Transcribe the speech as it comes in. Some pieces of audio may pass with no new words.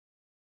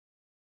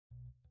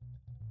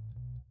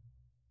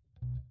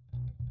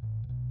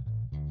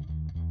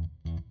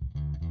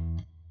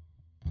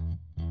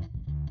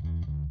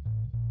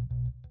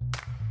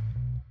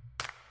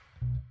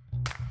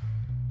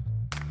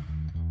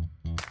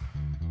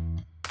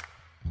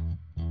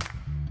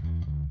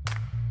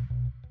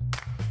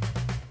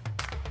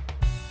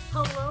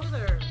Hello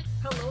there,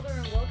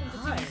 and welcome to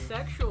Hi. TV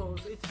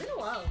Sexuals. It's been a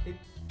while. It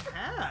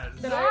has.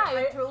 Did Yeah, I-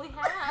 it truly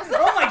has.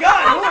 Oh my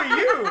god, who are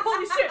you?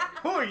 Holy shit!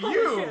 Who are Holy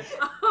you?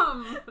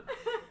 shit.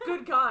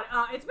 Good God,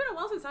 it's been a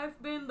while since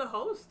I've been the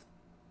host.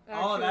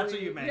 Oh, that's what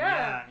actually. you meant.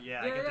 Yeah,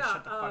 I get to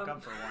shut the fuck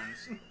up for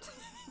once.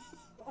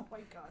 Oh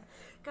my God,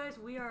 guys,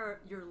 we are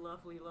your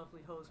lovely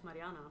host,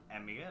 Mariana.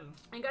 And Miguel.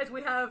 And guys,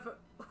 we have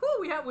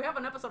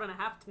an episode and a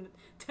half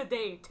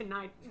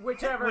tonight,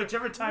 Whichever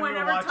time you're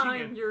whenever watching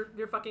time it.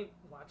 you're fucking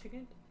watching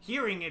it.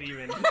 Hearing it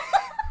even.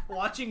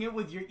 Watching it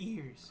with your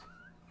ears.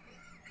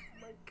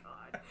 Oh my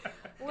God.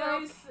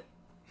 Guys,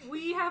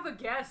 we have a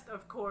guest,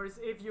 of course,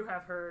 if you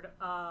have heard.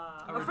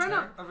 A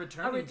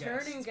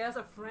returning guest,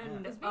 a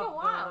friend. Yeah. It's been a of,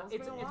 while.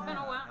 It's been a while.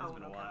 It's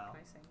been a Oh, while.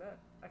 Can I say that?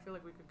 I feel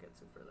like we could get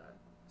sued for that.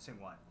 Sing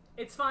what?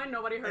 It's fine,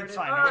 nobody heard It's it.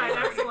 fine, All nobody right,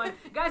 heard it.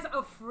 excellent. Guys,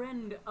 a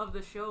friend of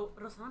the show,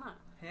 Rosana.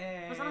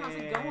 Hey. Rosanna, how's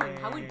it going?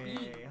 How it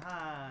be?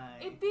 Hi.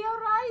 It be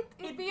alright.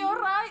 It be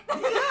alright.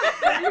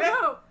 There you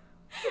go.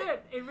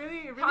 Shit, it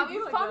really Having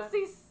be like fun, that.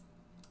 sis.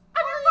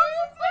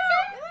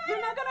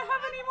 You're not gonna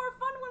have any more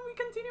fun when we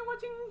continue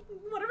watching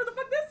whatever the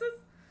fuck this is.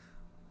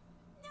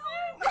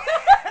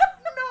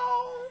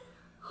 No.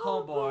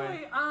 Oh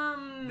boy.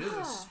 This is a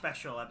Guys,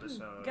 special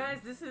episode.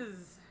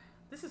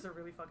 this is a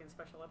really fucking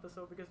special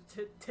episode because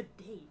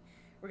today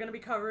we're gonna be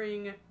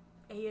covering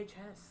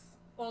AHS,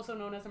 also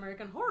known as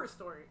American Horror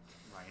Story.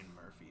 Ryan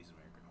Murphy's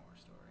American Horror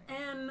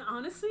Story. And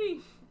honestly,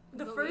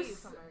 the Louise,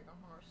 first American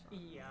Horror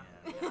Story.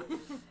 yeah.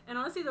 And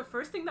honestly, the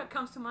first thing that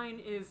comes to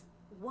mind is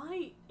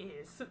why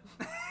is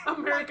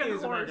American What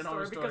is Horror American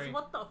Horror Story? Story? Because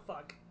what the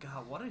fuck?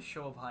 God, what a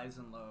show of highs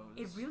and lows.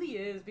 It really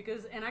is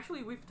because, and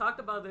actually, we've talked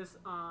about this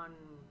on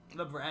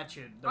The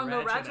Ratchet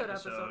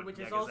episode, which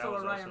is 'cause also that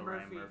was a Ryan also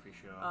Murphy,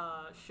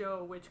 show.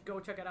 show. Which go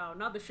check it out.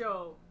 Not the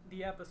show,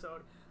 the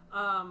episode.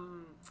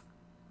 Ryan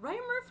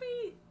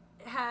Murphy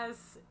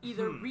has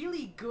either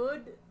really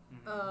good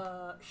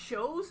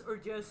shows or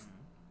just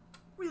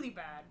really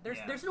bad.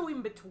 There's no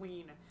in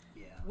between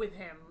Yeah. with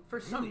him for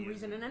some Really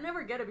reason, isn't. and I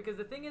never get it because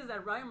the thing is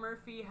that Ryan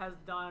Murphy has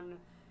done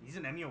He's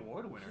an Emmy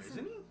Award winner,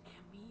 isn't he? Emmy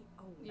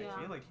Yeah.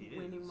 I feel like he is.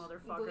 winning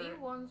motherfucker. Glee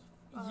once.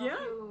 Yeah,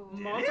 Did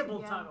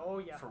multiple it? times. Oh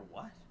yeah. For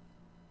what?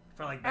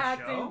 For like the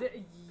show?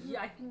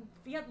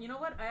 Yeah, you know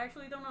what? I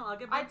actually don't know. I'll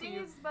get I back to think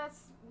you. it's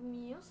best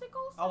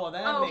musicals. Oh well,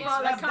 that Oh, makes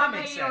well, that, the that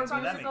makes comedy or sense.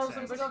 That makes musicals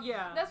sense. and stuff.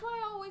 Yeah. That's why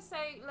I always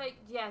say, like,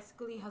 yes,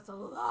 Glee has a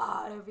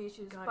lot of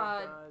issues, God, it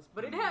but does.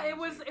 But it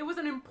was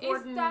an is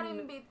important. that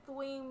in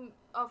between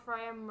of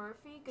Ryan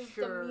Murphy? Because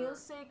Sure. the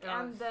music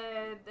Yeah. and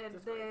That's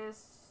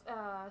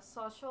the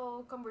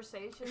social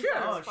conversations. Sure.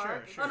 that Oh,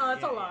 spark, sure. Oh no,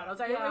 that's Yeah, a lot. yeah. I was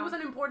like, Yeah. it was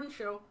an important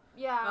show.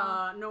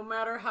 Yeah. No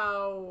matter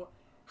how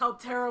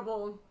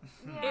terrible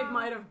Yeah. it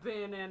might have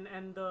been,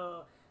 and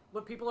the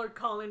what people are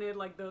calling it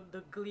like the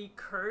Glee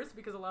curse,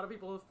 because a lot of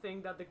people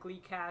think that the Glee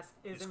cast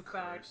is It's in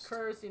fact cursed.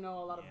 cursed. You know,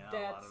 a lot of Yeah,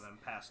 deaths. a lot of them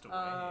passed away.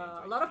 a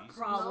It's lot of Jesus.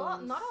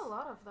 problems. Not a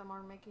lot of them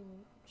are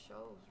making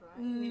shows, right?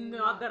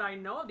 Not that I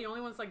know of. The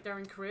only one's like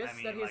Darren Criss I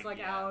mean, that he's like, like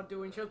yeah. out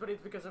doing shows, but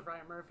it's because of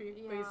Ryan Murphy,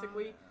 Yeah.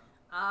 basically.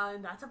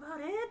 And that's about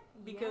it.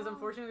 Because Yeah.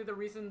 unfortunately,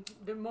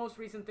 the most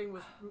recent thing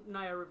was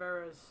Naya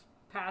Rivera's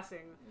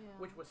passing, Yeah.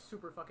 which was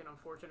super fucking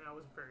unfortunate. I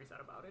was very sad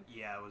about it.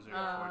 Yeah, it was very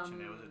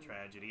unfortunate. It was a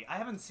tragedy. I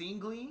haven't seen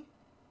Glee.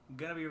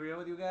 Gonna be real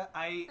with you guys.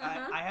 I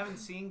haven't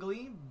seen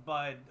Glee,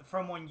 but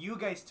from when you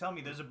guys tell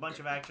me, there's a bunch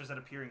of actors that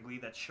appear in Glee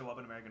that show up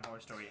in American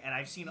Horror Story, and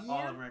I've seen all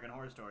Yeah. of American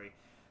Horror Story.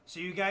 So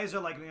you guys are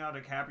like Leonardo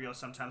DiCaprio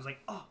sometimes, like,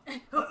 oh,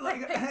 like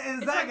is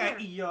It's that right guy? there.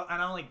 Yo,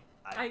 and I'm like,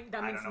 That I means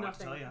don't know nothing. what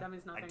to tell you. That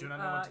means nothing. I do not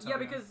know what to tell yeah,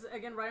 you. because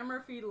again, Ryan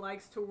Murphy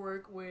likes to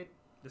work with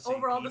the same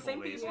overall people, the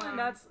same people, basically. and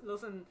that's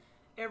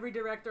every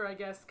director I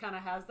guess kind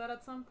of has that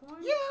at some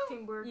point. Yeah.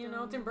 Tim Burton. You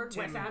know, Tim Burton,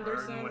 Tim Wes Burton,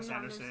 Anderson, Wes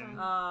Anderson.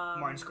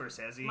 Martin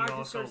Scorsese Martin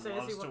also Scorsese,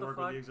 loves what to the work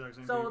fuck? with the exact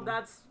same So people.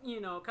 that's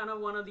kind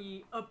of one of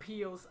the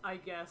appeals, I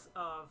guess,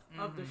 of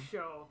the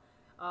show.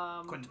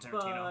 Quentin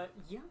Tarantino.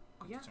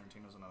 But yeah.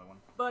 Tarantino's another one.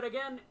 But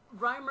again,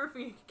 Ryan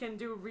Murphy can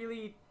do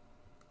really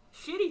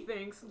shitty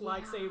things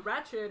like say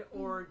Ratchet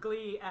or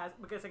Glee,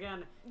 because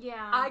again,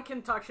 Yeah. I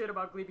can talk shit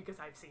about Glee because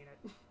I've seen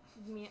it.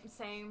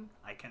 Same.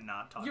 I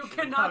cannot talk. You shit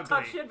cannot about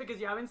talk Glee. shit because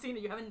you haven't seen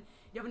it. You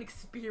haven't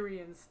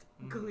experienced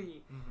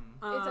Glee.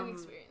 It's an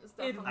experience.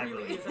 It Definitely.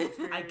 really is an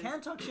experience. I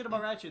can't talk shit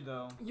about Ratchet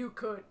though. You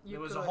could. There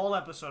was a whole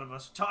episode of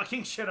us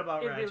talking shit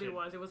about It Ratchet. really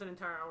was. It was an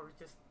entire hour,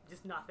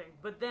 just nothing.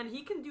 But then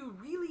he can do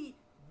really,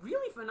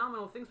 really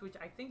phenomenal things, which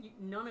I think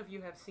none of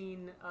you have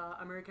seen.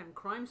 American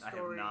Crime I have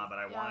Story. not, but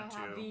I Yeah, want I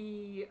have. to.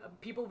 The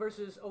People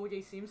versus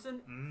O.J.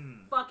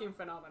 Simpson. Fucking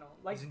phenomenal.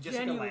 Like Isn't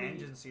Jessica genuinely.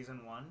 Lange in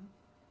season 1?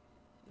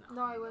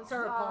 No, it was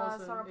Sarah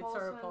Paulson. Sarah It's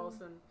Sarah Paulson.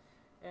 Paulson.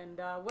 And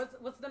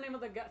what's the name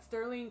of the guy?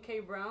 Sterling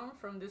K. Brown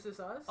from This Is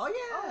Us. Oh yeah.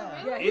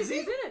 Oh, really? Yeah, Is he's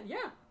he? in it. Yeah.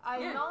 I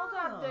Yeah. know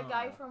that the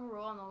guy from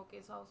Roanoke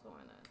is also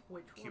in it.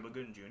 Which Cuba one?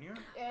 Gooding Jr.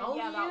 Oh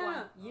Yeah, that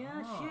one. Yeah,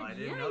 Oh, shit. I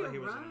didn't yeah, know that he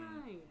you're was right.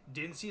 in.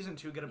 Didn't season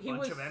 2 get a He bunch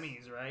was- of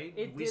Emmys, right?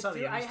 It We did saw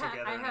the too. Emmys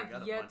together. I and got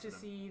have a yet bunch to of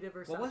them. see the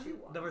Versace What was it?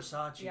 one. The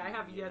Versace. Yeah, I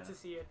have yet to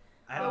see it.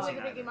 I haven't Oh, seen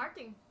with Ricky either.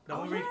 Martin. The Oh,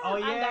 one we- yeah. oh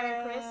And yeah,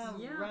 Diane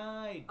Chris. Yeah.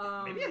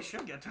 right. Maybe I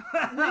should get to.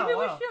 Maybe we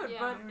Wow. should, Yeah.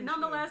 but Maybe we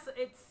nonetheless,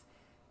 it's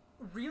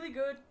really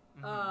good.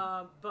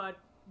 Mhm. But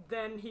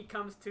then he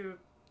comes to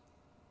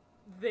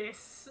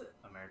this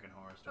American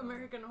Horror Story.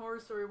 American Horror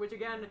Story, which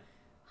again,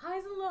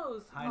 highs and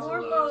lows. Highs More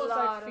and lows, lows.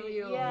 I Lot of-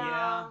 feel,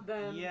 yeah.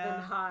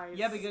 than highs.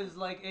 Yeah, because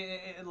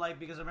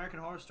because American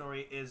Horror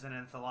Story is an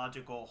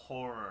anthological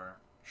horror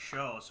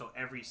show, so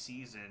every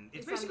season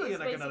it's basically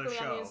like another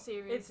basically a show. new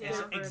series. It's yeah.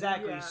 different,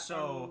 exactly, yeah,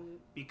 so and-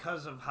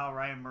 because of how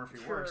Ryan Murphy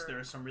works, Sure. there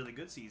are some really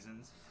good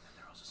seasons, and then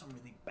there are also some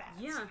really bad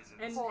yeah,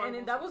 seasons.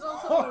 and that was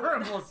also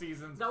horrible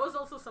seasons. That was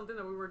also something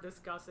that we were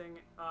discussing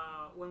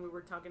when we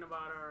were talking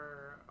about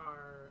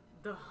our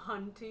The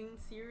Hunting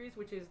series,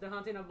 which is The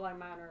Hunting of Bly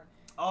Manor.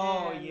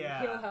 Oh and yeah.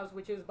 Hill House,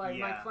 which is by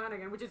Yeah. Mike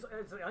Flanagan, which is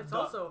it's The-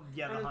 also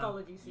yeah, an the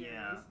anthology series.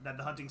 Yeah, that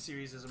the Hunting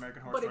series is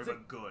American Horror But Story, it's a-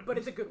 but good. But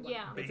it's a good one.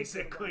 Yeah. It's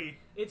a good one. basically.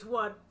 It's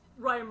what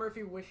Ryan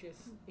Murphy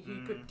wishes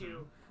he could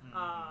do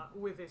Mhm.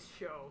 with his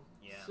show.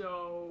 Yeah.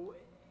 So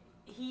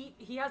he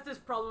has this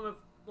problem of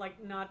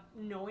like not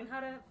knowing how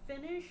to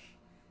finish,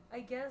 I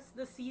guess,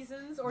 the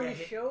seasons or Yeah,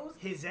 his shows.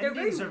 His They're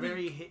endings very are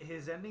very. weak.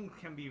 His ending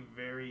can be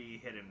very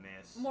hit and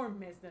miss. More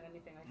miss than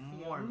anything, I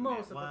feel, More most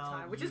miss. of Well, the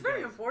time, which you is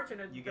very guys-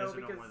 unfortunate. You guys though,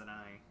 know because more than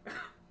I.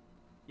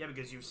 Yeah,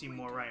 because you've seen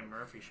more Ryan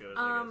Murphy shows.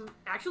 I guess.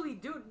 actually,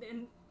 dude,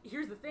 and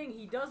here's the thing: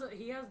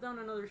 he has done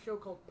another show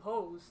called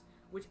Pose,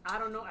 which I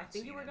don't know. I Not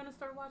think you seen were it. gonna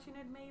start watching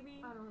it, maybe.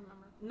 I don't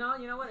remember. No,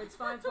 you know what? It's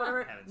fine. It's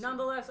whatever. Haven't seen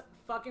Nonetheless,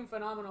 fucking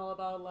phenomenal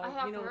about I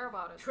have you know heard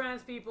about it.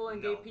 trans people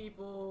and No. gay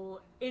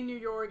people in New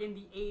York in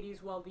the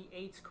 80s while the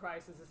AIDS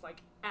crisis is like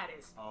at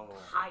its Oh.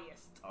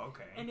 highest.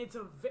 Okay. And it's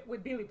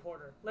with Billy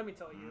Porter. Let me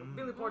tell you, Mm.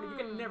 Billy Porter. You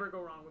can Mm. never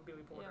go wrong with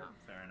Billy Porter.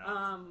 Yeah. Fair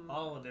enough.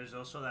 Oh, There's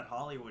also that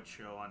Hollywood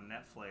show on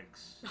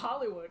Netflix.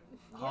 Hollywood.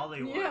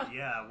 Hollywood,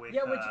 Yeah. with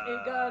Yeah, which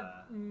it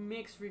got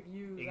mixed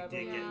reviews. it I did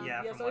believe. get,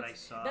 yeah, Yeah, from so what I it's-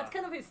 saw. That's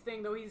kind of his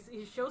thing, though.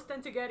 His shows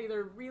tend to get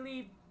either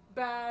really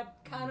bad,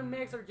 kind of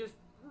mixed, or just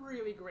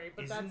really great.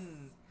 But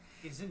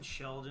Isn't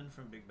Sheldon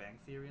from Big Bang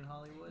Theory in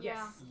Hollywood?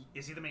 Yes.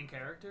 Is he the main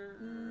character?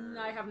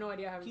 I have no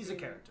idea. I haven't He's a seen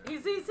it. character.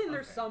 He's in there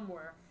Okay.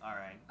 somewhere. All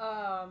right.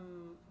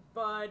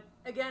 But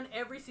again,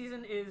 every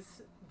season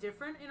is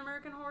different in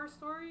American Horror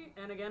Story,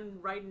 and again,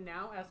 right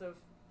now, as of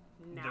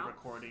The now,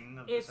 recording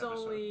of it's this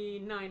episode. only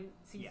 9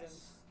 seasons.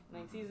 Yes.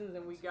 9 Mhm. seasons,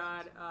 and we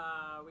 9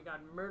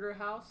 got Murder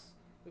House,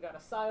 we got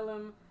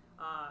Asylum,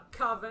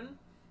 Coven,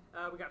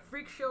 we got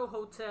Freak Show,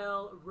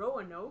 Hotel,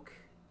 Roanoke,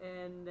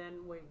 and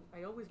then wait,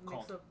 I always mix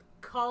Cult. up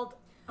Cult,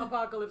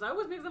 Apocalypse. I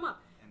always mix them up,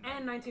 then-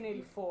 and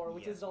 1984,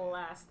 which Yes, is the man.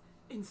 last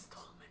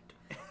installment.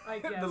 I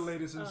guess The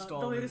latest The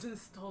installment. latest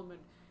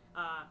installment,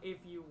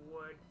 if you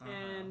would,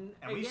 and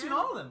we've again- seen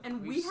all of them.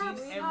 and we've we seen have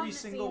every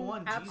seen single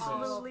one. Jesus.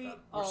 absolutely Jesus.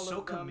 We're all so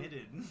of them.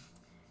 committed.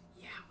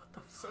 Yeah, what the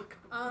fuck?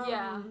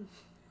 Yeah.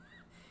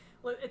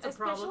 Well, it's a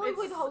Especially problem.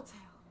 with Hotel.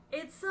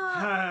 It's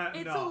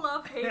a No.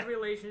 love-hate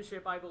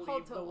relationship, I believe,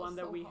 Hotel the was one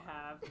that so we hard.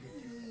 have.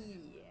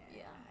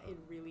 Yeah.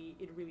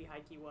 It really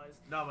hikey was.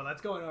 No, but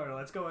let's go in order.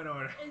 Let's go in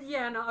order.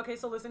 Yeah, no, okay,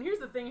 so listen, here's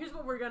the thing. Here's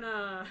what we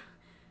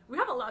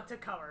have a lot to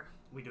cover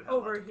We do have a lot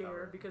over to here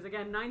cover. because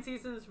again, 9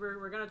 seasons.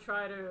 We're gonna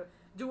try to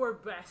do our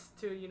best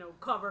to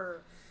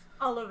cover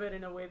all of it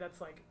in a way that's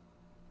like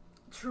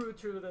true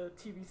to the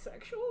TV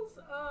sexuals.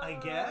 I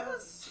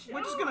guess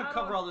we're just gonna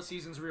cover all the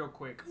seasons real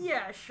quick.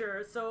 Yeah,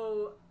 sure.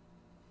 So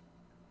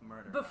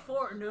Murder.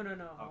 before no,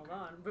 hold Okay.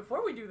 on.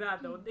 Before we do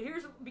that though,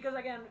 here's because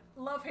again,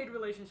 love-hate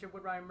relationship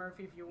with Ryan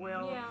Murphy, if you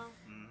will. Yeah.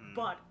 Mhm.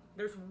 But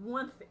there's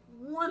one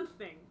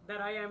thing that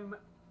I am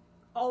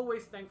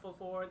always thankful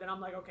for. That I'm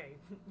like, okay,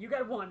 you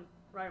got one,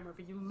 Ryan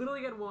Murphy. You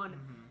literally get one,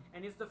 Mhm.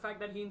 and it's the fact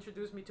that he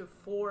introduced me to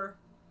 4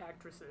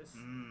 actresses.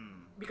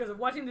 Mm. Because of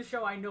watching the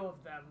show, I know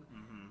of them,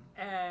 Mhm.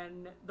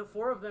 and the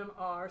 4 of them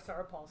are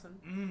Sarah Paulson.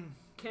 Mm.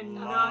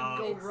 Cannot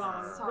go Love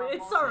wrong. her.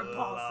 It's Sarah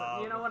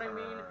Paulson. You know what I Love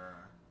mean? her.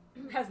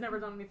 Has never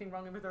done anything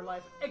wrong with her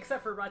life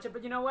except for Ratchet.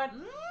 But you know what?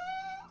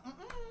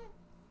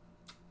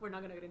 We're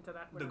not gonna get into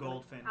that. We're The not gonna-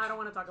 Goldfinch. I don't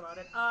want to talk about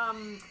it.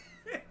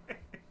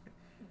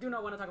 Do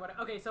not want to talk about it.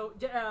 Okay, so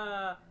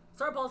Sarah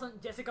Paulson,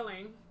 Jessica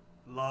Lange,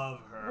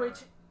 Love her. which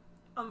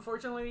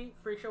unfortunately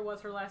Freak Show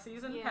was her last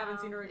season. Yeah. Haven't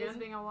seen her again. It's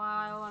been a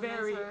while. I miss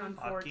Very her. fucking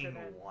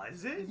unfortunate.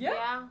 was it? Yeah.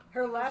 Yeah.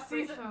 Her last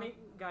Freak season, Show.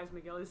 guys.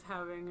 Miguel is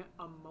having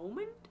a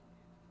moment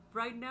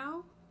right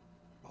now.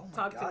 Oh my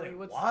Talk to god, me, it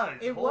what's- was.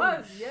 it Holy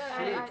was, shit.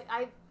 yeah.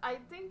 I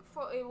think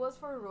it was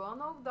for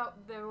Roanoke that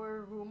there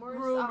were rumors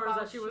Rumors about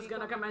that she was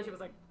gonna come and she was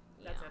like,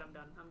 "That's Yeah. it, I'm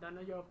done. I'm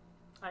done." Yo,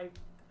 I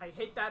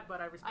hate that, but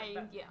I respect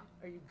that. Yeah.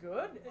 Are you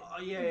good? Oh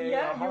yeah,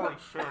 Yeah, you- holy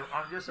shit!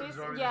 I'm just He's,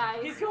 absorbing. yeah,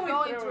 this he's He's going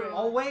going through it. through.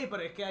 Oh wait, but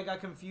I got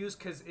confused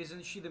because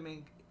isn't she the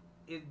main?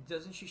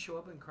 Doesn't she show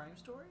up in Crime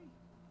Story?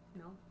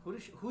 No.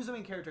 Who's the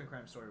main character in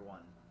Crime Story 1?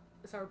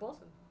 Sarah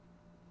Paulson.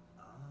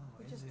 Oh,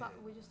 We is just it?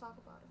 we just talked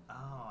about it.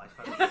 Oh, I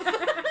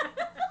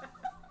thought.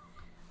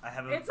 I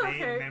have a It's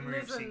vague okay. memory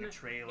of seeing a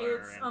trailer.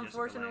 It's and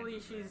unfortunately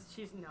Jessica Lange was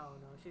she's no,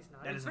 she's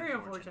not. That It's is very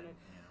unfortunate.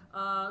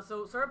 Yeah.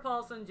 So Sarah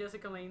Paulson,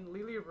 Jessica Lange,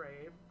 Lily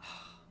Ray,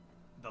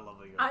 The love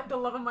of your the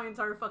love of my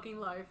entire fucking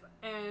life,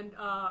 and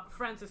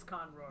Frances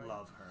Conroy.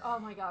 love her. Oh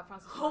my God,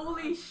 Francis.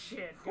 Holy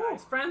shit,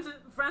 guys!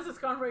 Frances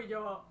Conroy,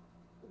 yo,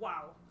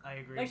 wow. I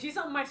agree. Like she's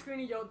on my screen,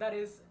 yo. That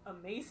is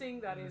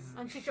amazing. That is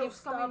And she keeps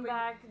coming show-stopping.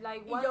 back.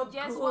 Like Yo,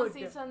 one good.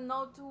 season,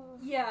 no two.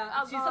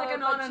 Yeah, she's like an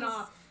but on and she's-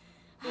 off.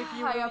 If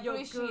you I will, you're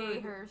appreciate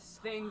good. her. So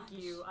Thank much.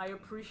 you. I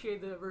appreciate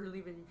the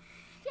relieving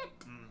shit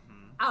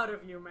Mm-hmm. out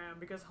of you, man.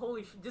 Because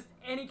holy shit, just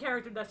any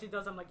character that she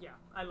does, I'm like, yeah,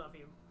 I love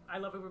you. I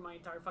love it with my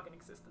entire fucking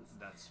existence,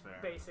 That's fair.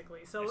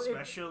 basically. So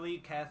Especially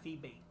Kathy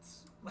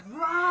Bates.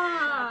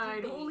 right,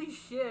 Kathy holy Bates.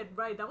 shit,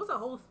 right? That was a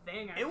whole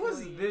thing. Actually. It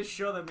was this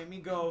show that made me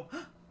go,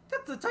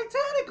 "That's the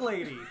Titanic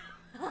lady.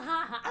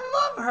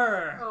 I love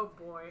her." Oh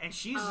boy. And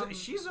she's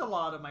a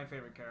lot of my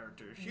favorite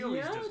characters. She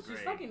always does she's great.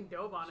 fucking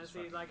dope,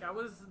 honestly. fucking Like dope. I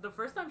was the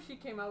first time she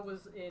came out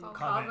was in Coven.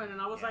 Coven,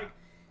 and I was Yeah. like,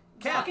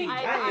 Kathy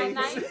fucking And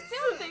I Bates.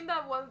 still think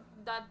that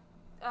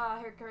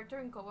her character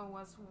in Coven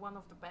was one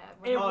of the best.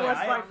 It Oh, was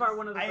yeah, by far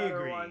one of the I better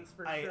agree. ones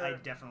for I sure.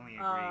 definitely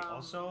agree.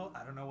 Also,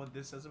 I don't know what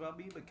this says about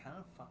me, but kind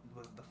of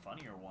was the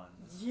funnier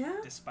ones. Yeah.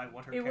 Despite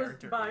what her It was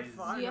character by is.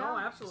 far, Yeah. no,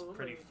 It's absolutely.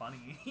 pretty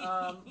funny.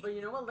 But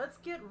you know what? Let's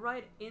get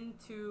right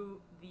into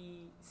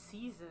the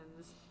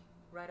seasons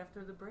right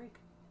after the break.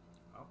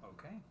 Oh,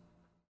 okay.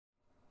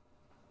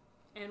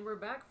 And we're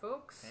back,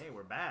 folks. Hey,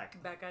 we're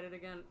back. Back at it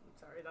again.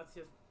 Sorry, that's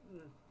just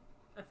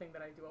a thing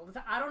that I do all the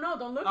time. I don't know.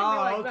 Don't look at me Oh,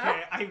 like okay.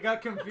 that. I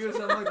got confused.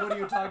 I'm like, what are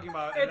you talking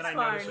about? And It's then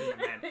I fine. noticed what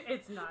you meant.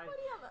 It's not. What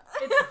do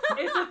you have?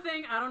 It's a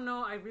thing. I don't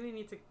know. I really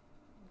need to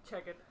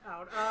check it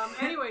out.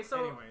 Anyway, so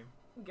Anyway.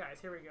 guys,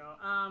 here we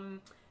go.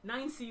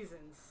 9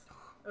 seasons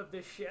of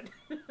this shit.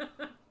 God.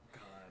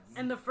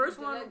 And the first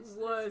So one let's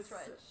was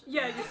stretch.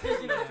 yeah, just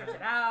stretch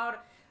it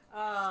out.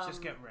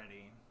 Just get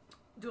ready.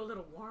 Do a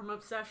little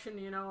warm-up session,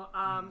 you know.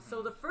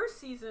 So the first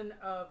season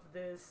of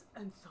this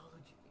anthology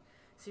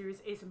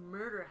series is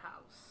Murder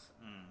House.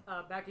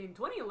 Back in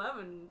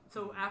 2011,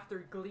 so after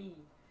Glee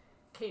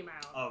came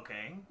out.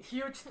 Okay.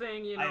 Huge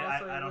thing, you know. I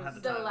it don't have was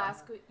the The title.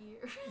 last good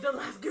year. the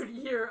last good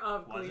year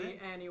of Was Glee.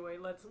 it? Anyway,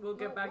 we'll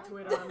get No, back to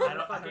what? it on another I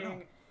don't fucking.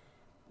 know.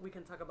 We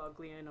can talk about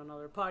Glee in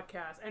another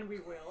podcast, and we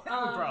will.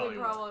 probably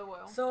We probably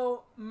will.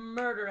 So,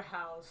 Murder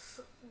House.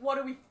 What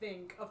do we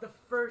think of the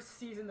first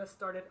season that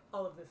started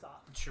all of this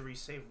off? Should we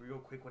say real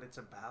quick what it's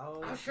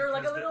about? Oh, sure,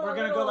 like a Because little- We're a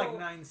gonna go little- like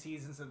 9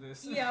 seasons of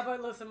this. Yeah,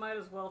 but listen, might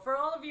as well. For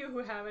all of you who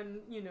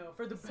haven't, you know,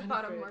 for the It's benefit.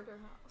 about a murder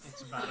house.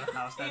 It's about a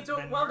house that's It's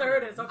been well, there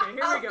it murdered. is. Okay, here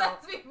we go.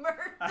 That's been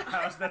murdered. A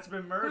house that's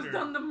been murdered. Who's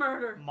done the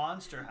murder?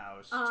 Monster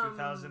House, Um,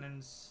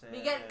 2007.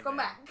 Miguel, come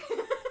back.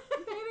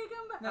 Baby,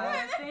 come back.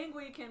 I think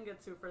we can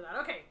get sued for that.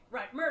 Okay,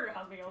 right. Murder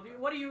House, Miguel.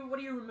 What do you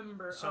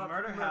remember? So of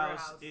Murder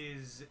House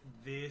is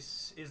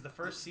the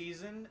first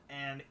season,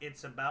 and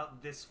it's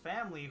about this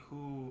family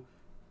who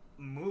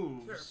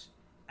moves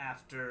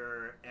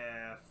after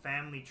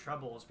family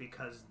troubles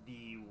because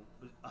the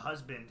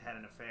husband had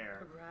an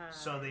affair. Right.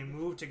 So they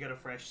moved to get a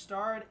fresh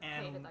start,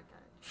 and Hated that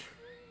guy.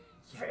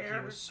 yeah, Fair.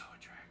 he was so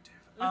attractive.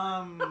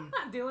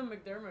 Dylan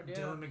McDermott, yeah.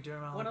 Dylan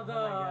McDermott, One like, of the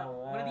oh my God,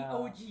 one of the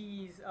wow.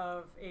 OGs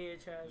of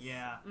AHS.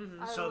 Yeah.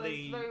 Mhm. I So was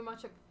they- very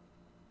much a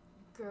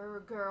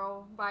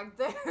girl back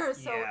there,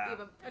 so Yeah.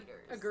 even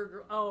Peters. A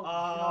girl. Oh, Oh,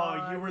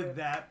 God. you were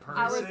that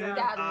person. I was Yeah.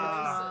 that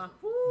Ah, person.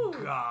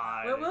 Whew.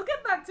 God. Well, we'll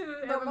get back to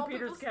Evan Normal Peters'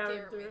 people scare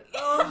character. me.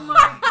 Oh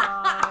my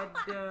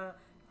God.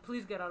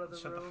 Please get out of the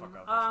Shut the room.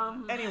 fuck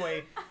up.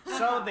 Anyway,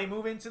 so they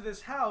move into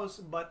this house,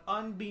 but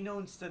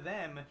unbeknownst to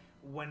them,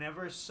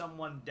 whenever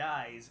someone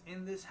dies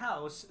in this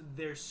house,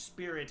 their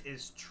spirit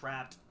is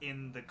trapped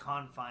in the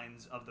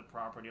confines of the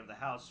property of the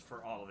house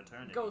for all of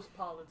eternity. Ghost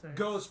politics.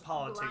 Ghost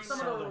politics. Blind Some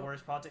of the Middle.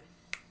 worst politics.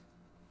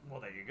 Well,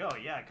 there you go.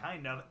 Yeah,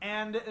 kind of.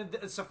 And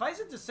suffice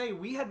it to say,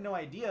 we had no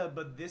idea,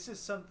 but this is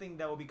something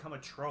that will become a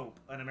trope,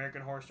 an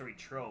American Horror Story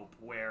trope,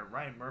 where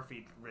Ryan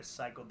Murphy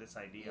recycled this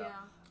idea Yeah.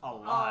 a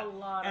lot. A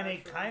lot, And it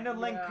actually, kind of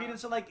lent yeah.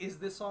 credence to, like, is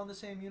this all in the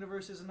same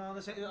universe? Is it not in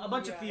the same? A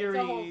bunch of Yeah, it's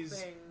a whole theories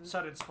thing.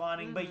 started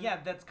spawning. But Mhm. yeah,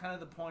 that's kind of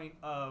the point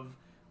of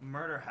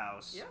Murder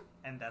House. Yeah.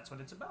 And that's what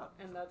it's about.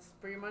 And that's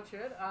pretty much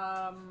it.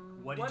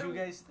 What did do you we-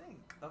 guys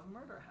think of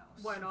Murder House?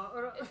 Bueno,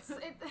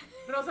 It,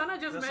 Rosanna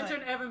just Rosanna,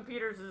 mentioned Evan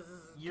Peters'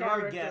 You're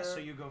character. our guest, so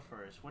you go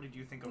first. What did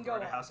you think of Go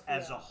Murder on, House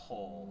as yeah. a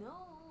whole?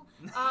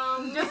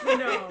 no. Just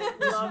no.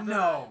 Just Love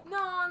no.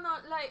 No,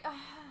 like,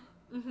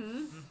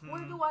 Mm-hmm.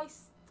 where Mhm. do I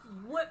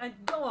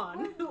What? Go on.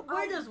 Where do Where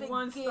I does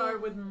one begin?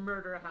 start with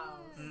Murder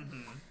House?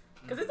 Mhm.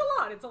 Because it's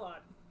a lot. It's a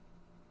lot.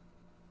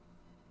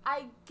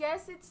 I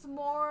guess it's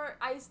more,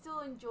 I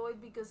still enjoy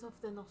it because of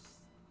the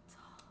nostalgia,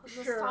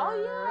 I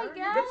Sure.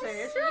 guess. You could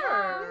say it,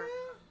 sure.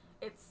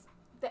 Yeah. It's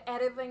the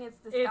editing is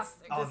It's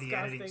disgusting. Oh, the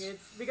disgusting. editing's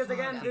It's because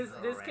again,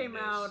 fucking this came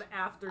out horrendous.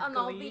 after And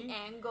all the Glee,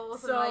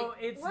 angles. so and like,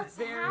 it's what's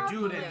very-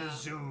 happening? Dude, and Yeah. the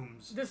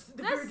zooms.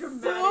 the very The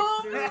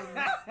dramatic zoom.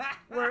 zooms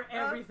were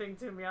everything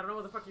to me. I don't know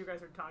what the fuck you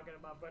guys are talking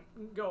about, but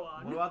go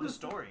on. What about the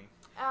story?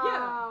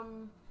 Yeah.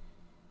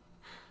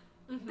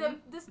 Mhm.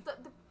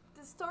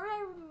 The story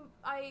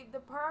the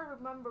part I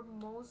remember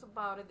most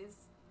about it is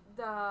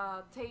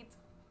the Tate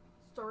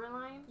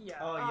storyline. Yeah.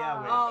 Oh,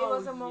 yeah, with it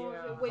was a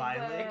moment yeah. with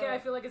Violet. Again, I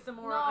feel like it's the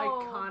more No.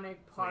 iconic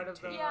part Wait,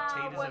 of the. Tate, Yeah,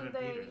 Tate is when Evan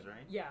they- Peters, right?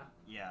 Yeah.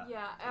 Yeah.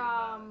 Yeah, Tate and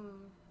Violet.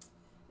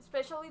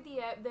 especially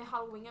the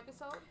Halloween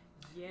episode.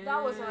 Yeah.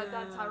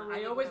 That's a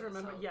really I always good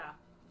remember. episode. Yeah.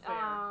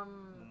 Fair.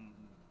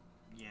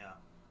 Yeah.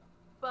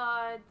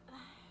 But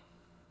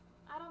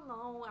I don't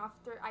know.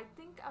 I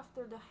think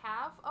after the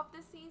half of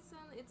the season,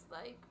 it's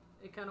like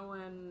It kind of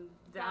went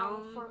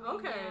Down down. for me,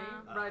 Okay.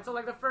 yeah. Right. So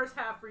like the first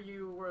half for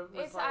you was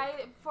it's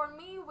like. for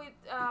me with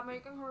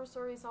American Horror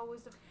Story, it's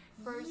always the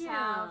first Yeah.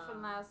 half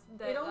and last.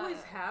 It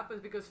always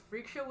happens because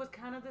Freak Show was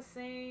kind of the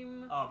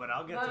same. Oh, but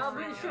I'll get But to I'll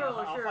Freak be Show. sure,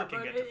 I'll sure, fucking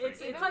but get to Freak it's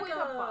Show. Even like with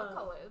a-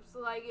 Apocalypse,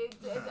 like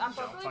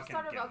Apocalypse fucking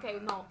started. get Okay,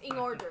 it. no, in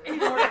order.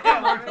 In order.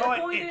 We're The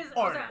going point in is,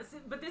 order.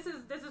 but this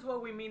is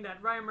what we mean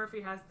that Ryan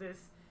Murphy has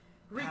this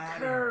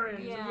Pattern. recurrent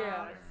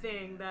Yeah.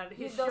 thing that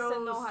He his doesn't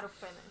shows, know how to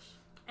finish.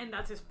 and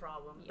that's his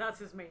problem. Yeah. That's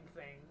his main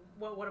thing.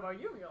 What about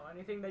you, Mio?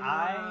 Anything that you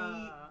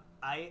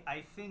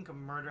I think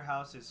Murder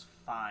House is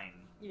fine.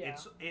 Yeah.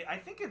 I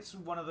think it's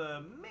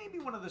maybe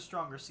one of the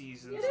stronger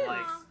seasons, It is.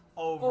 like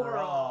Overall.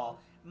 overall.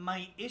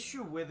 My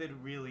issue with it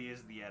really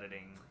is the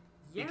editing.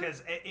 Yeah.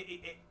 Because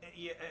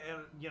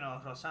you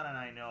know, Rosanna and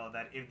I know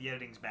that if the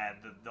editing's bad,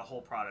 the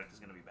whole product is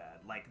gonna be bad.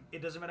 Like,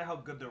 it doesn't matter how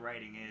good the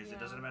writing is. It Yeah.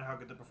 doesn't matter how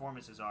good the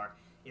performances are.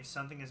 If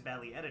something is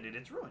badly edited,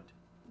 it's ruined.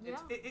 Yeah.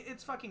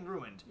 It's fucking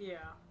ruined. Yeah.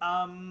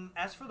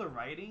 As for the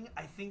writing,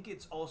 I think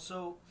it's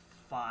also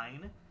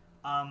fine.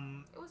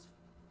 It was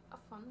a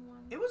fun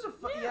one. It was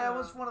yeah, Yeah. it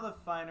was one of the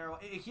finer.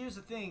 Here's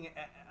the thing.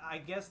 I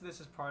guess this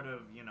is part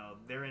of, you know,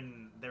 they're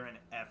in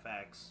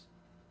FX,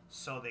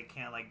 so they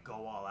can't like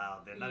go all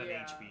out. They're not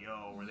Yeah. an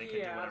HBO where they can do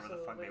Yeah, whatever the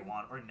fuck they absolutely.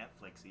 want, or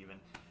Netflix even.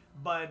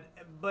 But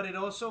it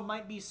also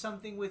might be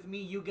something with me.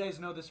 You guys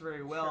know this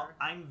very well. Sure.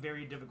 I'm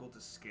very difficult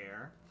to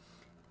scare.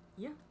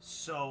 Yeah.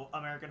 So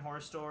American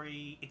Horror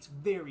Story, it's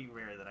very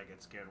rare that I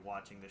get scared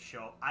watching the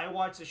show. I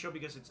watch the show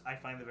because I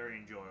find it very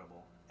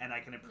enjoyable, and I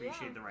can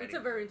appreciate Yeah. the writing. It's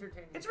a very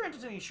entertaining. It's a very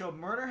entertaining show.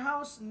 Murder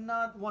House,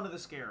 not one of the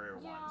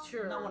scarier Yeah. ones.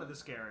 Sure. Not one of the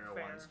scarier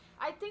Fair. ones.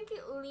 I think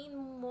it leaned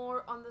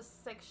more on the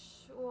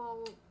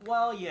sexual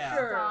Well, yeah.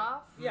 Sure.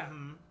 stuff. Yeah.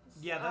 Mhm.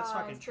 Yeah, that's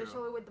fucking true.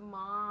 Especially with the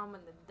mom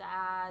and the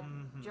dad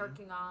Mhm.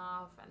 jerking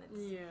off, and it's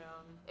Yeah.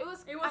 it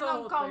was It was an a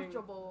whole thing.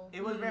 uncomfortable.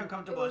 It was very Mm.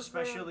 uncomfortable, It was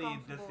very especially the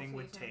uncomfortable thing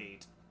with season.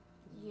 Tate.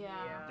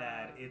 Yeah.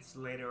 That it's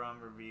later on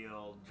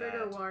revealed Trigger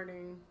that.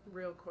 warning,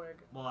 real quick.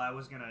 Well, I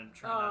was gonna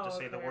try not to Oh,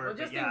 say the okay. word, Well, but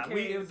just in yeah, case,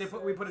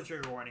 we put a it's-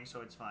 trigger warning,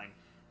 so it's fine.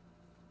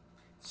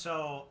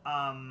 So,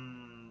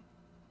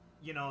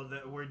 you know,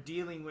 we're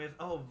dealing with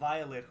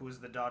Violet, who is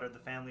the daughter of the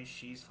family.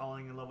 She's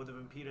falling in love with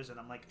Evan Peters, and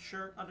I'm like,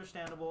 sure,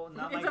 understandable.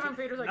 Not It's my Evan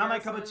Peters, I not my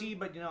guess, cup of but- tea,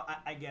 but you know,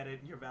 I get it.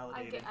 You're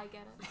validated. I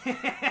get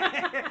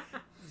it.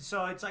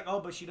 So it's like,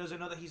 but she doesn't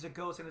know that he's a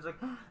ghost, and it's like,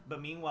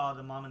 but meanwhile,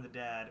 the mom and the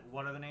dad,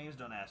 what are the names?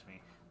 Don't ask me.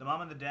 The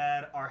mom and the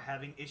dad are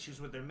having issues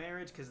with their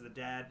marriage because the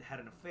dad had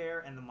an affair,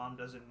 and the mom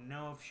doesn't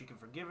know if she can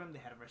forgive him. They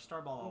had a fresh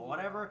start, blah, or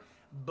whatever.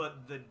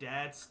 But the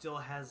dad still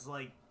has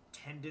like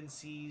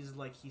tendencies,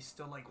 like he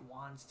still like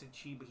wants to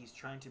cheat, but he's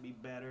trying to be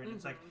better, and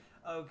it's like,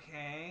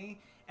 okay.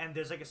 And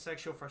there's like a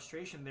sexual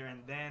frustration there,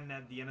 and then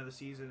at the end of the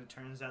season, it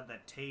turns out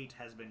that Tate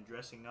has been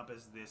dressing up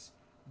as this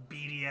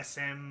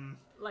BDSM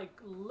Like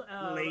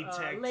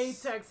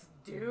latex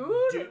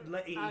dude.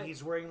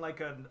 he's wearing like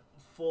a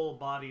full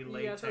body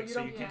latex,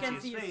 so you don't-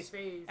 can't see his face.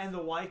 face. And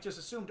the wife just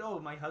assumed,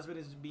 my husband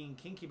is being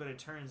kinky, but it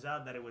turns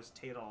out that it was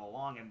Tate all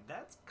along, and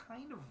that's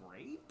kind of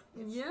rape.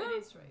 yeah,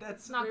 It is right.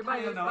 That's not Rape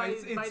kind by, of. know, by,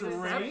 it's by rape.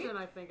 deception,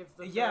 I think it's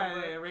the Yeah,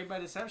 term, right? rape by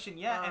deception.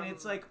 Yeah, and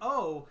it's like,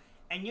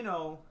 and you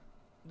know,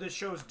 the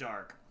show's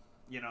dark.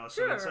 You know,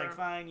 so it's like Sure.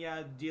 fine.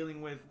 Yeah,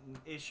 dealing with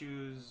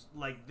issues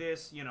like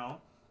this. You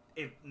know,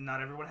 if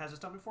not everyone has a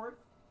stomach for it,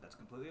 that's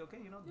completely okay.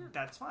 You know, Yeah.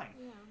 that's fine.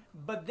 Yeah.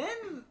 But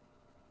then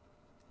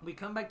we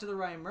come back to the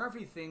Ryan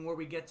Murphy thing where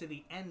we get to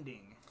the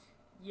ending.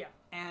 Yeah.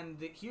 And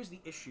here's the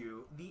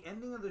issue. The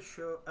ending of the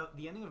show,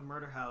 the ending of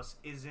Murder House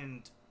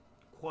isn't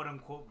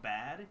quote-unquote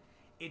bad.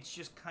 It's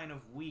just kind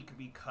of weak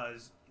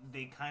because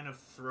they kind of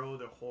throw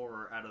the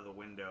horror out of the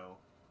window.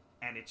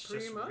 And it's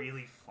Pretty just much.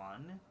 really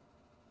fun.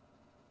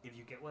 If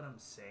you get what I'm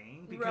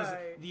saying. Because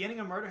Right. the ending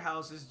of Murder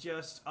House is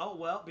just,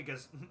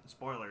 because,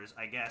 spoilers,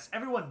 I guess,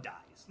 everyone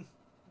dies.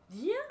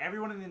 Yeah.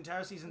 Everyone in the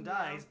entire season Yeah.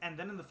 dies, and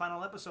then in the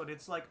final episode,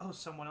 it's like,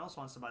 someone else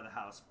wants to buy the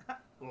house.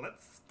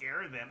 Let's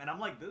scare them. And I'm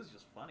like, this is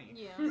just funny.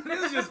 Yeah.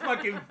 This is just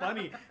fucking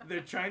funny.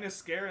 They're trying to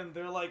scare, and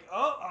they're like,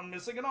 I'm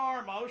missing an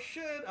arm. Oh,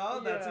 shit. Oh,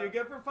 that's what Yeah. you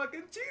get for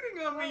fucking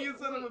cheating on me, you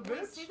son of a We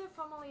bitch. see the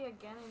family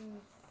again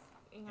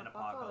in In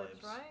Apocalypse,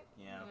 Apocalypse. right?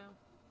 Yeah.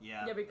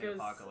 Yeah, in because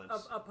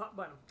Apocalypse. well,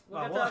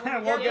 Well,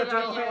 we'll we'll get to get to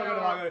that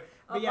Apocalypse.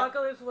 But yeah,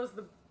 Apocalypse was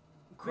the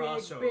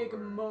big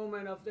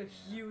moment of the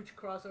huge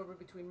crossover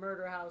between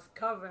Murder House,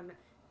 Coven,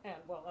 and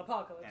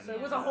Apocalypse. And, so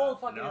it was a whole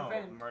fucking no,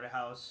 event. Murder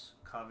House,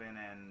 Coven,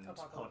 and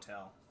Apocalypse.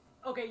 Hotel.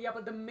 Okay, yeah,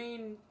 but the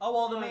main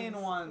the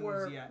main ones,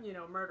 were, yeah.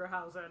 Murder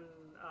House and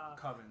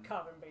Coven,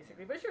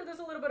 basically. But sure, there's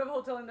a little bit of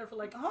Hotel in there for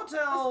like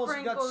Hotels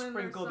sprinkle got in there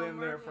sprinkled in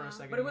somewhere, there for a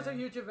second. but it was yeah. a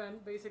huge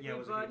event basically. Yeah, it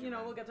was a but huge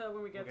event. we'll get to that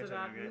when we get to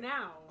that. Okay.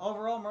 Now,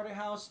 Overall, Murder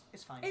House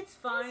is fine. it's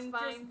fine. It's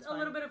fine. Just It's a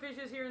little bit of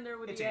issues here and there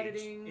with It's the aged.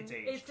 editing. It's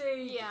aged. It's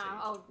aged. Yeah.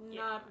 Oh,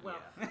 Not well.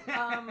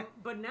 Yeah.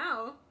 But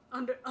now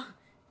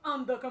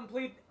on the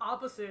complete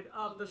opposite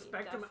of the Yeah,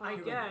 spectrum,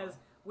 definitely. I guess.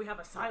 We have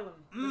Asylum,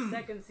 the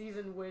second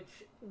season,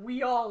 which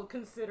we all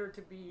consider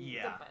to be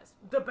Yeah. The best.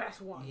 the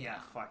best one. Yeah,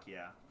 fuck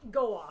yeah.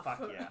 Go off.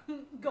 Fuck yeah.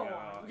 Go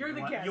on. You're the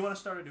want, guest. You want to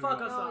start or do Fuck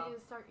you us want up. No, you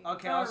start.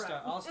 Okay, All I'll right.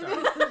 start. I'll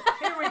start.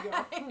 Here we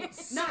go.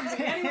 Not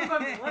me. Anyone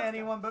but me. Let's go.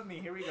 Anyone but me.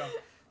 Here we go.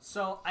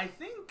 So I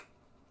think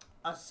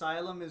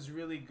Asylum is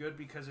really good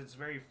because it's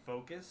very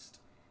focused.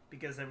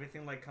 Because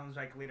everything comes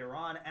back later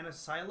on, and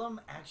Asylum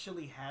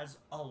actually has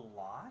a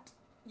lot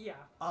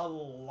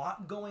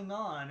going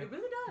on. It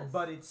really does.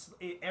 But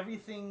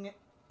everything,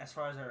 as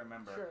far as I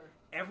remember, Sure.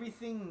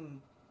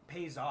 everything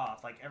pays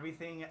off.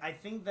 Everything. I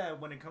think that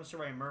when it comes to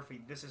Ryan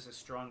Murphy, this is his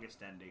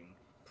strongest ending,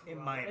 in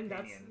my and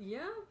opinion.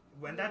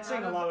 That's That's Yeah.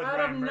 saying a lot with out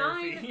Ryan of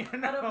Murphy.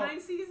 nine, out of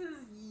 9 seasons,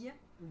 yeah.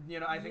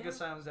 I think Yeah.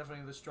 Asylum is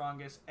definitely the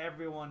strongest.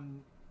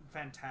 Everyone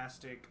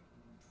fantastic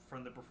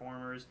from the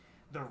performers.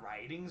 The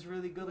writing's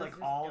really good. Let's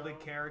just all go. the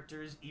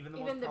characters, even the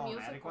Even most the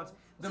problematic musical. ones.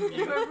 The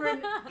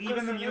Listen,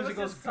 even the it was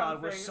musicals, just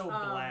God, we're something.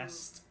 so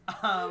blessed.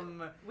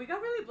 We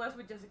got really blessed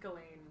with Jessica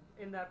Lange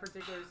in that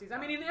particular season. I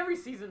mean, in every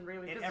season,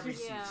 really. In 'cause every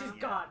she's, season, she's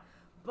yeah. God.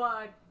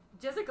 But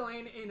Jessica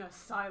Lange in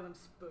Asylum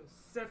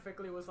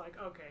specifically was like,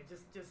 okay,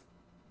 just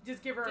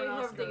give her Give an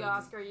her Oscar. the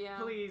Oscar, yeah.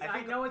 Please. I I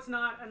think- know it's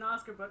not an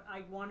Oscar, but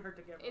I want her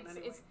to get one It's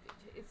anyway.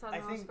 it's an I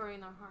think- Oscar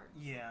in our hearts.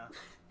 Yeah.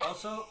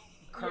 Also,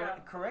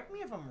 correct me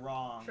if I'm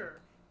wrong. Sure.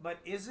 But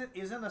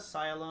didn't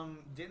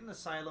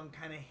Asylum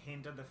kind of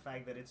hint at the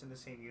fact that it's in the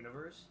same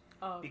universe?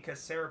 Because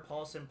Sarah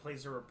Paulson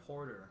plays a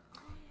reporter.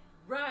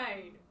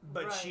 Right.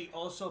 But right. she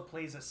also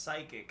plays a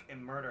psychic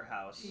in Murder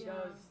House. She Yeah.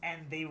 does.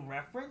 And they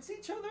reference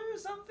each other or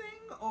something?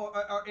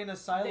 Or in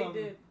Asylum?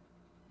 They did.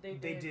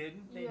 They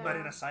did? They Yeah. But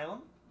in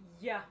Asylum?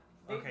 Yeah.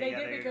 They Okay, did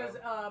there you because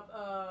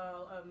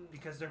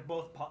Because they're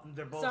both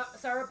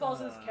Sarah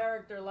Paulson's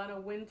character, Lana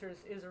Winters,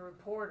 is a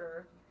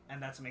reporter.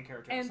 and that's the main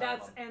character in And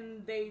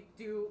Asylum. they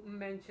do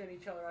mention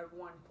each other at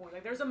one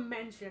point. There's a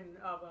mention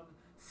of them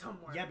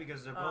somewhere. Yeah,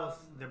 because they're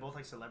both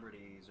like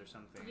celebrities or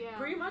something. Yeah.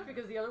 Pretty much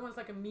because the other one's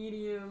like a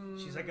medium.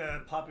 She's like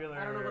a popular.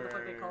 I don't know what the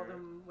fuck they call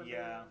them.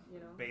 Yeah, they.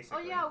 Oh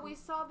basically. yeah, we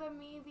saw the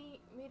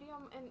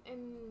medium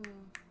in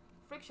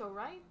Freak Show,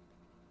 right?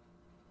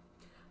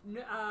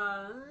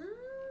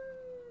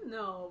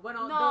 No. When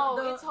No,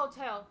 the, it's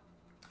Hotel.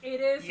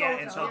 it is. Yeah,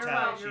 Hotel. it's You're Hotel.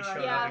 right, She you're showed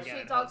right. Yeah, up again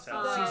she in talks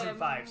Hotel. to the Season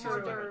 5,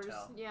 murders.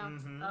 Hotel. Yeah.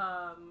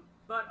 Mhm.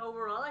 But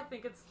overall, I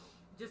think it's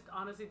just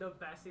honestly the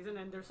best season,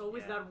 and there's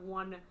always Yeah. that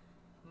one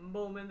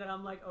moment that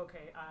I'm like,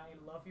 okay, I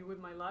love you with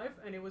my life,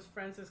 and it was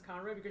Frances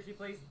Conroy because she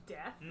plays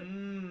Death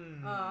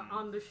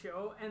on the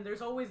show, and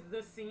there's always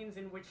the scenes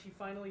in which she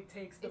finally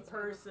takes the It's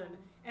person,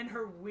 wonderful. and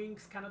her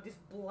wings, kind of this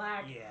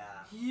black,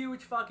 Yeah.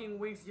 huge fucking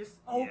wings, just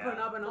open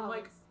Yeah. up, and I'm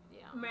like,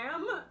 yeah.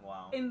 ma'am,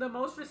 Wow. in the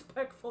most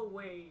respectful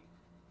way,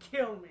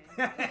 kill me.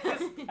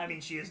 I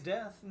mean, she is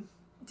death.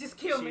 Just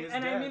kill She me, is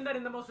and I death. mean that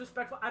in the most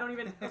respectful. I don't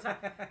even. It's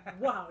like,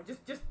 wow,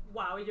 just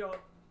wow, yo,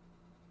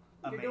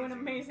 you're doing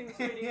amazing,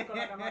 sweetie.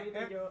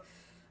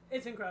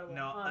 It's incredible.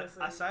 No,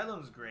 honestly.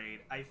 Asylum's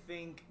great. I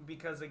think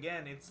because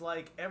again, it's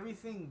like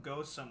everything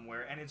goes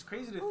somewhere, and it's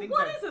crazy to think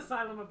What that is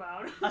Asylum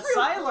about?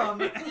 Asylum.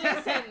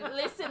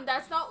 Listen,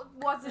 that's not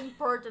what's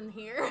important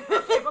here.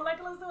 Okay, but let's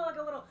do like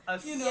a little.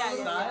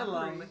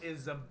 Asylum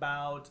is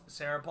about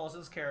Sarah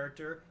Paulson's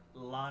character,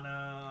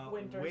 Lana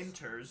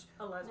Winters.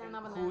 A lesbian.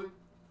 Who?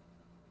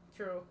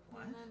 True.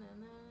 What?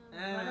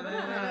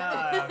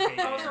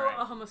 Also Also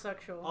a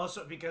homosexual.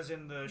 Also, because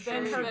in the show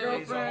Then she her plays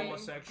a girlfriend.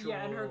 homosexual.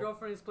 Yeah, and her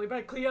girlfriend is played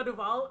by Clea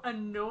Duvall, a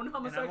known And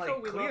I'm homosexual.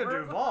 like, We Clea love her.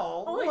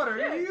 Duvall? Holy What are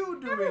shit, you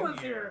doing everyone's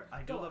here? here.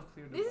 I do Go. love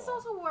Clea Duvall. This is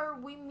also where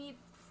we meet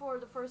for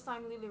the first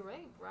time Lily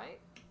Rabe, right?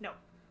 No,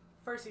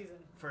 first season.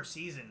 First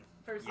season.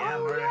 First Yeah,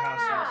 season. Murder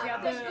House. She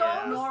had the the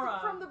ghost Nora.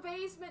 from the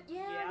basement.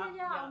 Yeah.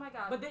 Oh my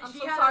god. But then I'm she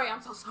so had sorry.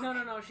 I'm so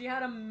sorry. No. She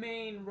had a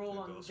main role The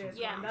on ghost this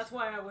from one. the That's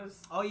why I was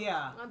Oh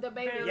yeah. The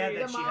baby, Very- Yeah, the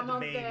that she had mom the of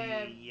baby. the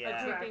Yeah.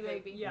 creepy attracted.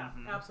 baby. Yeah,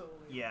 Mhm. absolutely.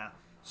 Yeah.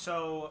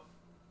 So,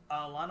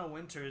 Lana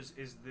Winters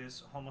is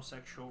this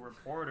homosexual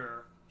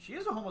reporter. She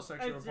is a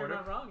homosexual You're reporter.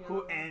 not wrong, you're Who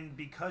not wrong. and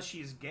because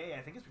she's gay,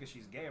 I think it's because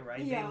she's gay, right?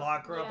 Yeah. They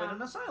lock her up in Yeah.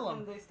 an asylum.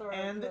 And they start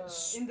And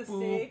in the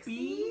spoopy.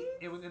 60s?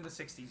 It was in the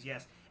 60s,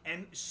 yes.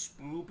 And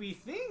spoopy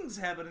things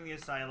happen in the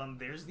asylum.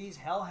 There's these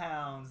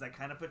hellhounds that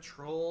kind of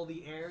patrol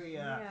the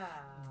area. Yeah.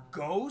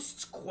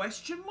 Ghosts?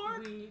 Question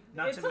mark?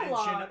 Not it's to a mention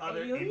lot. other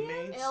Aliens?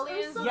 inmates.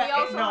 Aliens. Or We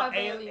also have no,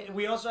 aliens.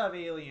 We also have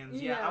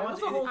aliens. Yeah, Yeah, I want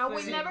that's a whole to. And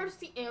we thing. never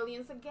see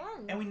aliens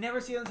again. And we never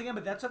see aliens again.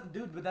 But that's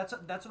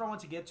what I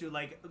want to get to.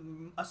 Like,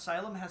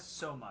 Asylum has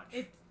so much.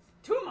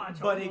 Too much.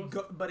 But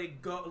almost.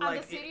 it go And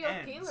like the serial it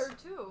ends. killer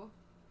too.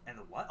 And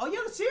the what? Oh yeah,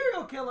 the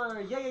serial killer.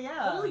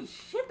 Yeah. Holy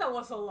shit, that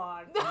was a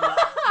lot. Wow.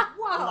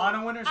 Wow.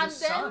 Lana Winter's And his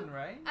then- son,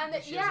 right?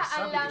 And She has a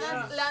son and because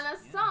Lana's, she's- Lana's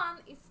yeah. son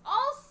is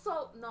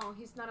also no,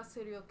 he's not a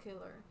serial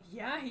killer.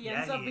 Yeah, he Yeah,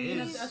 ends up he being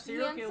a, is. a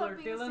serial He ends killer. up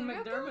being a Dylan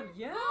serial McDermott. killer?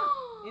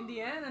 Yeah. In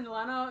the end, and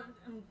Lana,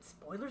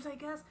 spoilers, I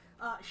guess,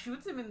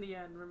 shoots him in the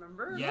end.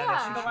 Remember? Yeah, Yeah.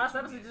 that's In who the last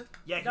shoots him, episode, just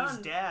yeah, he's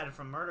done. dad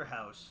from Murder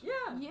House. Yeah.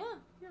 Yeah.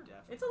 Yeah. Definitely.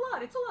 It's a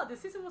lot. It's a lot. This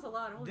season was a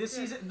lot. Holy This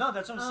shit. season, no,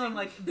 that's what I'm saying. Um,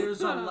 Like, there's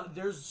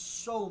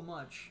so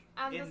much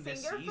And in the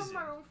this singer season. from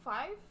Maroon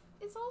 5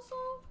 is also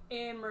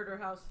In Murder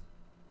House.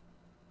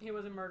 He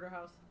was in Murder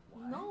House.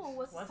 no, it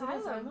was Was it Asylum.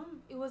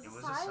 Asylum? It was It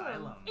was Asylum.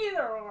 Asylum.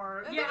 Either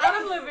or. And Yeah, then-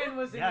 Adam Levine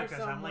was in Yeah, there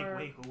because I'm somewhere. like,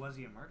 wait, who was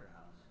he in Murder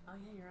House? Oh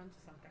yeah, you're onto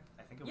something.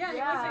 I think it was. Yeah,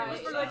 Yeah, he was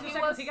for Asylum. like 2 he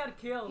seconds. was- He got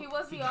killed. He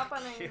was He the got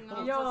opening killed.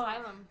 of Yo.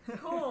 Asylum.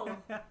 Cool.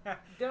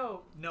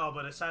 Dope. No,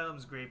 but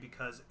Asylum's great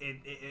because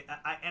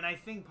I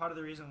think part of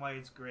the reason why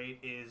it's great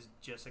is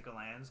Jessica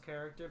Lange's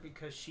character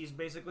because she's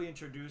basically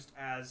introduced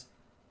as,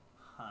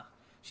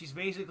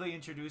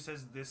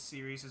 this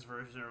series'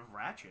 version of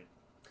Ratchet.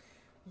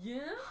 Yeah.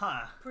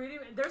 Huh. Pretty.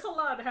 There's a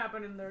lot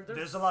happening there.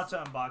 There's a lot to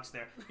unbox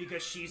there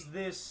because she's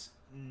this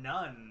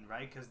nun,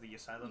 right? Because the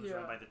asylum is Yeah,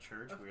 run by the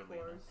church, Of weirdly.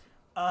 course.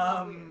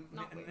 Not weird.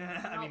 Not weird.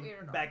 I Not mean,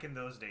 weird at all. back in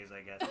those days,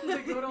 I guess.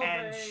 The good old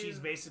And days. she's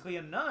basically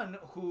a nun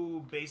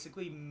who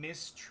basically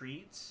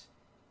mistreats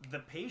the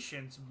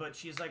patients, but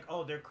she's like,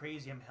 oh, they're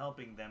crazy, I'm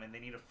helping them, and they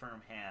need a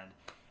firm hand.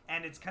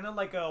 And it's kind of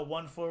like a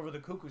One Flew Over the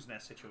Cuckoo's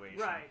Nest situation.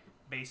 Right.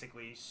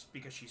 Basically,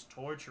 because she's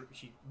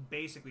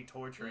basically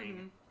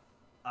torturing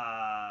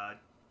Mm-hmm.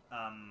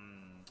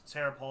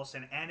 Sarah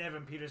Paulson and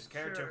Evan Peters'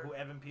 character, Sure. who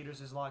Evan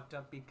Peters is locked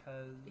up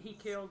because...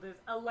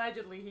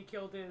 Allegedly he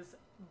killed his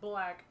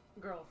black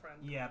girlfriend.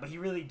 Yeah, but he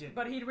really didn't.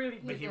 But he really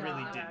But he did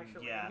really not, didn't.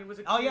 actually. Yeah. He was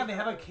Oh yeah, accused they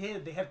have a of it.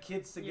 kid. They have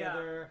kids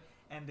together,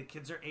 and the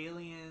kids are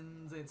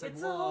aliens. It's like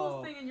It's whoa. a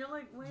whole thing, and you're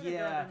like, wait Yeah.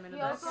 a goddamn minute.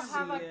 He that's also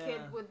kinda- have a Yeah.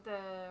 kid with the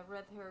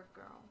red-haired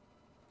girl.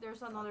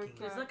 There's another Fucking-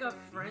 There's character. like a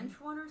French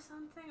one or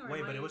something? Or Wait,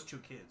 am but I- it was 2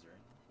 kids, right?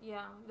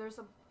 Yeah, there's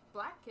a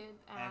black kid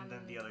And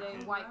then the other the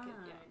kid. white kid.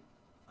 Yeah.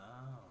 Oh.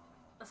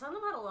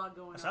 Asylum had a lot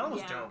going Asylum on.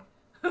 was Yeah. dope.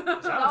 That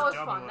was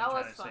fun. That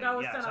was fun. That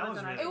was yeah, 10 out of Asylum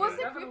 10. really It was good.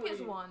 the Definitely.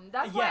 creepiest one.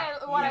 That's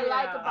Yeah, what I yeah.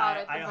 like about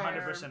it. I the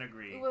 100% bear.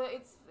 agree.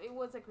 It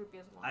was the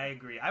creepiest one. I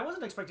agree. I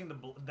wasn't expecting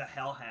the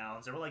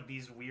hellhounds. There were like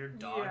these weird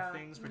dog Yeah.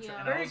 things. Yeah.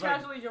 And I Very was like,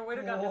 casually, Joe, wait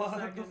a goddamn what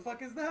second. the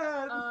fuck is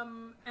that?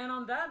 And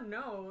on that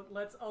note,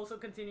 let's also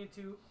continue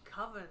to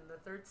Coven, the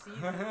 3rd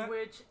season,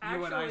 which actually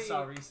you and I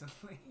saw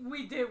recently.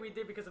 we did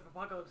because of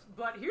Apocalypse.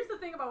 But here's the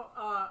thing about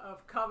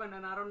of Coven,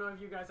 and I don't know if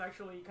you guys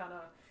actually kind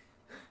of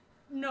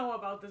know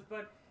about this,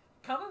 but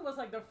Coven was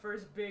like the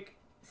first big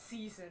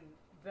season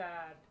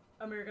that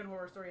American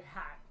Horror Story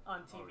had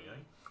on TV. Oh,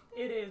 really?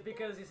 It is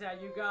because you said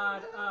you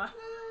got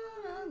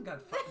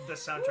The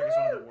soundtrack is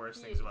one of the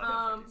worst things about that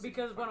fucking season.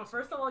 because well,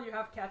 first of all you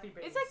have Kathy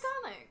Bates. It's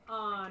iconic.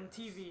 On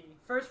TV,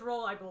 first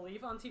role I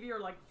believe on TV, or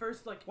like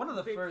first like one of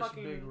the big first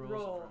fucking big roles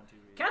role. on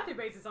TV. Kathy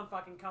Bates is on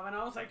fucking Coven.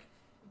 I was like,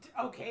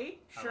 okay,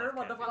 I sure, love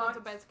what the Kathy One of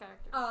fuck. the best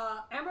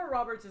characters. Emma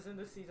Roberts is in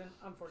this season,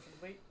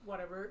 unfortunately.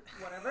 Whatever.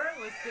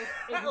 Let's just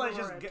ignore Let's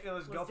just it.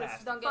 let's go just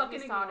past. Don't get me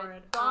fucking ignore started.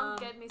 it. Don't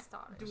get me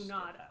started. Do Just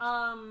not. go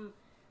past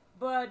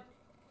But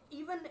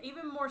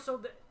even more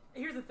so,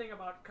 here's the thing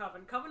about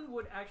Coven. Coven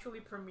would actually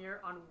premiere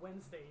on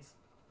Wednesdays,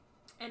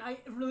 and I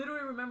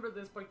literally remember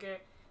this because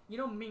you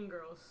know Mean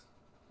Girls,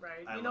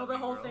 right? I you know love the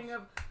Mean whole Girls. thing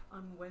of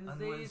on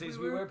Wednesdays, On Wednesdays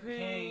we were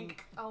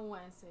pink. On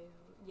Wednesdays.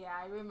 Yeah,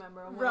 I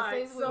remember. On Right,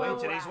 Wednesdays we so- were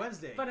Wait, today's black.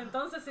 Wednesday. But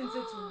entonces, since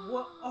it's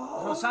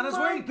oh Rosanna's my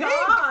wearing pink!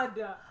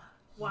 God!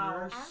 Wow,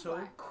 You're I'm so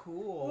black.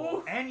 cool.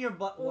 Oof. And you're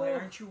black. Why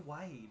Oof. aren't you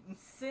white?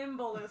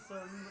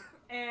 symbolism,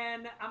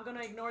 and I'm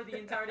gonna ignore the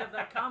entirety of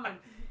that comment.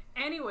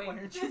 Anyway, Why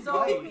aren't you so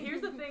white?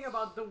 here's the thing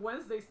about the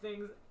Wednesdays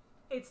things.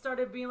 It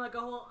started being like a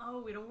whole,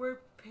 oh, we don't wear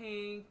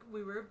pink,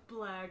 we wear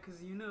black,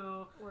 because, you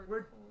know,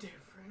 we're Cool.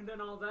 different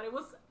and all that. It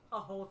was a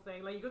whole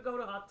thing. Like, you could go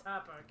to Hot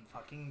Topic.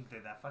 Fucking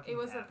did that fucking It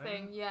was happen? a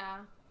thing, yeah.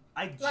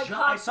 I Like, I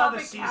Hot saw the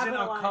Topic season a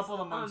capitalized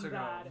couple of months on ago.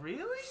 that.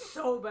 Really?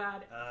 So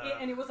bad. Ugh.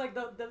 And it was like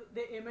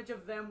the image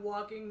of them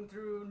walking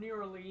through New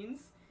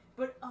Orleans.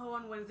 But, oh,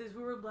 on Wednesdays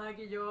we were black,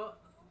 and you're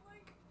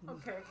like,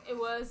 okay. It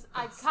was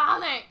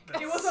iconic.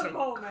 That's It was so a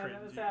moment.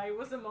 cringy. It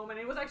was a moment.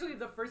 It was actually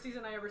the first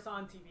season I ever saw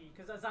on TV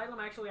because Asylum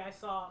actually I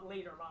saw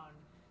later on.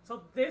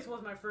 So this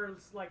was my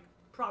first like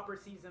proper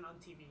season on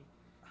TV,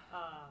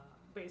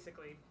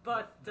 basically.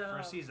 But the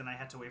first season I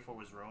had to wait for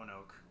was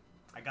Roanoke.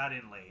 I got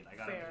in late. I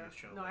got fair. into the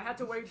show. No, I late. had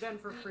to wait then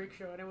for Freak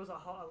Show, and it was a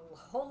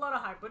whole lot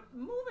of hype. But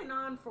moving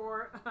on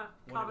for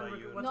Coven. about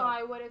you? What's No, up?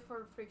 I waited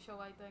for Freak Show,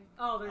 I think.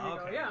 Oh, there you go.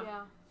 Okay. Yeah.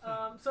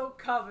 Yeah. So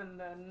Coven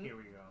then. Here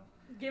we go.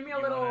 Give me a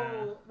You little.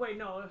 wanna- Wait,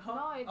 no.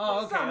 No, it Oh,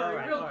 was okay, Summary,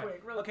 alright, real alright.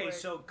 quick, real Okay, quick.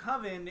 so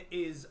Coven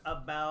is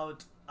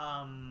about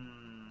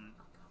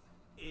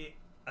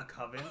a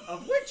coven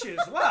of witches.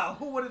 Wow,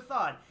 who would have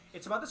thought?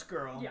 It's about this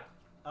girl. Yeah.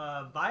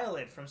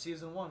 Violet from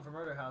season 1 from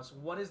Murder House.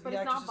 What is But the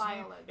it's not actress's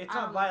name? Violet. It's I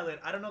not don't know. Violet.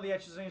 I don't know the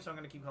actress's name, so I'm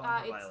gonna keep calling her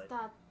It's Violet.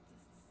 that.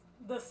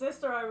 The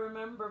sister I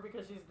remember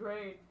because she's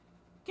great.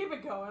 Keep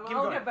it going. Keep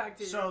I'll going. get back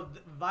to you. So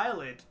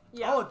Violet.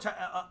 Yeah. Oh,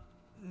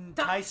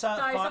 Taisa.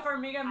 Taisa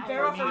Farmiga and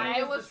Vera Farmiga. Farmiga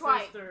I is was the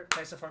right. sister.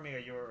 Taisa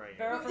Farmiga, you were right.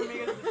 Vera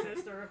Farmiga is the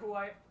sister who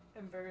I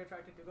am very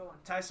attracted to. Go on.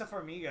 Taisa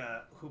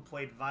Farmiga, who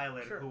played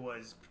Violet, Sure. who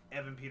was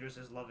Evan Peters'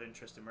 love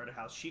interest in Murder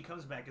House, she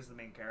comes back as the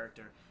main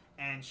character,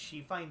 and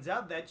she finds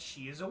out that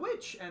she is a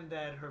witch and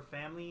that her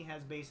family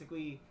has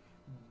basically.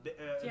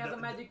 She has a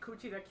magic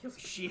coochie that kills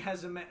people. She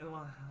has a.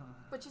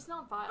 But she's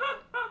not Violet.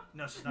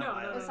 No, she's No, not no,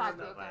 Violet. no,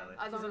 Exactly. She's not Okay. Violet.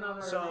 I don't She's remember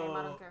another- her name. I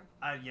So, don't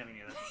care. yeah, me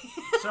neither.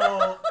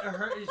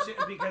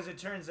 So, because it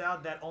turns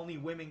out that only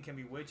women can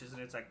be witches,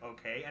 and it's like,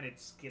 okay, and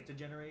it skipped a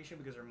generation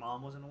because her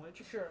mom wasn't a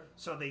witch. Sure.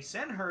 So they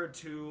send her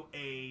to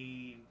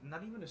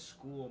not even a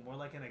school, more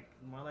like An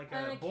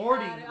a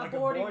boarding, acad- like a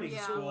boarding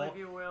yeah. school. if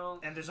you will.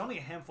 And there's only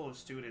a handful of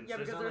students. Yeah,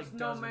 because not there's like no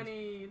dozens.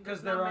 many.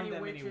 Because there's there not aren't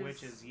that many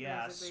witches,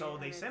 yeah. basically, So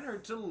and they send her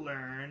it's- to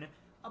learn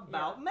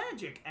about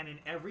magic, and in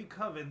every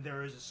coven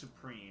there is a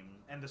supreme,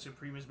 and the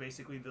supreme is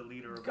basically the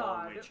leader of all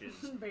God, witches,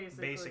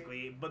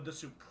 basically. But the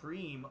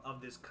supreme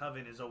of this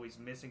coven is always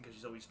missing because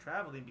she's always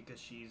traveling because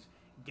she's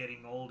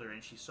getting older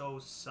and she's so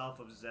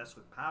self-obsessed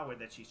with power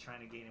that she's trying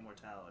to gain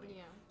immortality.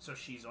 Yeah. So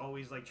she's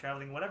always like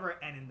traveling, whatever.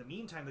 And in the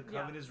meantime, the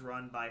coven is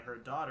run by her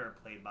daughter,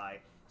 played by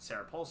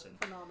Sarah Paulson.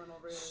 Phenomenal,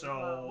 really. So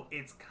Wow.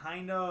 it's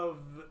kind of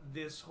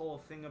this whole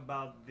thing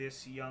about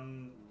this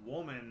young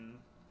woman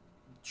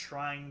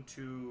trying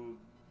to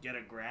get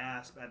a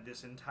grasp at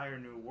this entire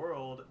new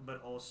world,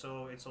 but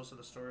also it's also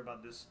the story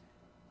about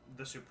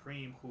the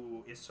Supreme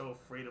who is so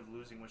afraid of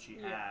losing what she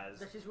has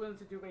that she's willing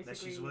to do basically that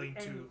she's willing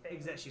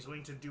anything. she's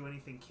willing to do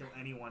anything, kill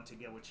anyone to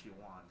get what she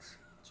wants.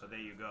 So there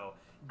you go.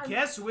 I'm-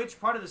 Guess which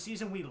part of the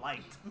season we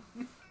liked?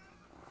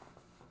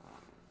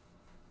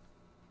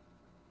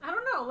 I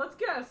don't know. Let's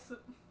guess.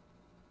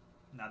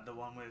 Not the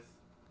one with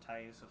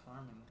Taisa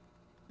Farming.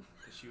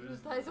 'Cause she was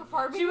Taisa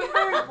Farming? She was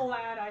very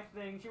bland, I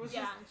think. She was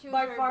Yeah, just she was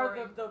by very far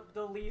boring.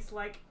 the least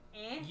like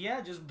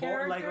Yeah, just like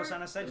character.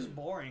 Rosanna said, just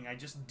boring. I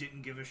just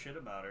didn't give a shit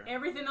about her.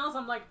 Everything else,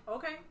 I'm like,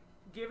 okay,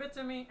 give it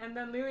to me. And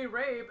then Lily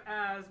Rabe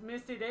as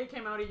Misty Day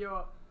came out of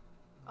your.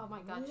 Oh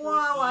my god. She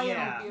Wow, was I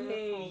Yeah. am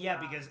beautiful. Yeah,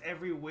 because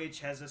every witch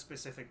has a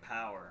specific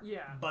power.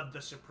 Yeah. But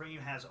the Supreme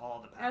has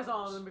all the powers. Has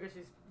all of them because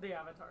she's the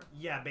Avatar.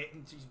 Yeah,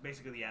 she's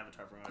basically the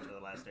Avatar from Avatar: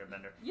 The Last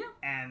Airbender. Yeah.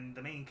 And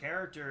the main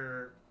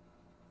character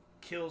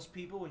kills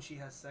people when she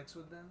has sex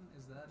with them.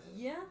 Is that it?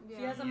 Yeah. She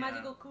Yeah. has a Yeah.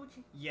 magical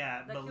coochie. Yeah,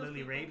 That but kills Lily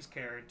people. Rabe's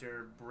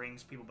character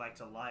brings people back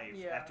to life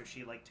Yeah. after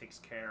she like takes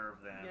care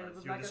of them Yeah, or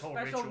with through like this a whole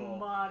special ritual.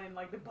 mod in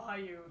like the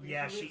bayou. because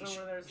Yeah, she she lives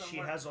over there she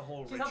somewhere. has a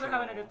whole She's ritual. out there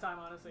having a good time,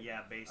 honestly.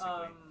 Yeah,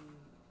 basically.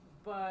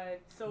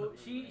 But so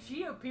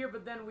she appeared,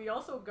 but then we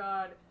also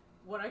got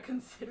what I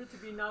consider to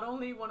be not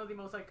only one of the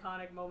most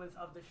iconic moments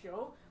of the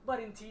show, but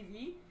in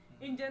TV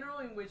in general,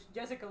 in which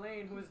Jessica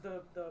Lange, who is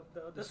the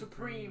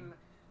supreme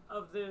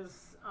of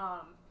this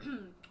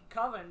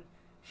coven,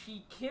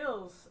 she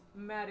kills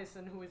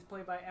Madison, who is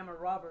played by Emma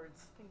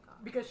Roberts, Thank God.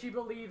 because she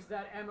believes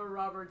that Emma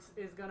Roberts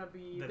is gonna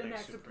be the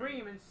next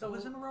supreme, and so what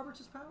was Emma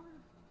Roberts' power?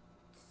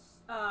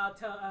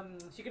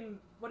 she can,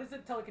 what is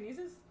it,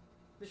 telekinesis?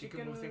 That She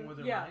can move things with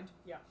her yeah, mind?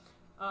 Yeah.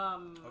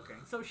 Okay.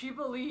 So she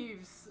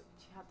believes.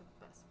 She had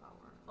the best power.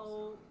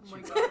 Oh my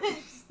She-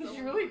 god.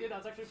 She really did.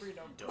 That's actually pretty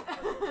dope. Dope.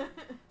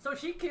 So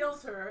she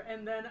kills her,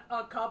 and then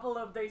a couple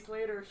of days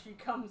later, she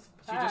comes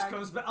She back. just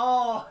comes back.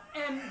 Oh!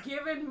 And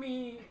given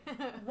me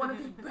one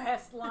of the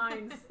best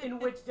lines in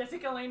which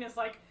Jessica Lange is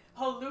like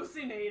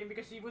hallucinating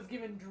because she was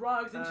given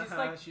drugs, and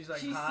She's like,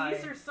 she "Hi."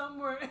 sees her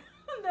somewhere,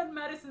 and then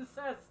Madison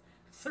says,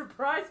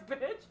 "Surprise,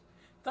 bitch!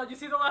 Thought you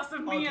see the last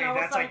of me?" Okay, and I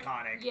was that's like,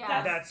 iconic.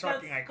 Yeah. That's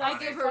fucking iconic. I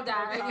give her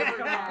that. I give her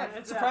Come that. on,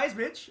 it's Surprise,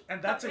 bitch!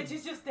 And that's and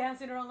she's just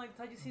dancing around like,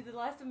 "Thought you see the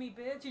last of me,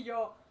 bitch?" And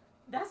yo,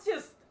 that's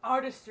just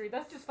artistry.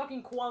 That's just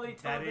fucking quality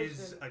that television.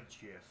 is a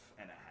GIF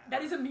and a half.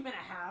 That is a meme and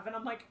a half, and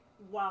I'm like,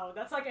 wow,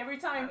 that's like every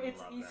time I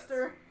it's love that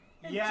Easter,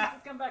 and Yeah. she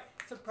just come back,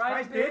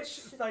 Surprise, surprise, bitch!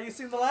 Thought you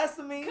seen the last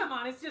of me? Come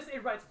on, it's just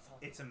it writes itself.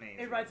 It's amazing.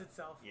 It writes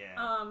itself.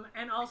 Yeah.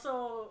 And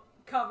also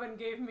Coven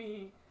gave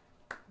me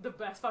the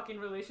best fucking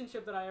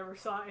relationship that I ever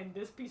saw in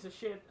this piece of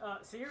shit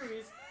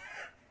series.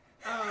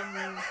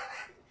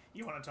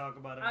 You want to talk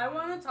about it? I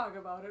want to talk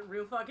about it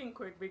real fucking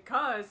quick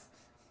because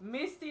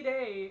Misty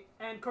Day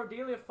and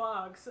Cordelia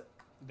Fox,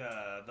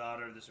 The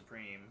daughter of the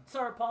Supreme.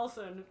 Sarah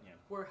Paulson, Yeah.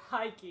 were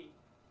hikey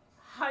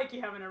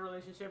having a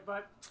relationship,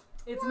 but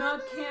it's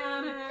not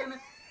canon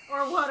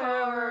or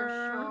whatever.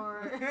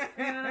 Sure.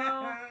 You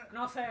know,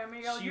 no sé,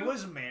 Miguel. She you,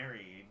 was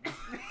married.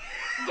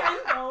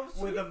 Gandalf,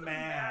 with she's a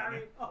man.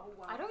 married. Oh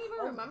wow. I don't even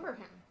Oh, remember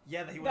him.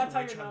 Yeah, that he was That's a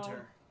how witch you know.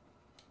 hunter.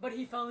 But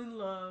he fell in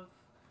love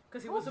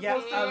because he was Oh, Yeah,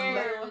 supposed to.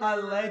 Yeah.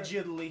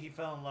 allegedly he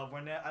fell in love.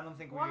 I don't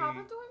think What we.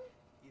 happened to him?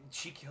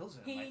 She kills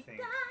him. He I think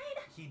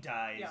died. he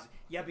dies. Yeah.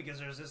 Yeah, because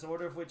there's this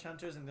order of witch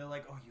hunters, and they're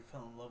like, "Oh, you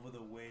fell in love with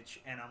a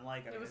witch," and I'm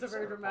like, It was it's a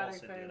very Sarah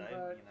dramatic Paulson, thing, dude.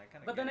 but- I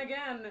kinda But then get it.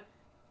 again,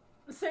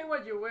 say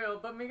what you will,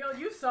 but Miguel,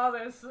 you saw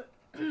this.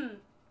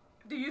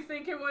 Do you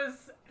think it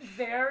was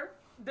there?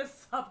 The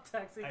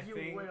subtext, if I you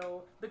think-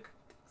 will. The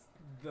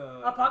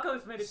the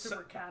Apocalypse made it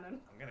super canon.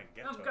 I'm gonna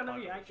get. I'm to gonna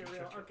be Apocalypse. actually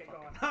You real. shut your Okay, go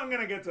fucking- on. I'm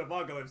gonna get to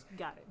Apocalypse.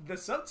 Got it. The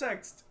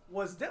subtext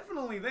was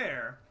definitely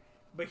there,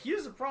 but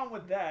here's the problem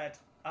with that.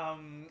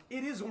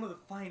 It is one of the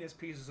finest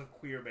pieces of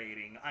queer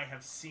baiting I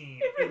have seen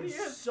It in really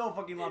is. so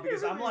fucking long.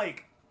 Because It I'm really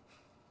like,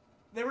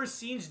 there were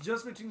scenes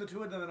just between the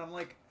two of them, and I'm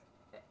like,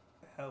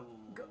 hello.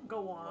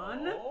 Go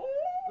on.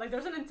 Like,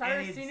 there's an entire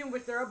And scene in it's-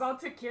 which they're about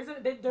to kiss,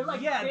 and they're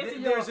like yeah, this,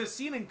 and there's a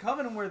scene in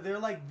Covenant where they're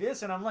like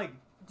this, and I'm like,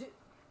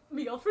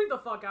 Miguel freaked the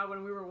fuck out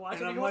when we were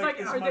watching. and I'm He was like,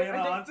 is are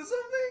Mariana they... onto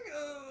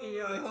something?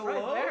 Yeah, it's hello?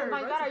 right there. Oh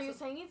my Right, god, are it's- you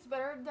saying it's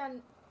better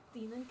than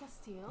Tina and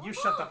Castillo? You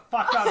shut the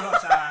fuck up,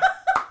 Rosa.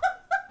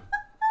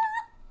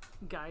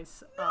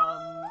 Guys,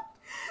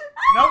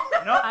 Nope,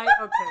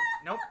 okay.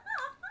 nope.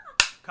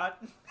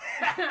 Cut.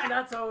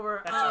 That's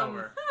over. That's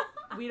over.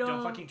 We don't.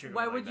 Don't fucking trigger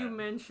why me like would you that.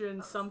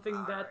 mention something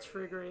that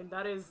triggering?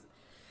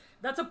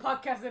 That's a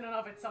podcast in and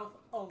of itself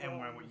alone. And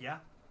where yeah,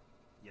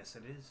 yes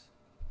it is.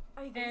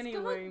 Are you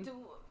Anyway. gonna do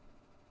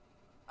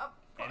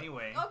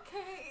Anyway,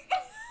 okay.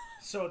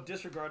 so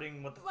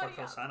disregarding what the fuck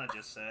Maria. Hosanna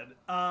just said,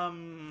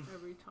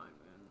 Every time,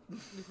 man.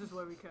 This is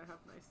why we can't have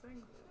nice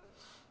things.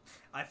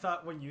 I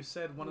thought when you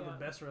said one of the Yeah.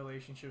 best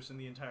relationships in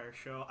the entire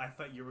show, I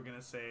thought you were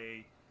gonna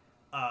say,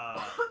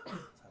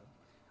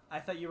 I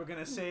thought you were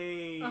gonna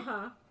say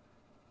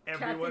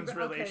everyone's Kathy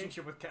Ba- okay.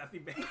 relationship with Kathy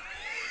Bates.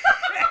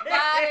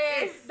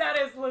 That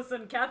is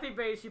Listen, Kathy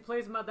Bates, she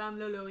plays Madame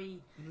Leloy.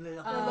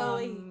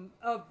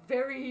 A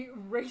very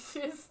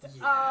racist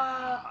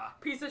Yeah.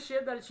 piece of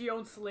shit that she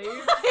owns slaves.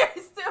 I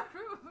still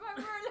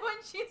remember when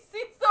she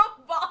sees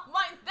a bomb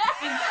like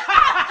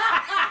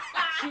that.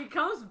 She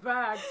comes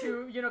back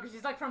to, because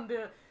she's like from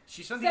the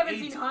She's from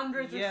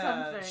 1700s the or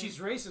something. She's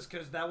racist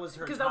because that was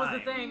her. Because that was the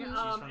thing, She's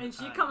from the and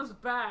she time. comes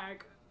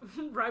back,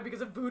 right,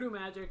 because of voodoo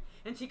magic,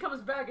 and she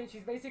comes back and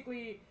she's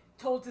basically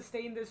told to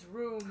stay in this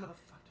room How the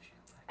fuck does she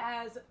come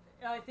back? as,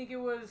 I think it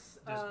was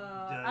Does,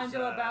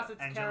 Angela Bassett's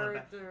Angela Ba-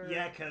 character.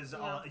 yeah, because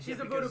She's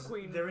a voodoo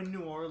queen. They're in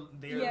New Orleans.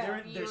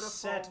 Yeah, They're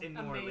set in New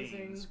amazing.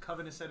 Orleans.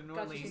 Coven is set in New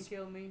God, she can Orleans,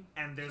 kill me.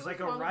 and there's She like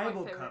was a one of my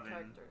rival favorite coven.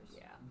 characters.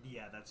 Yeah.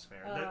 Yeah, that's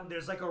fair. Um,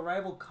 There's like a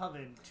rival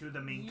coven to the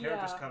main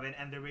character's Yeah. coven,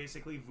 and they're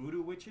basically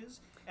voodoo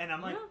witches. And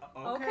I'm like,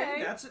 Yeah, okay,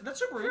 okay. that's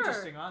super Sure.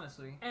 interesting,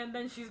 honestly. And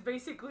then she's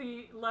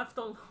basically left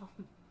alone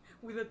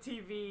with a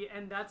TV,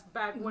 and that's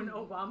back when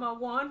Obama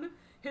won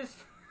his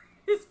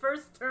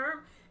first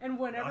term, and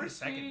whenever his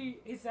second.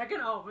 his second,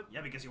 oh, but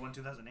Yeah, because he won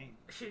 2008.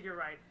 shit, you're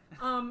right.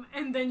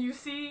 And then you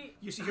see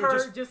her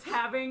her just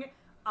having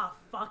a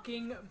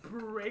fucking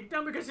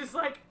breakdown because she's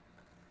like,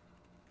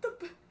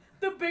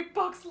 the big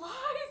bucks lies.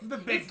 The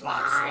big It's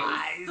box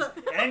lies. lies.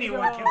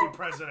 Anyone can be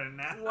president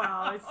now.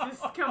 Wow, it's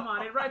just come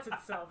on, it writes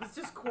itself. It's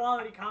just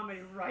quality comedy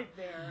right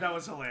there. That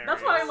was hilarious.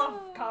 That's why I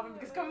love Coven,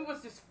 because Coven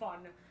was just fun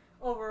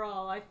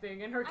overall, I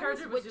think, and her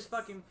character was just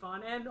witches. fucking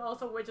fun, and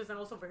also witches, and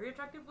also very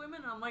attractive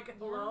women. And I'm like,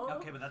 hello.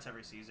 Okay, but that's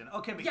every season.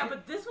 Okay, but Yeah, here-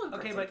 but this one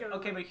Okay,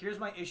 particularly. but here's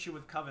my issue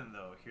with Coven,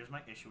 though. Here's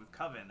my issue with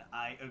Coven.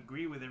 I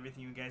agree with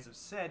everything you guys have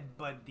said,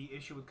 but the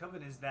issue with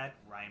Coven is that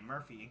Ryan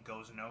Murphy, it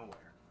goes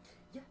nowhere.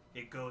 Yeah.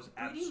 It goes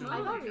Pretty absolutely much. I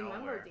don't nowhere.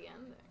 remember the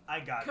ending. I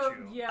got Co-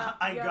 you. Yeah,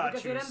 I yeah, got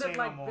because you. it ended Say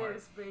like no more.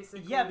 this,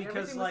 basically. Yeah, because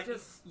Everything like was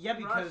just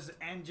because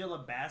rushed. Angela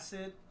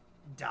Bassett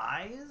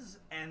dies,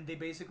 and they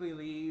basically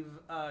leave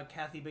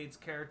Kathy Bates'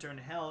 character in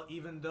hell,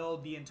 even though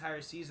the entire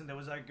season there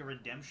was like a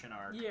redemption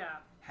arc Yeah.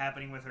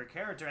 happening with her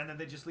character, and then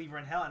they just leave her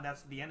in hell, and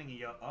that's the ending. And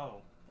you go,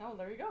 oh, Oh,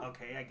 there you go.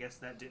 okay, I guess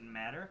that didn't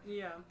matter.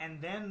 Yeah. And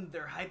then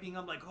they're hyping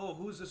up like, oh,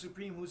 who's the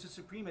Supreme? Who's the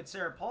Supreme? It's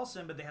Sarah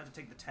Paulson, but they have to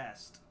take the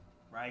test,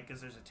 right?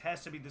 Because there's a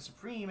test to be the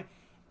Supreme,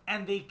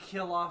 and they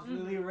kill off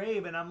Lily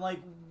Rabe, and I'm like,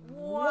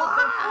 What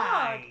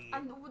why? the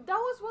And that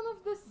was one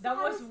of the That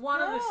was saddest one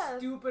of the deaths.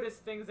 stupidest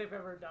things they've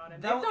ever done.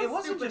 And That, they've done it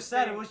wasn't stupid just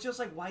that. It things. was just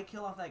like, why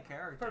kill off that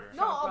character? For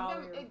No,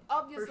 shock value.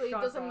 obviously it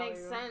shock doesn't make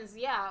value. sense.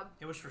 Yeah,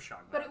 It was for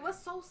shock but it value. was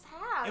so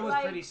sad. It was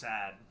like, pretty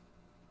sad.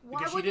 Why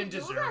Because would she didn't you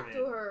do deserve that it.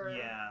 to her?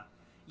 Yeah.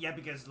 Yeah,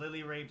 because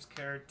Lily Rabe's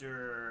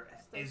character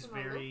Stays is in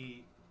the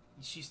very...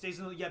 She stays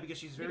in the... Yeah, because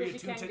she's very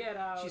Because she attuned can't to... get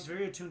out. She's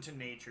very attuned to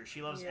nature.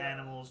 She loves Yeah.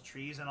 animals,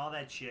 trees, and all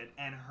that shit.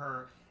 And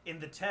her... In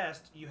the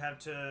test, you have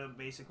to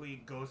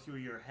basically go through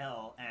your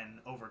hell and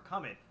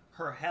overcome it.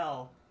 Her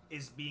hell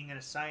is being in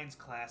a science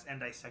class and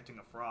dissecting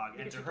a frog.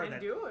 Because and to she her can't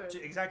that... do it.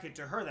 Exactly,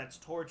 to her that's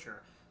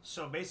torture.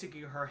 So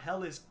basically, her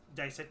hell is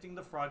dissecting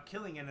the frog,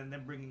 killing it, and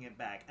then bringing it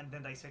back, and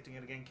then dissecting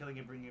it again, killing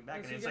it, bringing it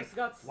back, And and she it's just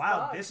like, got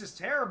wow, stuck. this is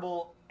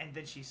terrible. And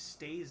then she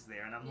stays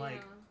there, and I'm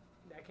like,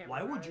 That can't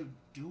why be would right. you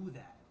do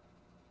that?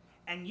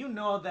 And you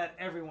know that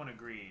everyone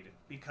agreed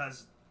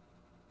because,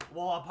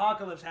 well,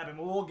 Apocalypse happened.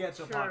 But we'll get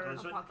to Sure.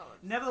 Apocalypse. But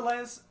Apocalypse.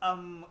 nevertheless,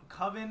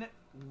 Coven,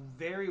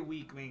 very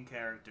weak main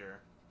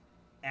character,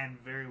 and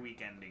very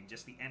weak ending.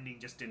 Just the ending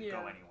just didn't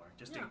go Yeah. anywhere.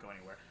 Just Yeah. didn't go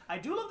anywhere. I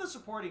do love the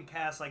supporting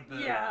cast, like the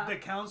Yeah. the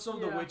Council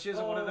of the Yeah. Witches,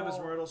 and one of them is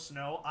Oh. Myrtle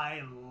Snow.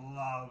 I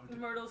loved.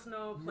 Myrtle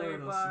Snow, played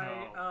Myrtle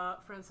by Snow.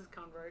 Frances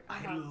Convert. I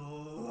Uh-huh.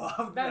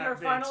 loved Then that her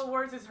bitch. final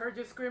words is her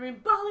just screaming,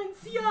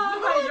 Balenciaga!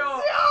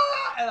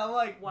 Balenciaga! And I'm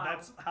like, Wow.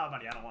 that's how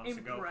Mariana wants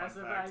to go. Fun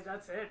Impressive. fact.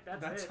 That's it.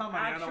 That's That's it. how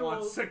Mariana Actual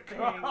wants to thing.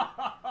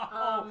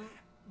 go.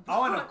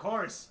 Oh, and of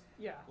course,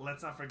 Yeah.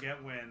 let's not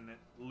forget when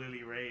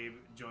Lily Rabe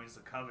joins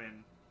the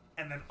Coven,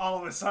 and then all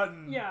of a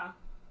sudden, Yeah.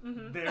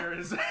 Mm-hmm.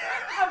 there's A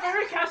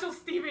very casual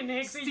Stevie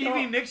Nicks.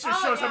 Stevie Nicks just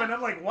Oh, shows up, yeah. and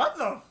I'm like, what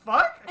the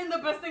fuck? And the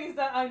best thing is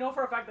that I know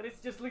for a fact that it's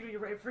just Lily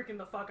Ray freaking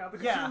the fuck out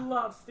because Yeah. she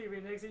loves Stevie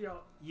Nicks.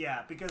 Yo,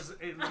 Yeah, because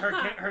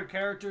her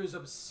character is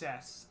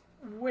obsessed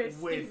with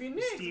with Stevie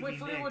Nicks, Stevie with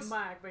Fleetwood Nicks.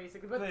 Mac,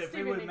 basically. But with Stevie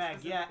Fleetwood Nicks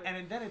Mac, yeah, specifically.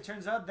 and then it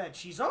turns out that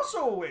she's also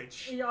a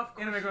witch. Yeah, of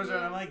course. And it goes she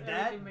around, I'm is. like, that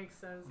Everything makes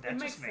sense. That It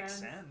just makes makes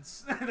sense.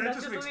 sense. That's that just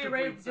just makes Lily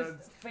Ray complete sense.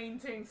 just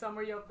fainting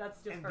somewhere. Yo,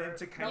 that's just And her. then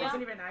to That kind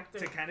wasn't even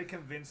acting. To kind of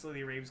convince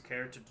Lily Rabe's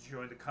character to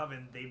join the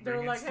Coven, they They're bring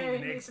in like, Stevie hey,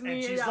 Nicks, it's and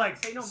me, she's yeah,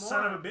 like, say no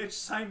son more. of a bitch,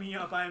 sign me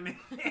up, I'm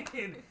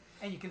in.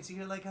 And you can see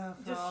her like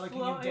frolicking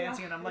flow- and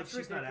dancing, yeah, and I'm like, it's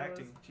she's not ridiculous.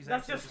 acting. She's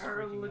That's actually just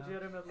her, freaking out.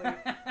 legitimately.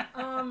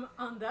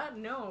 On that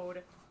note,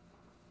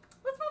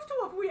 let's move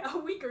to a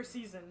weaker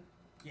season.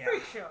 Yeah.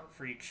 Freak show.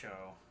 Freak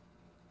show.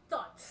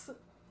 Thoughts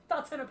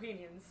and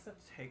opinions.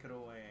 Take it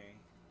away.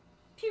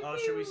 Pew, Oh,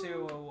 should we pew. say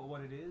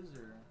what it is,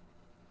 or?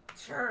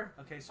 Sure.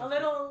 Okay, so A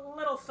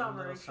little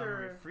summary, little summary.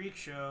 sure. Freak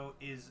show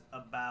is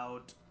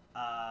about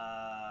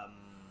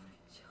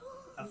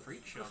a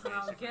freak show,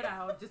 Now, basically. get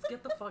out. Just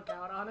get the fuck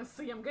out.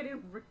 Honestly, I'm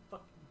getting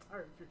fucking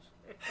tired of your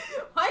shit.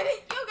 Why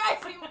did you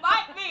guys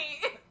invite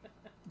me?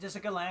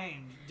 Jessica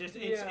Lange. It's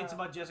Yeah.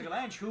 about Jessica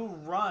Lange, who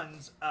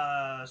runs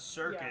a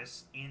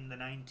circus in the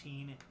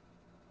 1940s?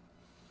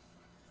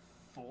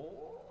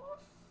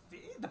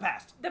 The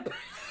past. The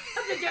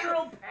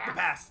general The past.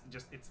 past.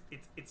 Just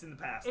it's in the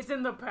past. It's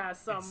in the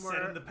past somewhere. It's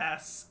set in the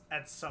past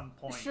at some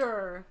point.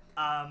 Sure.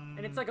 And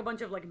And it's like a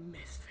bunch of like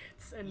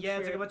misfits and yeah, shit.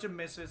 it's like a bunch of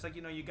misfits. Like,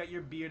 you got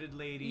your bearded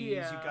ladies, you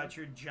Yeah. got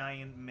your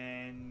giant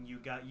men, you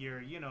got your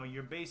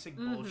your basic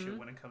Mm-hmm. bullshit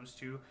when it comes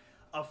to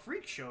a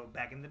freak show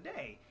back in the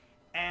day.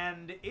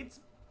 And it's,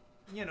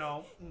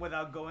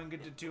 without going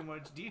into too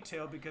much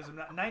detail, because I'm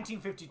not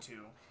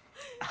 1952.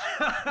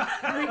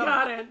 We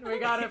got it. We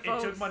got it, It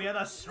folks. took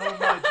Mariana so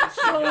much.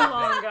 So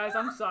long, guys.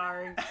 I'm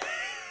sorry.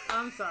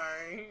 I'm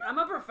sorry. I'm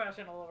a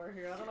professional over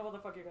here. I don't know what the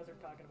fuck you guys are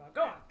talking about.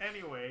 Go on.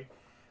 Anyway,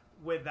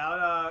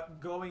 without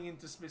going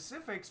into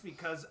specifics,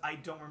 because I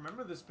don't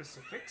remember the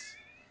specifics,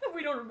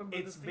 We don't remember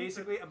it's this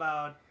basically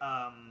about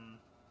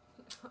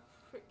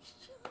Freak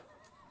show.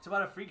 it's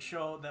about a freak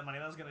show that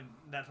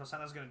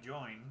Rosana's gonna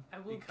join I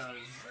will- because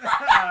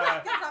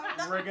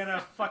we're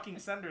gonna fucking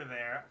send her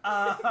there.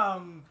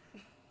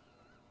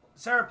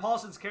 Sarah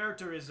Paulson's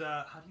character is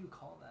how do you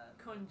call that?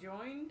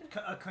 Conjoined?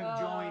 A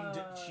conjoined.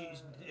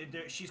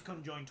 She's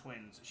conjoined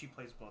twins. She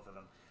plays both of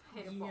them,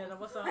 Hate it Yeah, both. that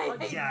was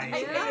a Yeah, I I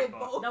hate hate it both.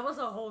 both. that was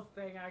a whole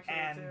thing actually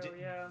and too.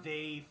 Yeah.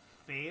 they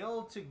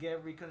fail to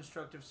get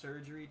reconstructive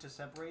surgery to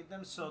separate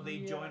them, so they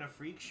Yeah. join a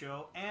freak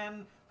show.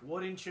 And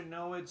wouldn't you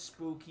know it,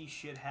 spooky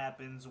shit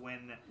happens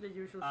when The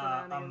usual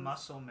a shenanigans.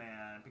 muscle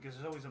man, because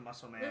there's always a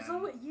muscle man, There's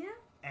always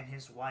and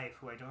his wife,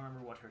 who I don't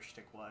remember what her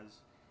shtick was.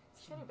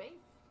 Sherry Bates.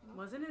 No?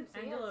 Wasn't it So,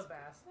 yeah, Angela it's-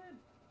 Bassett?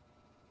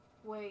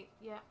 Wait,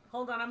 yeah.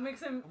 Hold on, I'm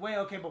mixing. Wait,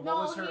 okay, but what No,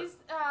 was her? he's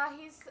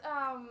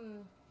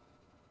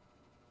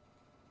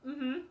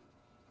Mm-hmm.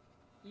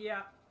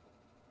 Yeah.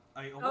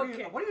 What are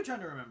you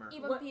trying to remember?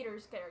 Even What?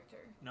 Peter's character.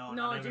 No,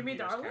 No, not Evan Jimmy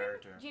Peters' Darling?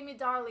 character. Jimmy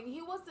Darling.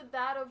 He was the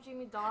dad of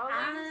Jimmy Darling.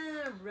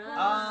 Right.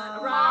 Ah.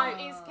 Mom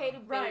is Katie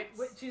Bates.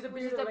 Right. She's a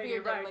which is bearded the lady.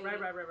 bearded Right.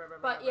 lady.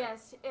 Right. But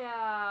yes,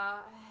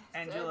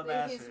 Angela his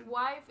Bassett.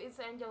 wife is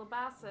Angela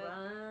Bassett.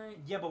 Right.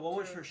 Yeah, but what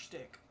was True. her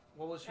shtick?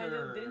 What was And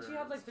her? didn't she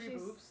have like 3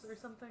 She's- boobs or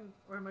something?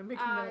 Or am I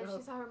making that up?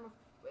 She's a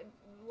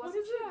What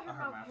wasn't is she it? a A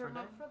hermaphrodite?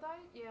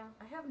 hermaphrodite? Yeah.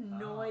 I have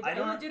no I idea. I,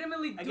 don't-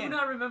 legitimately do again,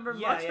 not remember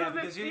Yeah, much yeah, of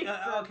this because season.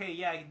 okay,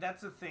 yeah,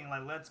 that's the thing.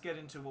 Like, let's get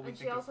into what we And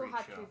she think of also freak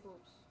had show. 3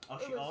 boobs. Oh,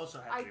 It she was-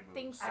 also had I 3 boobs.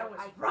 think so. I was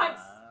I right.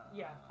 Ah.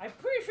 Yeah, I'm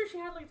pretty sure she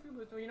had like 3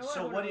 boobs. But you know what?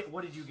 So Who what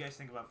knows? did you guys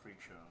think about Freak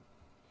Show?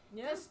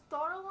 Yeah. The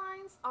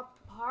storylines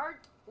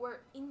apart were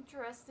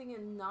interesting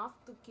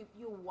enough to keep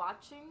you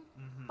watching,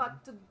 Mm-hmm.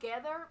 but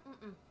together,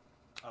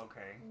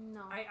 Okay.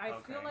 no. I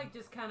feel Okay. like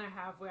just kind of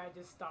halfway, I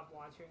just stopped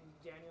watching.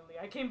 Genuinely,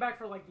 I came back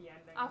for like the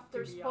ending.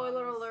 After to be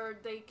spoiler honest.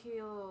 alert, they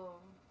kill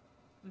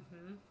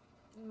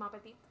Mm-hmm. Ma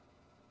Petite.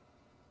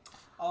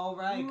 All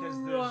right, because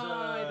there's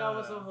Right, that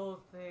was the whole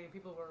thing.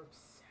 People were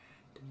upset.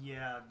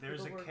 yeah,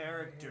 there's People a were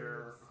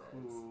character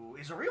very who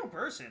is a real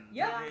person.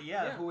 Yeah,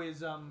 yeah, yeah. who is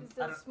It's I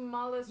the don't,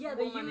 smallest Yeah,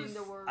 they woman use- in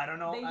the world. I don't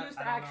know. They I used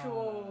don't know.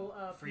 actual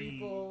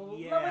people.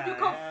 Yeah, What would you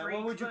call yeah, freaks?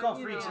 What would you but, call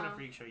freaks in a know.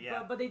 freak show?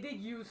 Yeah. But they did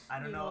use. I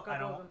don't you know. a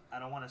couple of them. I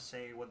don't want to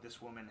say what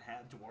this woman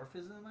had.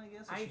 Dwarfism, I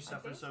guess. That I she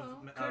suffers think of.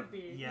 so. Could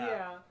be. Yeah.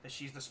 Yeah. That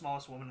she's the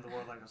smallest woman in the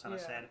world, like Osana Yeah.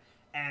 said.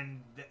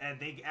 And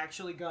they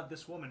actually got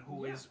this woman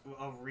who Yeah. is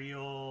a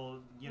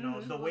real. You know,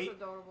 Mhm. She the was way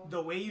adorable.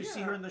 the way you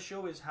see Yeah. her in the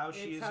show is how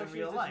she It's is how in she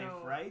real is in life,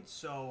 show. right?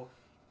 So,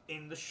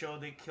 in the show,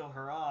 they kill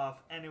her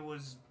off, and it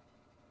was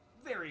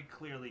very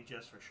clearly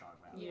just for shock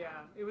value. Yeah,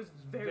 it was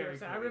very, Very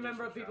upset. I clearly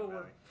remember just for people shock were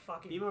value.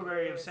 fucking. People were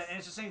very pissed. upset, and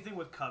it's the same thing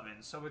with Coven.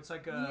 So it's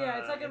like a Yeah,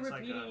 it's like a it's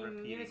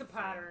repeating. You know, it's a thing.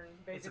 pattern,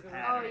 basically.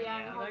 pattern, Oh yeah,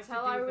 yeah. in He likes to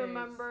Hotel do I things.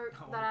 remember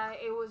Oh. that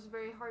it was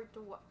very hard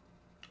to watch.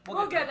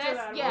 We'll get to Let's-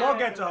 that. yeah. We'll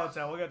get to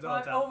Hotel. We'll get to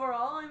But Hotel.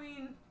 overall, I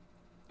mean,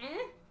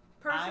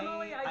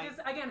 personally,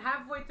 I again,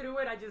 halfway through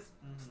it, I just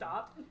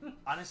stopped.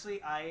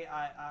 Honestly,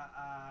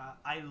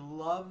 I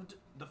loved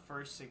the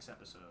first 6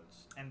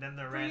 episodes, and then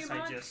the Pretty rest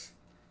much. I just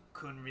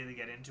couldn't really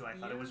get into. I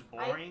thought Yeah. it was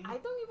boring. I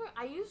don't even.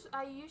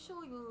 I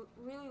usually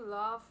really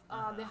love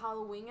the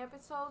Halloween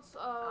episodes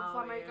of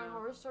Oh, American yeah.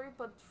 Horror Story,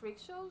 but freak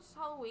shows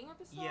Halloween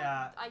episode.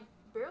 Yeah. I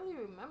barely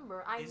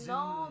remember. I Isn't-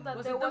 know that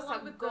Was there it the was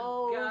one a with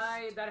ghost. the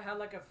guy that had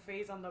like a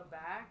face on the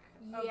back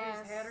of Yes.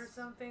 his head or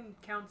something?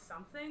 Count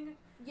something?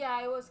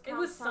 Yeah, it was. It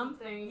was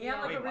something. He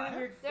had like Wait, a really what?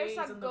 weird There's face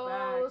a on the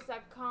ghost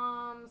back. that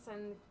comes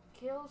and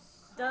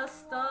kills. Does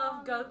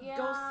stuff, yeah.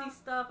 ghosty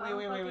stuff. I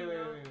Wait, don't fucking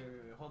know.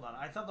 hold on.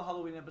 I thought the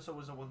Halloween episode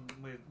was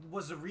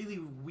was a really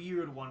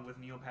weird one with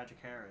Neil Patrick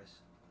Harris.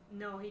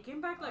 No, he came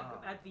back like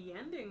Oh. at the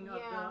ending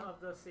Yeah. of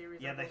the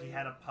series. Yeah, I that he believe.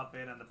 had a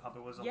puppet and the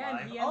puppet was Yeah, and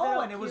alive. he ended Oh,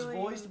 up and it was killing-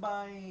 voiced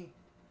by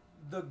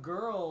the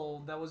girl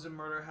that was in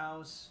Murder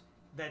House.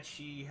 That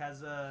she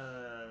has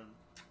a.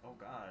 Oh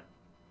God.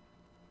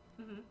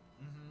 Mhm.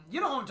 You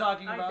know what I'm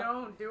talking I about?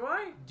 don't, do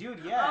I? Dude,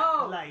 yeah.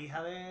 Oh. La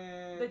hija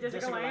de The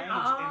Jessica Lange? in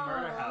Oh,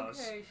 Murder House.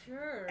 okay,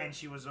 sure. And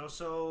she was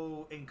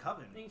also in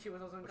Coven. I think she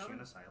was also in Was she in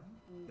Coven. Asylum?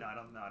 No,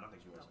 I don't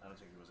think she was. No. I don't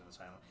think she was in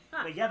Asylum.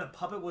 Huh. But yeah, the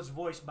puppet was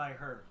voiced by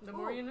her. The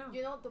more you know.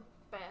 You know the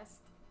best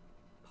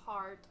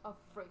part of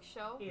Freak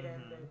Show It Mhm.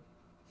 ended.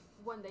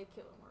 when they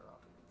kill Emma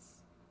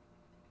Roberts.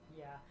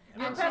 Yeah.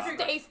 Emma And Roberts. she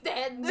stays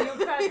dead. Neil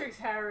Patrick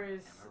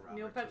Harris.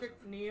 Emma Roberts was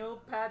Neil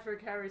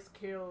Patrick Harris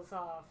kills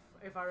off,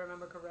 if I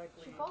remember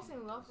correctly. She falls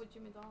in love with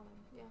Jimmy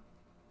Darling. Yeah.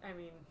 I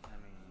mean, I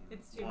mean,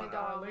 it's Jimmy Jimmy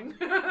Darling.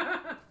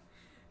 Darling.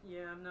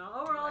 Yeah, no.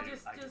 Overall, I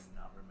just do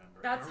not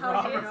remember. that's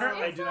Emma how you Roberts.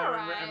 know. I do not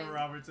remember It's Emma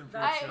Roberts in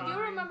Freak That's Show. I fine. do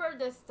remember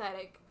the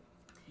aesthetic.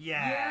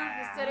 Yeah.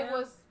 Yeah, The aesthetic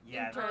was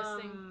Yeah,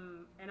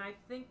 interesting. and I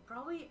think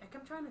probably like,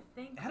 I'm trying to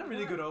think. It had a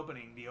really good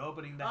opening. The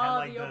opening that Oh, had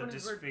like the the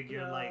openings were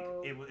disfigured, like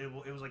dope.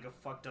 it was like a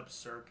fucked up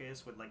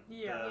circus with like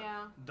Yeah.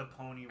 Yeah. the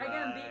pony ride.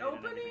 Again, the and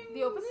openings. everything.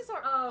 The openings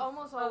are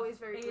almost always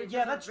very AHS good.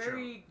 Yeah, are that's true.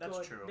 very That's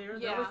good. true.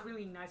 That Yeah. was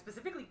really nice.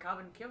 Specifically,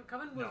 Coven.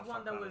 Coven was No, one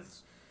fuck that Covens.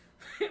 was.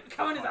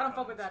 Coven is. I don't Fuck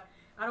fuck with Covens. that.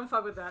 I don't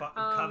fuck with that.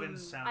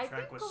 Coven's I soundtrack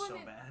think was so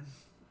Coven- bad.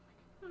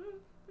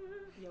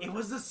 Yeah, It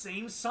was the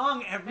same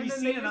song every And then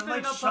scene, they and I'm used it like,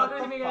 in shut the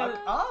Apocalypse fuck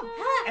again. up.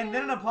 And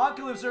then in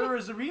Apocalypse there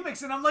was a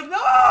remix, and I'm like,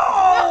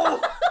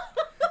 no!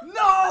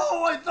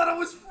 No! I thought I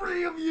was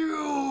free of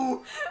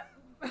you!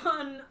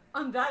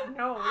 on that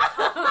note,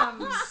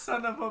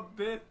 Son of a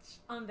bitch.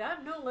 on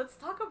that note, let's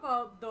talk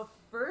about the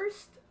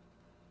first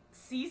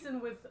season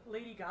with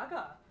Lady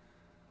Gaga.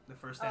 The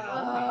first and The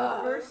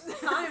only.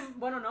 first time.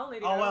 Well, no,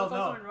 Lady Oh, Gaga well, was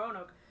also no. in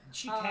Roanoke.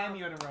 She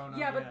cameoed in Roanoke.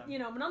 Yeah, but you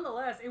know,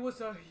 nonetheless, it was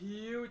a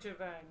huge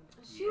event.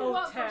 She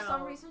won for Hotel.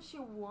 some reason. She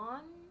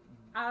won.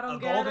 I don't A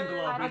get Golden it.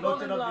 Globe. A We looked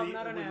Golden it up. Globe,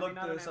 not an We Emmy, looked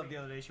not an this up Emmy.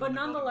 the other day. She But won the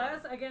Golden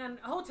nonetheless, Globe. again,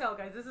 Hotel,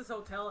 guys. This is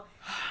Hotel.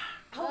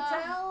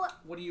 Hotel.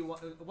 What do you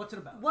want? What's it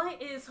about?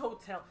 What is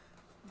Hotel?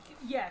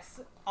 Yes,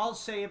 I'll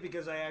say it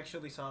because I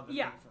actually saw the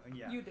Yeah, thing.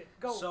 Yeah. you did.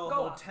 Go. So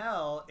go off.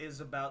 Hotel is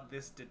about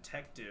this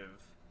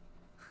detective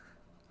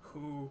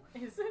who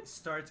Is it?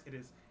 starts. It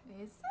is.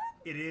 Is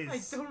It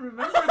is. I don't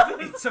remember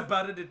this. It's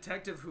about a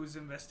detective who's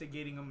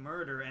investigating a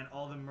murder, and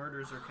all the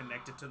murders are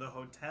connected to the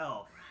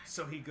hotel.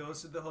 So he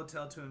goes to the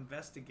hotel to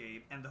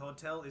investigate, and the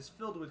hotel is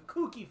filled with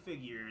kooky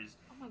figures.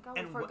 Oh my god,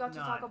 And we forgot to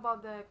talk whatnot.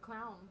 about the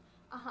clown.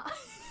 Uh-huh.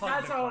 Fuck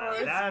That's the clown.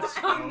 over. That's,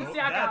 Se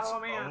that's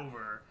acabó, man.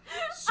 over.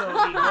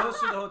 So he goes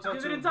to the hotel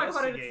You to didn't talk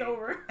about it. investigate.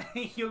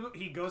 It's over.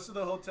 he goes to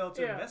the hotel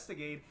to Yeah.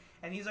 investigate,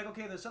 and he's like,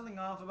 okay, there's something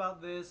off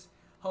about this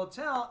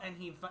hotel, and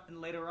and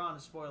later on,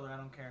 spoiler, I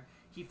don't care,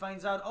 he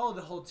finds out, oh,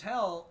 the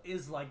hotel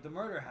is like the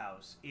murder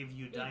house. If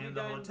you die If you in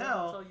the die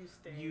hotel,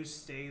 you you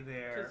stay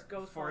there Just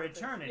ghost for haunted.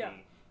 eternity. Yeah.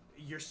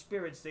 Your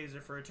spirit stays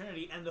there for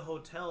eternity, and the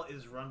hotel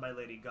is run by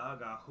Lady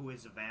Gaga, who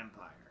is a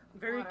vampire.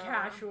 Very Whatever.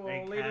 casual.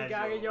 Very Lady casual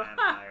Gaga. Yo, ha!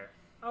 vampire.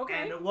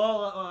 Okay. And,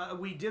 well,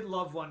 we did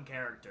love one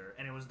character,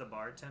 and it was the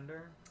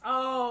bartender.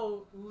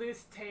 Oh,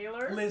 Liz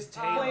Taylor. Liz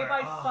Taylor. Played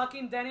by Oh,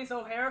 fucking Dennis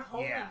O'Hare.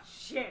 Holy Yeah.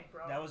 shit,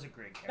 bro. that was a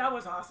great character. That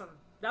was awesome.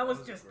 That was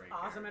was a just great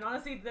awesome. And character.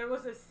 honestly, there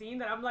was a scene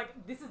that I'm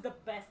like, this is the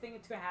best thing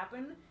to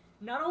happen.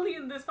 Not only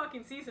in this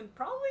fucking season,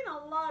 probably in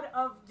a lot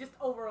of just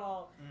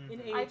overall in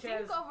Mhm. I AHS.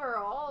 think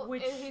overall,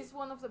 which he's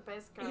one of the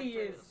best characters. He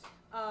is.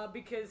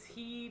 Because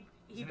he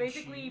Isn't it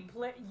basically she?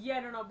 play. Yeah,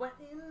 no, but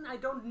I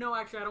don't know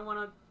actually. I don't want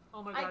to.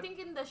 Oh my god. I think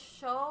in the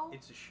show,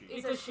 It's a she. it's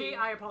it's a a she. she.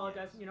 I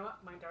apologize. Yes. You know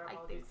what? My entire I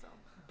apologies. think so.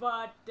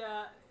 But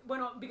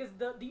well, because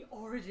the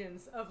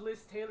origins of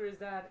Liz Taylor is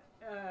that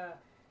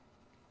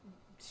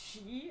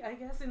she, I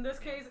guess in this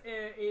case,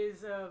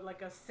 is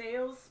like a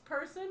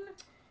salesperson,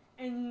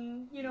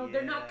 and you know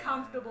they're not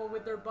comfortable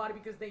with their body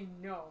because they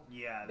know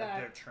Yeah, that that-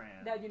 they're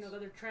trans. that you know that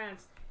they're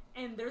trans.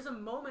 And there's a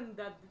moment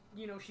that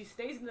you know she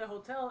stays in the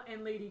hotel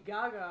and Lady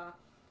Gaga.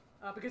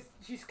 Because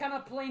she's kind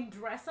of playing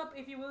dress up,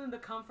 if you will, in the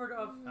comfort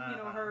of you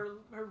know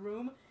her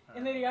room,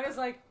 and Lady Gaga's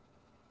like,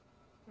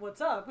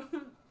 "What's up?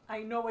 I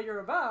know what you're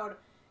about."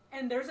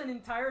 And there's an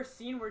entire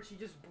scene where she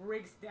just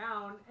breaks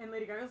down, and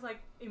Lady Gaga's like,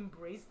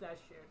 "Embrace that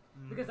shit,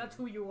 because that's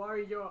who you are,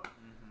 yo."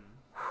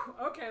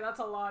 Okay, that's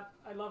a lot.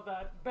 I love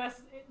that.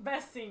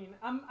 Best scene.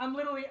 I'm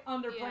literally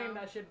underplaying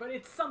that shit, but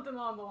it's something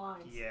along the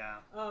lines. Yeah.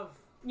 Of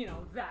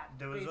that.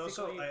 There was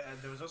basically.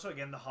 also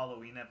again the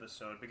Halloween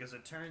episode because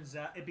it turns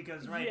out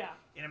Yeah.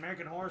 in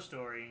American Horror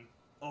Story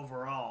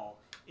overall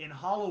in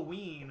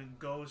Halloween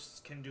ghosts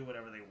can do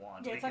whatever they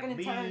want. Yeah, they it's like can an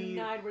entire leave.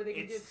 night where they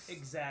can just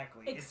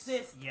exactly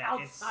exist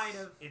outside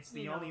of. It's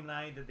the only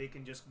night that they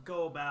can just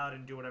go about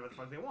and do whatever the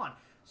fuck they want.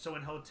 So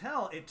in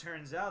Hotel, it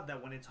turns out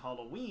that when it's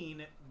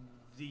Halloween,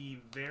 the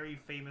very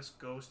famous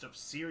ghost of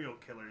serial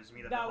killers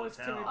meet at the hotel. That was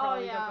to me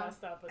probably the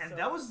best episode. And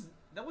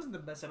that wasn't the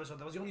best episode.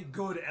 That was the only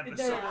good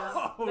episode.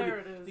 There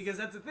it is. Because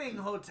that's the thing.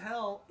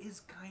 Hotel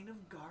is kind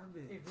of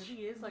garbage. It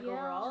really is. Like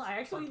overall, I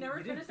actually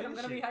never finished it. I'm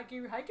gonna be hike it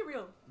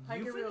real.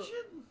 You finish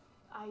it?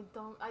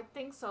 I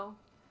think so.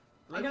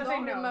 I'm I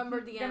don't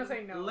remember the end.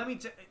 Say no. Let me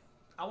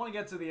I want to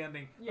get to the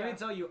ending. Yeah. Let me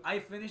tell you, I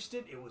finished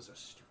it. It was a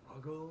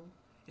struggle.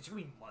 It's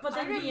gonna be much. But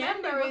then I the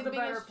ending remember was the it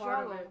being a better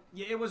part of it.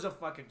 Yeah, it was a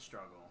fucking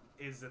struggle.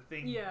 Is the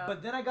thing. Yeah.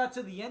 But then I got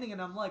to the ending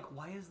and I'm like,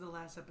 why is the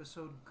last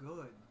episode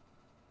good?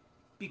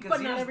 Because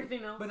But not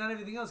everything else. But not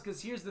everything else.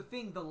 Because here's the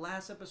thing: the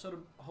last episode of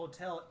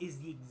Hotel is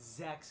the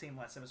exact same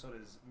last episode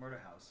as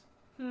Murder House.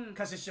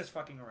 Because it's just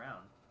fucking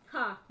around.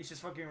 Huh. It's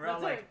just fucking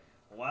around. That's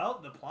well,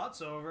 the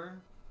plot's over.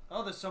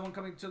 Oh, there's someone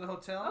coming to the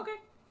hotel. Okay.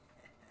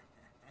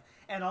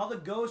 And all the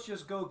ghosts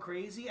just go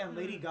crazy, and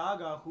Lady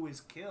Gaga, who is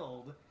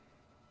killed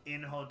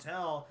in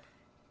Hotel,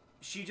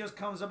 she just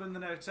comes up in the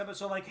next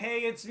episode like, "Hey,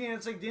 it's me." And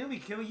it's like, "Didn't we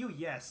kill you?"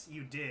 "Yes,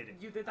 you did."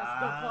 You did. That's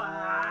the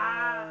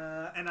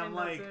plot. And I'm And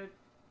like, that's it.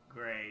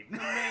 great.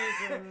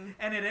 Amazing.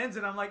 And it ends,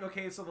 and I'm like,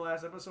 okay, so the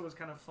last episode was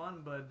kind of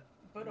fun, but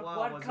But wow,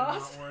 what was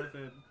cost? it not worth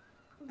it?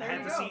 I There had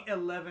you to go. see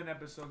 11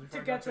 episodes before To I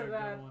get got to to a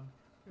that. good one.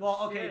 Well,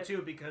 okay, Shit.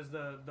 too, because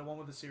the one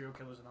with the serial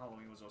killers in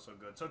Halloween was also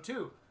good. So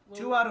two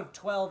Well, out of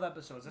 12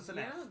 episodes. That's an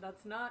yeah, F.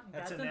 that's not.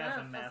 That's That's an an F F.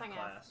 in math That's an F.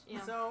 class.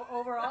 Yeah. So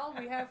overall,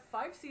 we have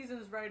 5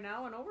 seasons right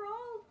now, and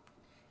overall,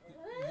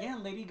 Yeah,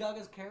 Lady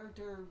Gaga's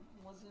character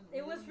wasn't.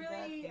 it was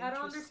really. I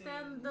don't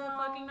understand the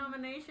fucking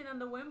nomination and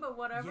the win, but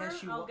whatever.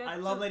 Yeah, I'll get I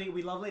to- love Lady.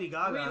 We love Lady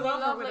Gaga. We We love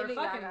her love with her Lady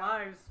fucking Gaga.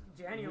 lives.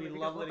 Genuinely, We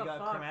because love what Lady the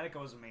Gaga. fuck?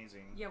 Chromatica was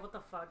amazing. Yeah, what the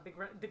fuck?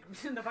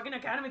 The fucking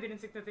Academy didn't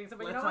stick to things, but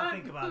you Let's know not what?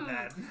 think about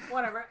that.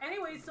 Whatever.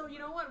 Anyway, so you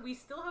know what? We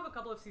still have a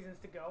couple of seasons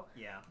to go,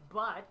 Yeah.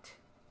 but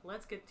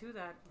let's get to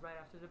that right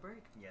after the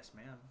break. Yes,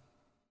 ma'am.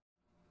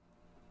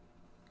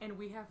 And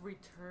we have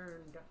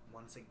returned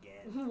Once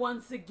again.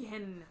 once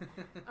again.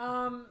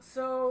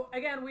 So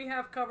again, we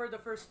have covered the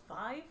first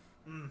 5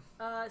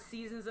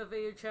 seasons of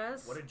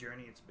AHS. What a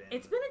journey it's been.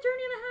 It's been a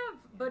journey and a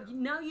half, but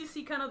now you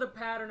see kind of the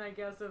pattern, I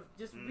guess, of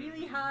just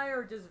really high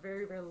or just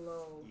very, very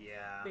low.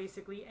 Yeah.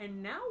 Basically.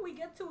 And now we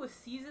get to a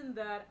season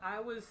that I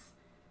was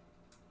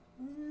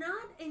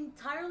not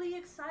entirely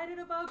excited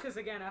about, because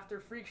again, after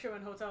Freak Show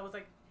and Hotel, I was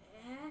like,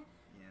 eh.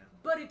 Yeah.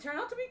 But it turned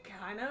out to be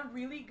kind of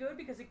really good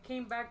because it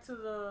came back to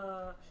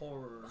the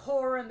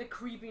Horror. and the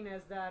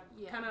creepiness that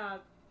Yeah. kind of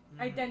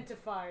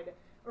identified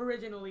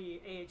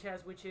originally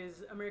AHS, which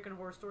is American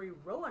Horror Story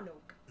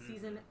Roanoke,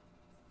 season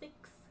 6.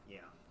 Yeah.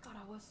 God,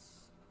 I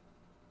was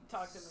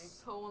Talk to me.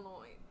 so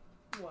annoyed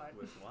What?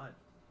 With what?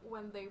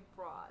 when they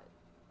brought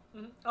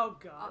Oh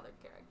god. other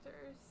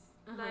characters.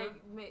 Uh-huh.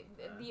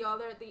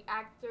 Like the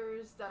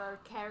actors that are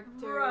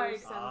characters Right.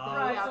 and Oh. things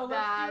Right, like so let's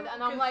that, do-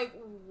 and I'm 'cause- like,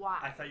 why?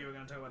 I thought you were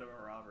gonna talk about Emma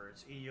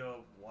Roberts.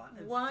 Yo, what?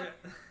 What?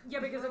 Yeah,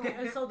 because okay,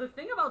 and so the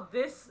thing about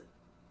this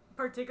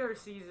particular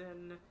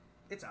season,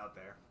 It's out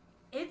there.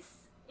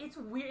 it's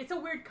weird. It's a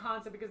weird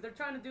concept because they're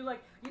trying to do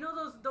like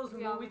those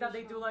Reality movies that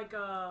they do show. like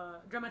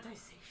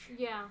dramatization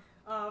Yeah.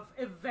 of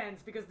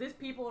events, because these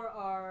people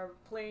are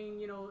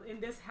playing, in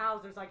this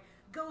house there's like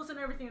ghosts and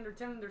everything, and they're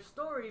telling their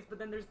stories, but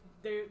then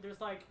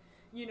there's like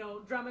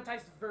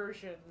dramatized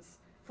versions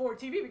for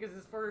TV because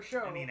it's for a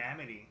show. I mean,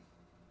 Amity.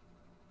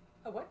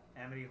 A what?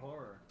 Amity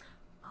Horror.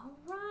 Oh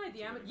right,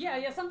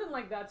 yeah, something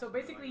like that. So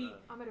basically,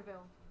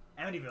 Amityville.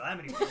 Amityville.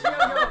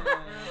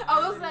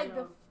 I was like,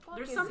 the fuck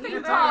There's is something he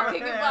there.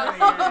 talking Yeah,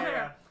 about?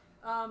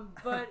 yeah.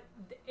 But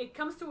it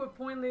comes to a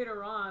point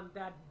later on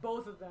that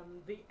both of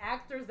them, the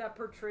actors that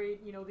portrayed,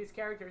 these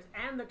characters,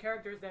 and the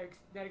characters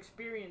that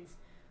experience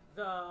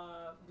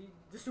the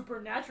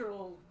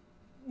supernatural,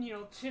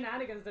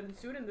 shenanigans that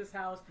ensued in this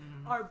house,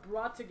 are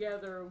brought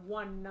together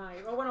one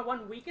night or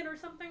one weekend or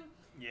something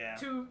Yeah.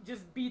 to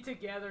just be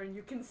together, and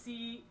you can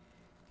see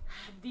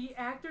the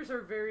actors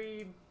are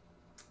very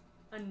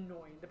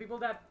annoying. The people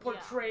that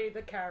portray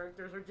the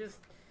characters are just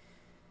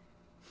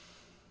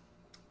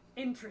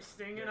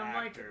interesting, and The I'm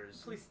actors.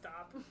 like, please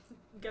stop,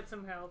 get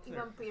some help.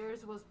 Evan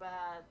Peters was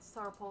bad.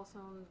 Sarah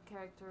Paulson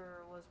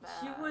character was bad.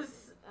 She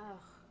was. Ugh.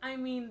 I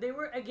mean, they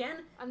were again.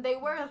 And they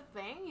were a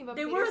thing. Evan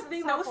They Peters were a and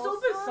thing Sarah that was so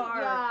Paulson?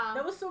 bizarre. Yeah.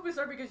 That was so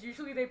bizarre because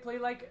usually they play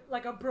like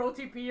a bro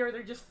TP, or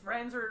they're just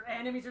friends or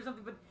enemies or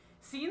something. But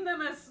seeing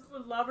them as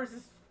lovers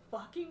is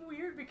fucking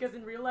weird because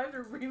in real life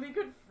they're really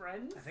good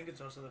friends. I think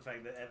it's also the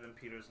fact that Evan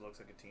Peters looks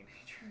like a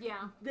teenager.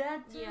 Yeah.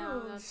 That too. Yeah,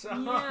 that's- So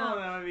Yeah.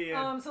 that would be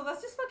it. So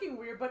that's just fucking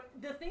weird. But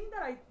the thing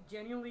that I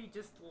genuinely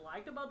just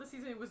liked about the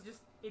season, it was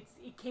just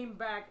it came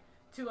back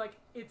to like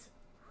its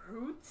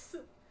roots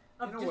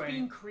of In a just way.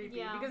 being creepy.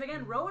 Yeah. Because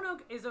again,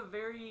 Roanoke is a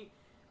very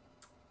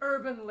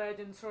urban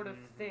legend sort of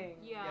thing.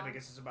 Yeah.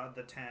 because it's about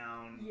the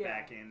town Yeah.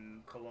 back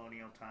in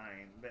colonial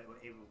time. That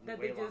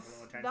Way they long just-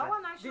 colonial times. That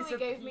one actually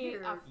gave me a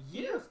disappeared.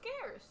 few Yeah.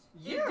 scares.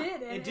 Yeah, It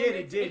did. And, it did. and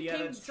It did. Yeah,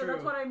 came, that's so true.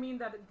 that's what I mean.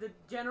 That the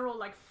general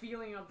like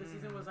feeling of the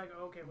season Mhm. was like,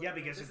 okay, Yeah,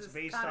 wait, because this it's is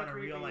based kinda on a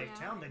real creepy. life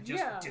Yeah. town that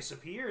just Yeah.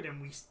 disappeared,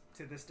 and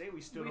to this day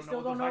we still We don't still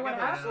know what don't the know fuck what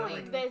happened.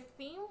 Actually, happened. the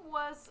theme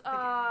was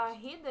I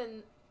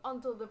hidden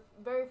until the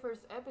very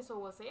first episode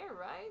was aired,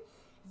 right?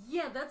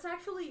 Yeah, that's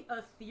actually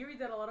a theory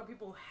that a lot of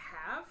people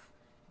have.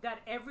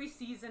 That every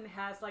season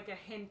has like a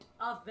hint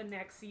of the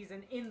next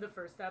season in the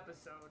first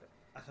episode.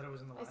 I thought it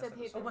was in the I last said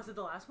episode. Oh, was it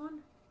the last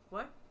one?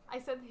 What? I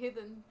said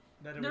hidden.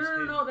 That it No, was no,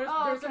 no, no. hidden.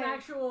 There's an okay.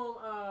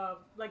 actual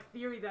like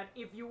theory that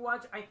if you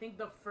watch, I think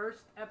the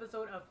first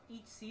episode of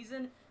each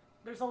season,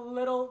 there's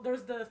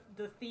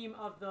the theme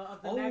of the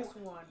Oh, next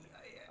one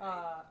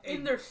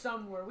in it- there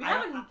somewhere. We I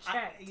don't- haven't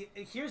checked.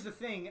 Here's the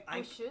thing.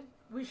 We should.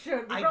 We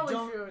should. We I probably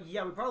don't. should.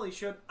 Yeah, we probably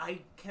should.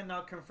 I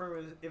cannot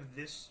confirm if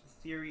this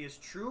theory is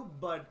true,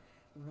 but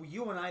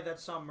you and I that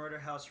saw Murder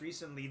House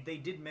recently, they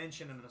did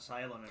mention an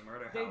asylum in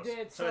Murder They House.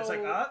 did. So it's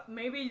like,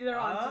 maybe they're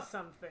onto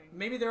something.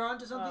 maybe they're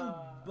onto something.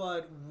 Uh,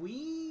 but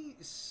we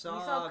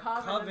saw,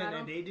 saw Coven, and I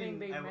don't they think didn't.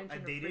 they mentioned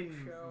a they freak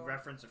didn't show.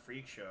 reference a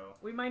freak show.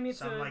 We might need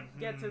So I'm to like,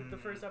 get to the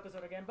first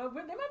episode again, but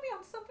they might be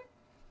onto something.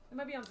 They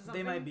might be onto something.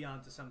 They might be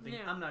onto something.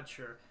 Yeah. I'm not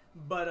sure.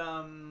 But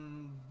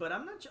I'm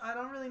not. I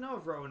don't really know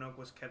if Roanoke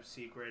was kept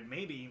secret.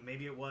 Maybe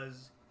it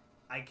was.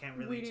 I can't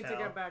really We need tell. to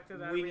get back to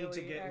that. We really, need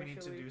to get. We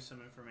need to actually. do some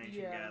information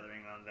Yeah.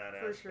 gathering on that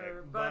For aspect.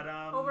 sure, but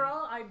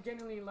overall, I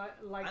genuinely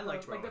like I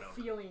liked the Roanoke.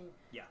 feeling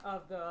Yeah.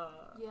 of the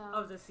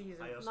Yeah.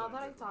 season. I also Now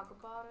that I enjoyed talk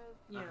about it,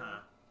 Yeah, Uh-huh.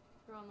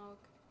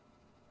 Roanoke,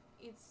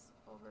 it's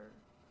over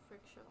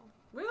freak show.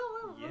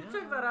 we'll Yeah.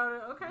 check that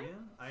out. Okay, Yeah,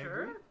 I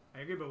sure. agree. I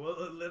agree, but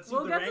let's see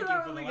We'll the get ranking to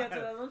that for when the we get to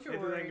last. that. Don't you the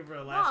worry. ranking for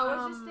the No, last. I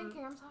was just Um,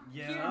 thinking. I'm sorry.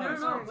 Yeah, Here, no, no,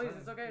 it's no, fine, please, fine.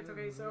 it's okay, it's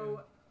okay. Yeah,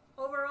 So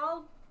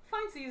overall,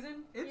 fine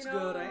season. it's you know,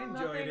 good. I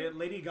enjoyed nothing- it.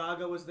 Lady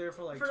Gaga was there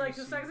for like For, two like,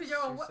 the sexy scenes,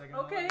 show. 2 What- seconds.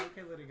 I'm okay. like,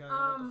 okay, Lady Gaga,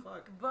 what the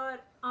fuck?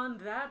 But on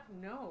that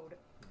note,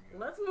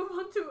 let's move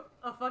on to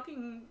a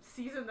fucking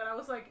season that I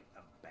was like,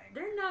 A banger.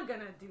 they're not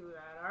gonna do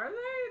that, are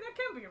they? That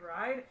can't be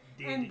right.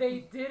 Did And it. they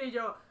did it,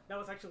 yo. That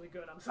was actually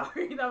good. I'm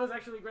sorry. That was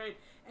actually great.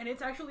 And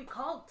it's actually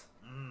Cult.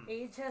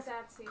 AHS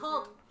That season.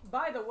 Cult.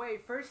 By the way,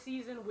 first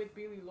season with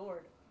Billy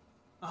Lord.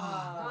 Oh,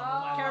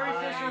 Oh, Carrie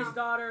yeah. Fisher's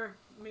daughter.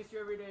 Miss you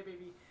every day,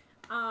 baby.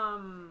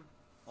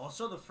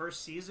 Also, the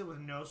first season with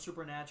no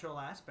supernatural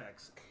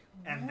aspects,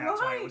 and that's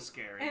why it was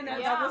scary. And It that,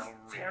 Yeah. that was real.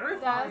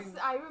 terrifying.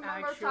 I remember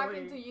Actually.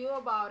 talking to you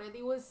about it.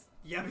 It was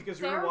Yeah,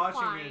 because we were watching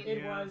terrifying. it.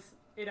 It yeah. was.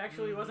 It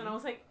actually was, and I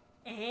was like,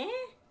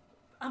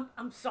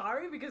 I'm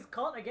sorry, because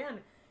Cult, again,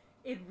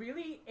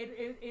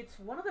 it's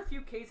one of the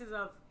few cases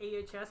of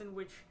AHS in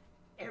which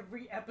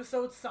every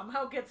episode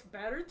somehow gets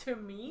better to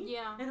me.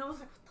 Yeah. And I was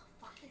like, what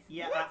the fuck is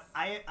Yeah,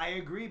 this? I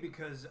agree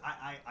because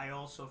I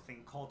also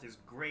think Cult is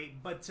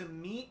great, but to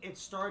me it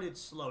started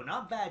slow,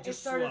 not bad, It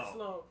just started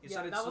slow. It Yeah,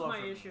 started that was slow my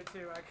for me. issue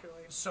too,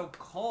 actually. So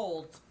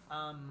Cult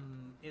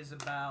is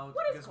about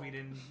What is because we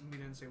Cult?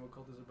 didn't say what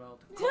Cult is about.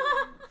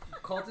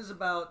 Cult is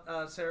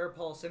about Sarah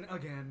Paulson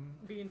again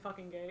Being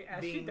fucking gay,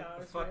 as she being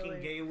does. fucking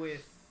really. gay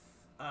with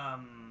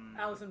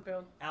Allison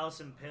Pill.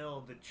 Allison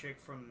Pill, the chick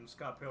from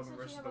Scott Pilgrim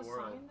Doesn't she vs. have the a song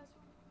World. in this one?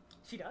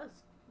 She does.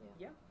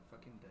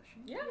 Fucking does she?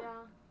 Yeah.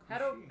 Yeah.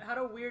 Had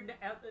a weird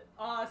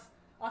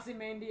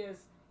Ozymandias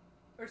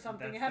or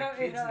something. That's Had the a,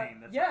 kid's name,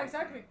 that's yeah, the kid's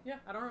exactly. name. Yeah,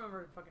 I don't remember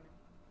her fucking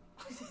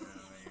name.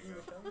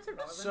 What's her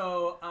relevant?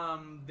 So,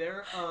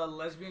 they're a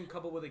lesbian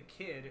couple with a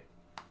kid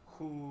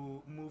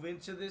who move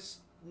into this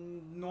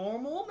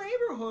normal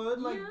neighborhood.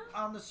 Like, Yeah.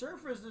 on the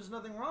surface, there's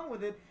nothing wrong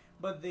with it.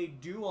 But they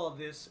do all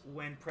this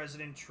when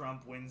President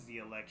Trump wins the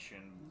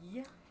election.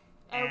 Yeah.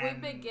 And we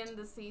And- begin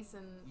the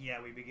season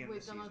Yeah, we begin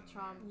with the Donald season.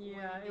 Trump. Yeah,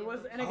 winning it the was,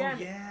 election. and again,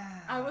 oh,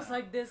 yeah. I was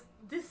like, this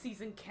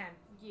season can't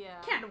Yeah.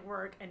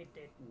 work, and it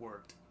did.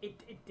 Worked. It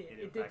did. It in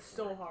It did fact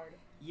so worked. hard.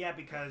 Yeah,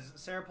 because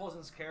Sarah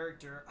Paulson's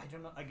character, I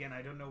don't know, again,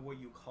 I don't know what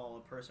you call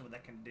a person with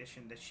that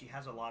condition, that she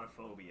has a lot of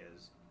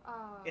phobias.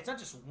 It's not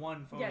just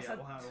one phobia. Yes, a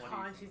What do you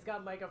ton. think? She's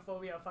got like a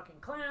phobia of fucking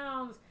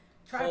clowns,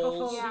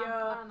 Holes. Yeah, I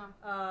trypophobia. don't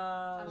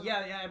know.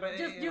 Yeah, but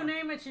Just you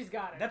name it, she's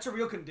got it. That's a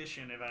real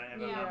condition, if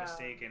I'm Yeah. not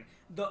mistaken.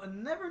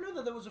 Never knew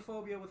that there was a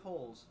phobia with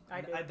holes.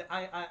 I did.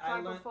 I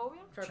learned Trypophobia?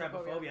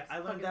 trypophobia. I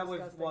learned Fucking that with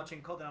disgusting.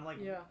 watching Cult, and I'm like,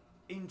 Yeah,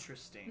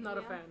 interesting. not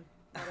a Yeah. fan.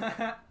 I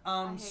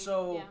hate-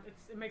 So yeah.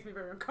 It makes me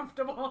very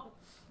uncomfortable.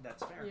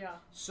 that's fair. Yeah.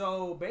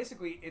 So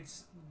basically,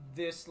 it's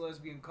this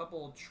lesbian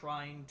couple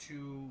trying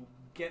to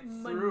get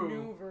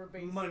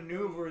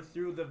maneuver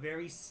through the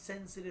very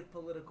sensitive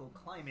political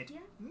climate. Yeah.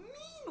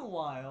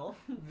 Meanwhile,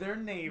 their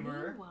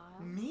neighbor,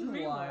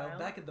 Meanwhile.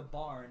 back at the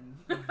barn,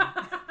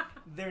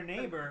 their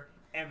neighbor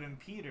Evan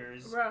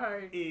Peters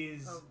Right.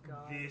 is Oh,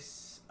 God.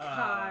 this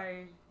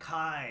Kai.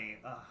 Kai.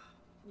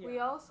 Yeah. We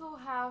also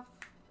have,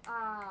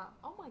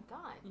 oh my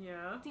god,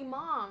 Yeah.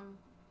 Timon.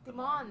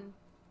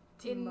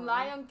 in Timon.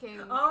 Lion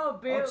King. Oh,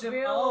 Bill Eichner.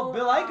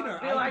 Bill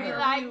Eichner. Bill Eichner. We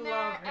Eichner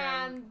love him.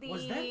 and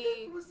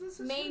Was this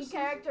his main first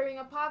character in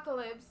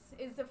Apocalypse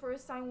is the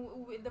first time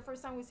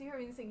we see her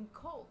in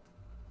Cult,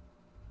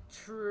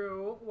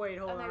 True. Wait,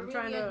 hold and on. I I'm really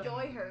trying to.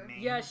 enjoy her.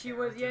 Main Yeah, she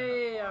was.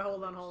 Yeah.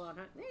 Hold on.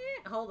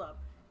 Hold up.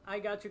 I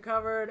got you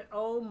covered.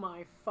 Oh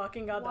my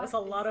fucking god, that's a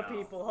What lot is of that?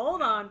 people.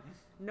 Hold on.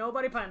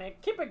 Nobody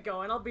panic. Keep it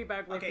going. I'll be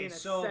back with you Okay, in a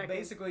so second.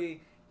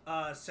 basically,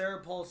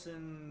 Sarah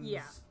Paulson's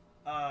Yeah.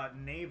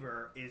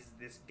 neighbor is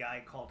this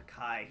guy called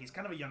Kai. He's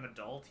kind of a young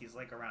adult. He's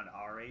like around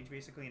our age,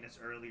 basically, in his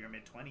early or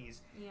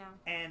mid-20s. Yeah,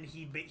 And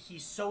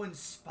he's so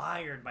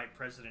inspired by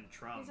President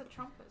Trump. he's a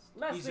Trumpist.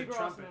 Leslie he's a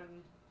Grossman. trumpet.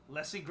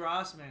 Leslie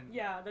Grossman.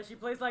 Yeah, that she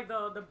plays like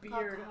the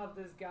beard Gotham. of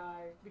this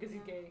guy because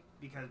he's Yeah. gay.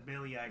 Because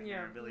Billy Eichner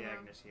Yeah. and Billy Yeah.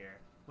 Eichner's here.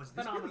 Was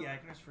this Phenomenal. Billy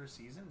Eichner's first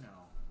season? No.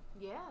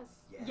 Yes.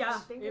 Yes. Yeah, I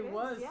think it it is,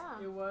 was.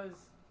 yeah. It was.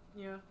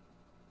 Yeah.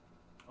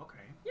 Okay.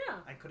 Yeah.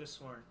 I could have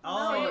sworn. No,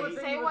 Oh, you would he-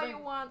 think- Say would what think-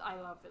 you want. I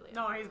love Billy.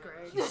 No, Eichner. he's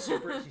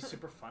great. he's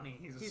super funny.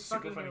 He's a He's super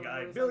fucking funny guy.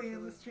 hilarious, Billy in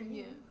actually. the street.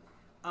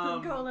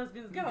 Yeah. Go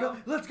lesbians, go.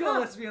 Let's go,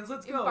 lesbians.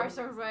 Let's In go. Parks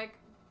and Rec.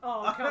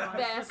 Oh, come on.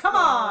 Best. just Come go.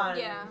 on.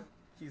 Yeah.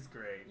 He's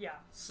great. Yeah.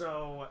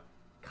 So,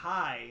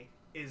 Kai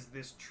is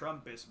this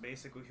Trumpist,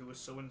 basically, who was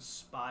so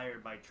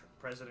inspired by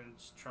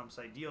President Trump's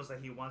ideals that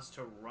he wants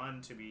to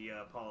run to be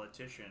a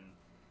politician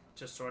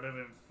to sort of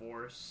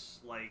enforce,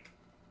 like,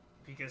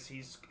 because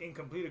he's in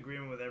complete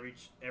agreement with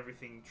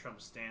everything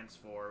Trump stands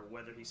for,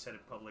 whether he said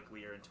it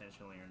publicly or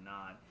intentionally or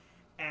not.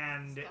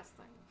 And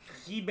Disgusting.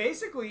 he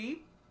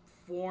basically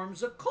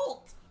forms a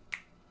cult.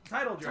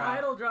 Title drop.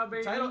 Title drop,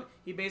 baby.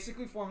 He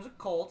basically forms a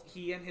cult.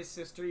 He and his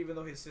sister, even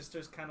though his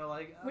sister's kind of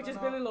like, I Which don't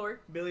is know. Billy Lord.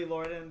 Billy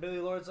Lord, and Billy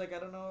Lord's like, I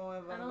don't know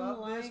if I I'm don't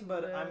about this, like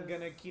but I'm this.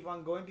 gonna keep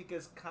on going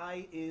because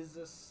Kai is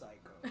a psycho.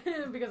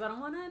 Because I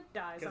don't want to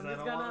die, so 'Cause I'm I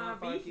just don't gonna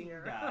wanna be fucking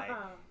here. die.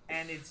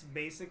 And it's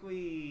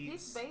basically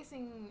He's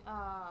basing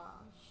yeah,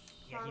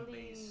 Charlie. he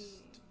based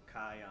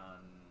Kai on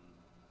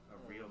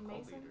a real cult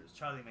Mason? leaders.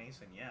 Charlie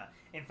Mason, yeah.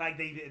 In fact,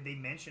 they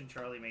mentioned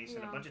Charlie Mason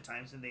a Yeah. bunch of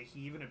times, and he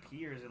even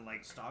appears in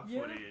like stock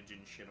Yeah. footage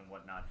and shit and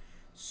whatnot.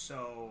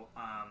 So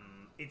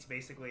it's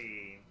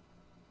basically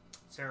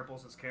Sarah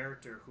Paulson's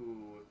character,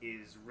 who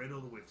is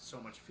riddled with so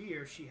much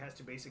fear, she has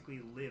to basically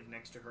live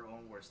next to her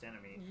own worst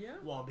enemy Yeah.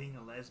 while being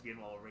a lesbian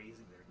while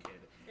raising their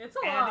kid. It's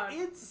a lot.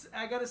 And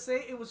I gotta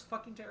say, it was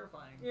fucking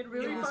terrifying. It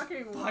really was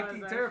fucking was,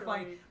 fucking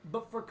terrifying, actually.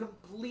 but for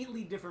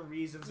completely different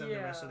reasons than the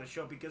rest of Yeah. the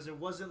show, because it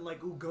wasn't like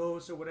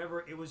ghosts or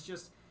whatever. It was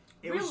just,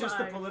 Real the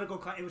life.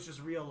 political. It was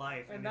just real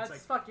life, And it's that's like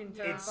fucking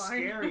terrifying. it's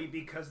scary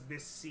because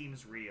this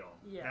seems real.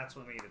 Yeah. That's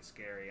what made it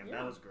scary, and Yeah.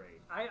 that was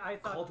great. I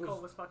thought Cult Cult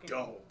was was fucking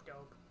dope.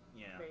 dope,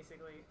 Yeah,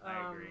 basically.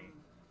 I agree.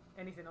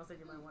 Anything else that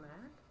you might want to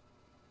add?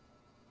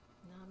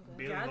 No, I'm good.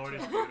 Billy Gotcha. Lord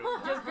is beautiful.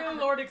 Just Billy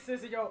Lord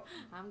existed, yo.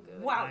 I'm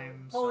good. Wow.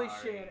 I'm Holy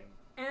sorry. shit.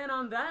 And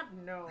on that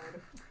note,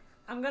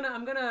 I'm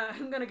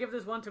gonna give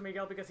this one to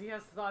Miguel because he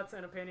has thoughts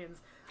and opinions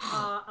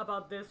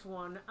about this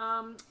one.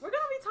 We're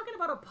gonna be talking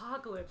about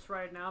Apocalypse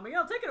right now.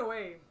 Miguel, take it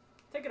away.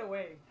 Take it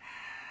away.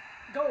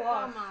 Go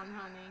off. Come on,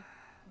 honey.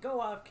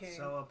 Go off, King.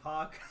 So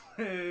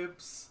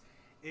Apocalypse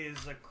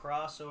is a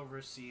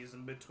crossover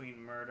season between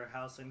Murder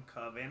House and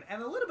Coven,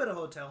 and a little bit of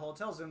Hotel.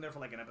 Hotel's in there for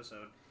like an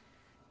episode.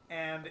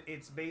 And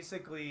it's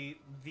basically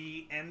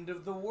the end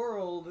of the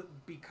world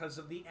because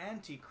of the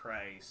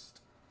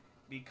Antichrist.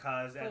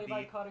 Because Played at the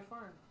by Cody Fern.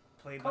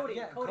 played Cody- by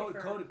yeah, Cody Cody,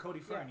 Fern. Cody, Cody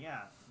Fern,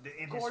 yeah.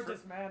 In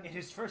Gorgeous his man. in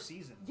his first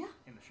season. Yeah.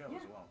 In the show Yeah.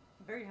 as well.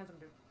 Very handsome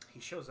dude. He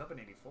shows up in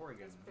 '84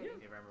 again, He's if pretty.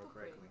 I remember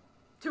correctly.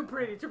 Too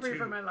pretty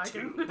for my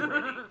liking. Too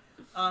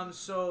pretty.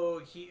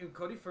 So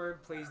Cody Fern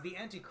plays the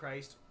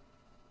Antichrist,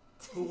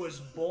 who was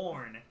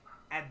born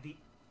at the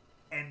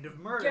end of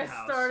Murder Guest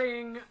House.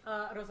 starring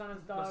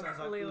Rosanna's dog, Sounds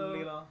like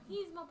Lilo.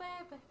 He's my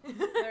baby.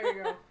 There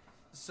you go.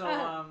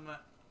 So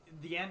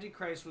the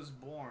Antichrist was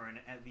born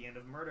at the end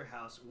of Murder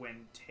House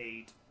when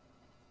Tate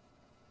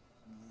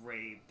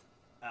raped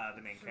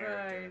the main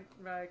character.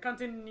 Right.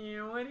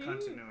 Continuity.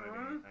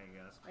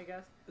 I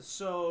guess.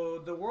 So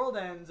the world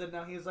ends, and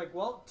now he's like,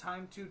 "Well,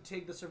 time to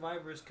take the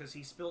survivors," because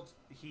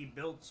he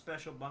built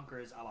special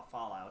bunkers a la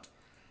Fallout.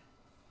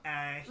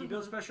 And he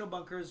built special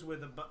bunkers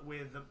with a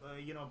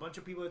bunch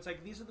of people. It's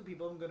like, these are the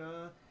people I'm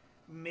gonna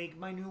make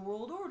my new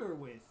world order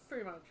with.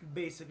 Pretty much.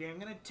 Basically, I'm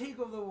gonna take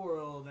over the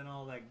world and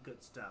all that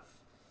good stuff.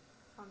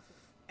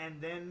 And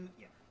then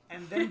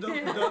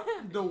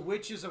the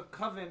witches of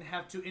Coven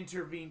have to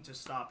intervene to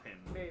stop him.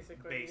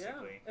 Basically. Yeah.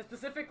 Basically. And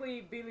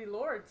specifically, Billy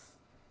Lord's.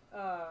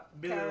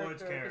 Billy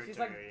Lord's 'cause character. She's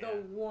like yeah.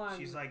 the one.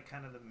 She's like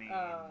kind of the main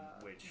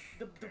witch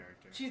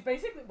character. She's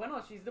basically. Well,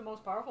 no, she's the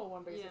most powerful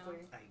one. Basically.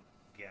 I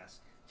guess.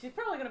 She's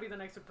probably gonna be the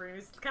next Supreme.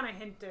 It's kind of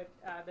hinted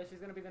that she's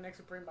gonna be the next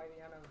Supreme by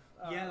the end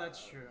of. Yeah,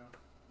 that's true.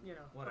 You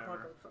know, Whatever.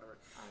 Apocalypse, whatever.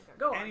 Okay.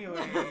 Go on.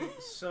 Anyway,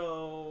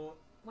 so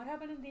What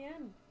happened in the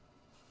end?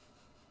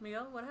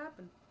 Miguel, what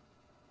happened?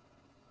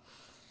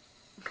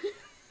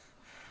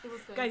 It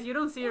was good. Guys, you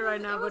don't see it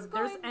right now, It was but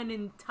there's going. an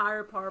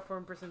entire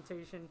PowerPoint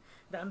presentation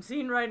that I'm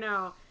seeing right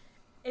now.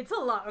 It's a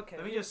lot. Okay.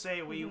 let me just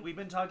say, we've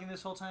been talking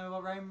this whole time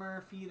about Ryan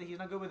Murphy, that he's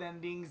not good with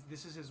endings.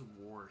 This is his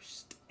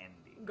worst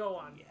ending. Go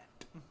on. yet.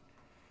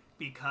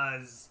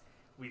 Because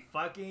we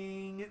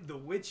fucking the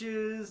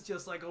witches,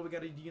 just like, oh, we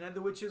gotta unite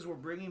the witches. We're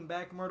bringing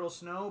back Myrtle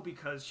Snow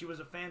because she was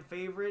a fan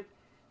favorite.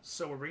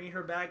 So we're bringing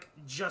her back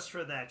just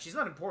for that. She's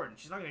not important.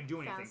 She's not going to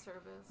do anything. Fan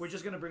service. We're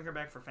just going to bring her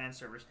back for fan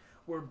service.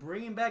 We're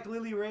bringing back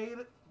Lily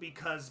Rabe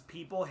because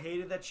people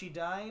hated that she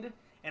died.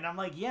 And I'm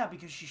like, yeah,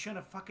 because she shouldn't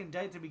have fucking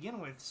died to begin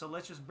with. So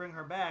let's just bring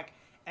her back.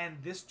 And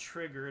this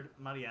triggered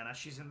Mariana.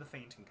 She's in the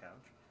fainting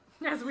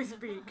couch. As we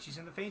speak. She's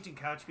in the fainting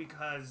couch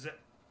because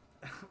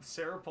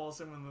Sarah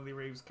Paulson, when Lily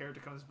Rabe's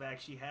character comes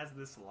back, she has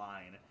this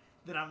line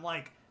that I'm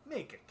like,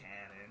 make it canon.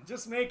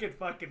 Just make it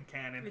fucking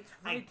canon. It's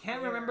I right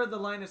can't there. remember the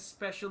line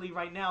especially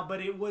right now, but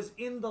it was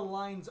in the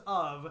lines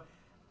of,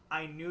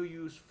 I knew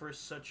you for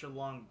such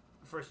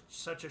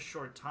a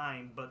short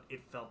time, but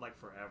it felt like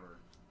forever.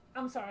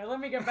 I'm sorry, let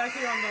me get back to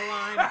you on the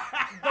line.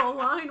 The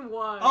line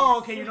was... Oh,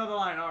 okay, you know the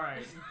line,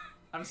 alright.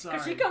 I'm sorry.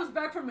 Because she comes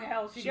back from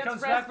hell. She gets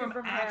comes back rescued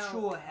from from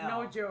actual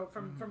hell. No joke,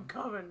 from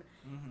Coven.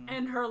 Mhm.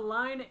 And her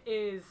line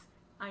is,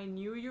 I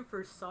knew you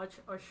for such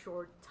a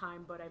short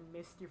time, but I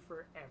missed you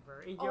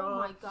forever. And Oh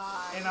my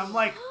god. And I'm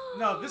like,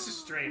 no, this is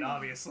straight,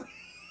 obviously.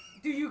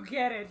 Do you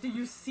get it? Do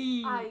you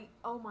see?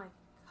 Oh my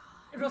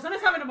god.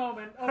 Rosanna's having a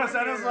moment. over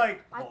Rosanna's here.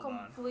 like, I hold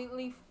on.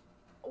 completely.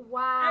 I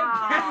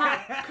Wow.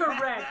 cannot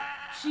correct.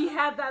 She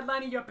had that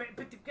line in your...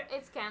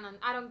 It's canon.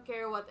 I don't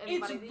care what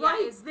anybody. It's yeah,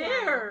 right it's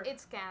there. Canon.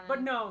 It's canon.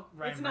 But no,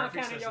 Ryan it's not Murphy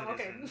canon. says Yo, it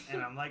okay. isn't.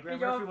 And I'm like, Ryan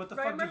Yo, Murphy, what the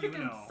Ryan fuck do Murphy you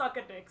can know? suck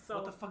a dick, so...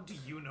 What the fuck do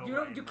you know, You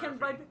Ryan can't Murphy?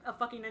 write a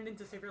fucking ending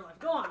to save your life.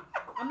 Go on.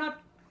 I'm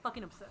not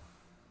fucking upset.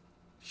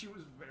 She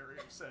was very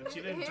upset. She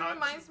He didn't talk.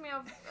 reminds me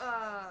of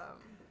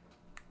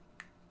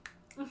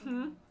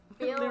Mm-hmm.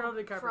 Bill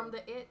Leonardo DiCaprio. from the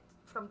It.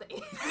 From the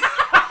It.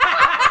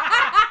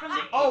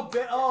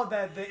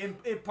 That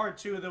in part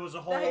 2 there was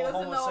a whole That he doesn't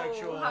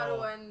homosexual. know how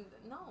to end.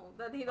 No,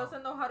 that he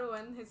doesn't know how to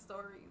end his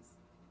stories.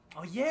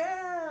 Oh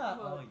yeah.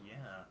 Well. Oh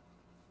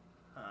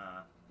yeah.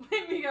 Huh.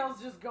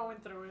 Miguel's just going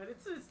through it.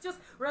 It's just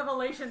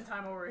revelation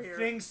time over here.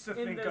 Things to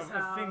in think this of.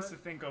 house. Things to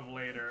think of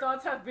later.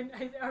 Thoughts are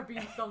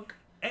being sunk.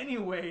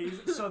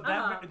 Anyways, so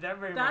that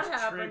very That much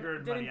happened.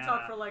 triggered Didn't Mariana.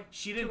 talk for like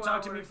She didn't 2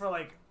 talk to me hours. for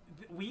like.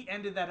 We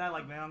ended that night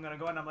like, man, I'm gonna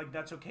go, and I'm like,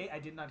 that's okay. I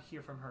did not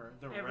hear from her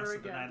the Ever rest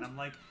of the again. night. And I'm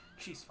like,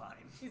 she's fine.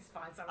 She's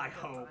fine. So I good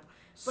hope. time.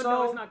 But so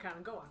no, it's not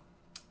canon. Go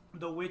on.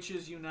 the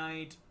witches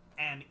unite,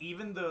 and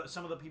even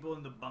some of the people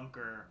in the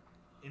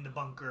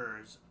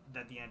bunkers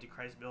that the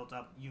Antichrist built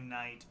up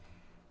unite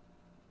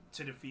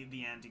to defeat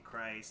the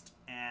Antichrist.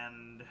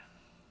 And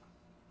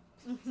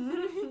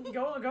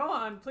Go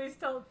on. Please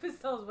tell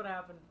us what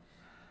happened.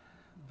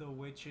 the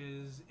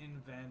witches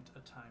invent a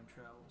time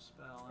travel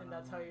spell, And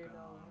that's I'm how like, you know.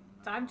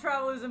 oh, Time no.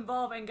 travel is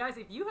involved. And guys,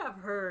 if you have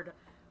heard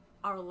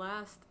our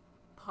last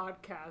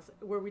podcast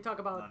where we talk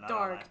about No, not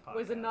our Dark, last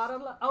was it podcast.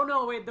 not oh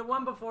no, wait, the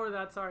one before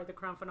that, sorry, the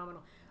Crown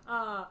Phenomenal.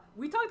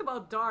 We talked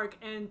about Dark,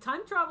 and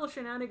time travel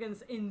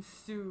shenanigans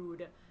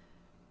ensued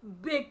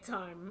big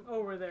time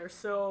over there.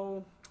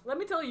 So let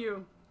me tell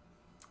you,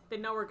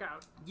 did not work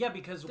out. Yeah,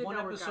 because Did one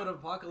not work episode out. of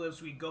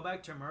Apocalypse, we go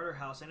back to Murder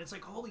House, and it's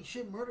like, holy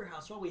shit, Murder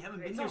House! Well, we haven't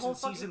been It's there a whole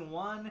since season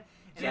 1.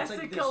 And Jessica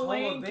it's like this whole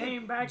Lange event.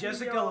 came back,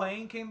 Jessica yo.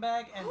 Lange came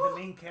back, and the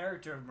main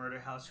character of Murder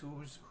House,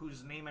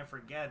 whose name I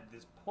forget,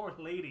 this poor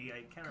lady,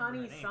 I can't remember Connie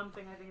her name.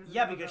 something, I think. Is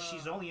Yeah, the- because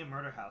she's only in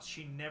Murder House.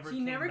 She never She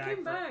came never back came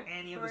for back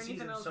any of for the anything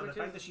seasons. else, So the which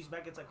fact is- that she's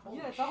back, it's like, holy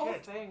yeah, it's a whole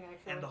shit. thing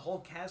actually. And the whole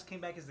cast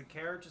came back as the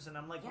characters, and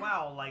I'm like, Yeah.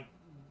 wow, like,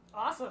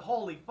 awesome.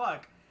 holy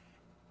fuck.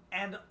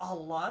 And a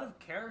lot of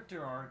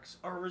character arcs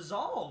are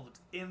resolved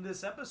in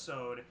this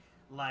episode.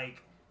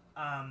 Like,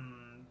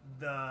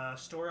 the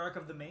story arc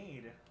of the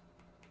maid.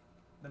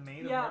 The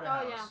maid Yeah. of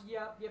Murder Oh, House.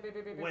 Yeah.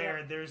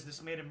 Where there's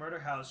this maid in Murder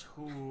House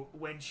who,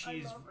 when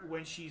she's love her.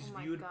 Oh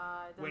my viewed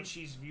god. when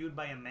she's viewed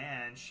by a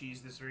man,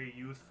 she's this very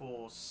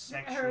youthful,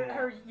 sexual,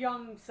 her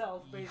young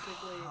self,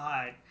 basically.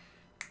 hot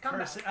Come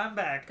person. back. I'm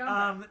back.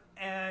 Come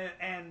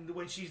And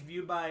when she's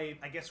viewed by,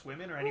 I guess,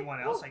 women or anyone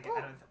else, I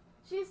don't.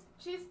 She's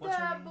What's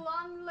her the name?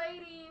 blonde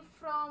lady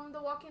from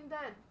The Walking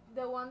Dead,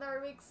 the one that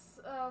Riggs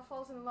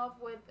falls in love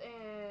with. The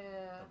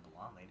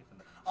blonde lady from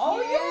the.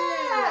 Oh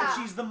yeah,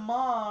 Yeah! she's the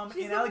mom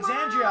She's in the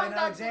Alexandria. mom In that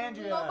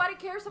Alexandria. nobody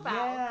cares about.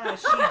 Yeah,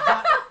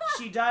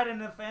 she died,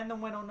 and the fandom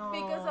went, oh no.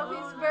 Because of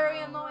his Oh, very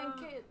no. annoying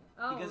kid.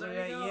 Oh, Because of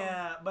there you go.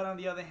 yeah, but on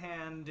the other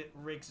hand,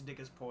 Rick's dick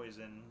is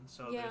poison,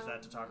 so Yeah. there's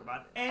that to talk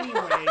about.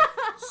 Anyway,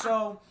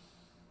 so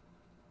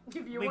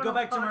If you We want go a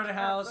back to podcast Murder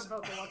House.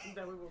 About The Walking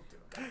Dead, we will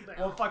do it.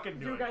 we'll fucking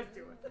do You it. guys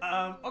do it.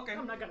 Okay.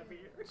 I'm not gonna be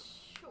here.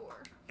 Sure.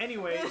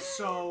 Anyway,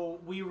 so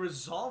we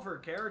resolve her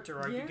character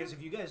arc Yeah. because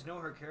if you guys know,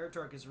 her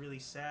character arc is really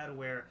sad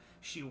where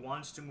she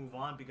wants to move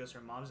on because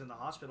her mom's in the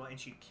hospital and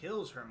she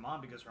kills her mom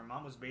because her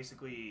mom was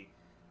basically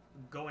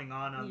going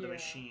on the Yeah.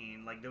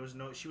 machine. Like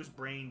she was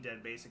brain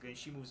dead basically, and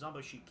she moves on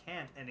but she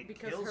can't, and it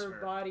Because kills her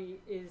body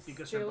is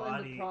Because still her in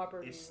body the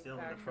property. is still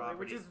in the actually, property.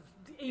 Which is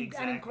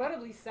Exactly. an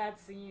incredibly sad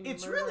scene. in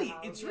It's Murder really,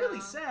 House. it's really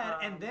Yeah. sad.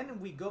 And then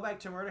we go back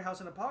to Murder House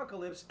and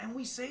Apocalypse, and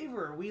we save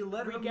her. We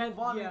let We her get- move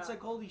on. And yeah. it's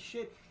like holy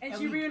shit. And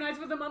she we- reunites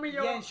with the mummy,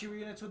 yo. Yeah, and she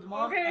reunites with the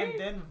mom, Okay. and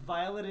then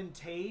Violet and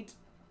Tate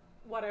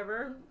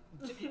whatever.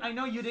 I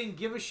know you didn't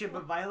give a shit,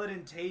 but Violet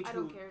and Tate. I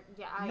don't care.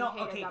 Yeah, I No,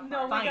 hated okay, that no,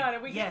 part. we Fine. got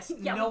it. Yes,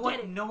 yeah, no we get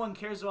it. one, no one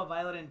cares about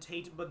Violet and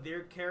Tate, but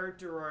their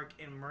character arc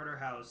in Murder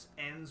House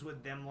ends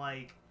with them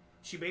like.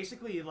 She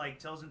basically like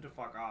tells him to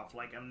fuck off.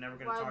 Like I'm never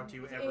gonna talk to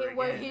you ever again.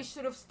 Where he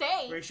should have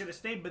stayed. Where he should have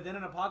stayed, but then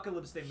in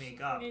Apocalypse they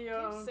make up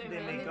Yeah. Gives him, They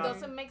and make it up.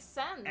 doesn't make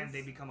sense. and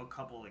they become a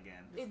couple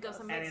again. It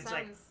doesn't And make it's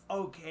sense. like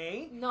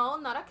okay. No,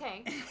 not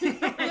okay.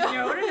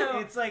 No.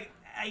 It's like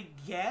I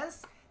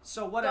guess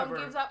so. Whatever.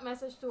 Don't give that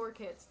message to our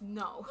kids.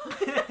 No.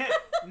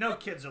 No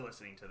kids are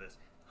listening to this.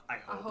 I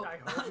hope. I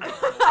hope.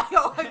 I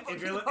hope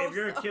If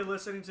you're a kid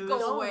listening to this,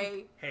 go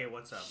away. hey,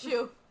 what's up?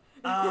 Shoot.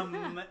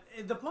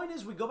 The point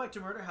is, we go back to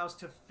Murder House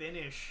to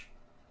finish,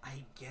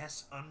 I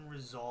guess,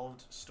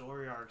 unresolved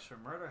story arcs for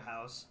Murder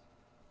House,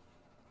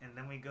 and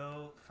then we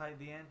go fight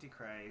the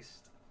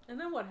Antichrist, And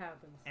then what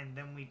happens? and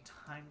then we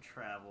time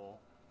travel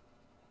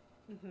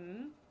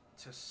Mm-hmm.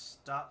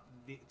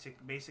 to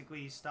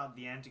basically stop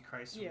the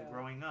Antichrist from Yeah.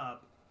 growing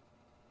up.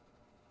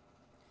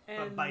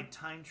 But by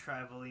time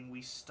traveling,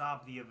 we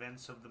stop the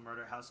events of the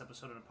Murder House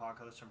episode in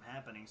Apocalypse from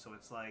happening. So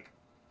it's like,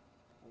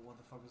 well, what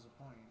the fuck is the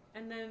point?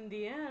 And then in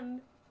the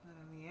end, And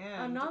in the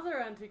end, another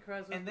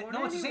Antichrist was And then- born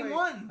no, it's the same anyway.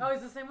 one. Oh,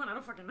 it's the same one. I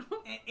don't fucking know.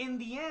 in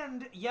the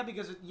end,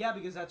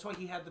 because that's why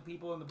he had the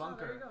people in the Oh, there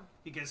bunker. you go.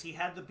 Because he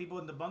had the people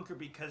in the bunker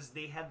because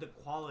they had the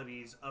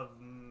qualities of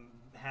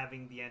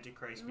having the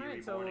Antichrist be Right,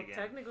 reborn so again.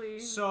 technically,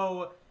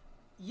 So,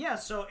 yeah.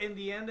 So in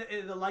the end,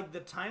 like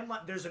the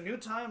timeline, there's a new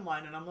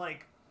timeline, and I'm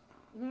like,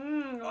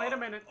 wait a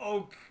minute.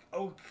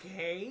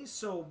 Okay,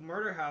 so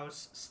Murder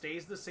House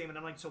stays the same, and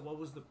I'm like, so what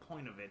was the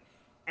point of it?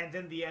 And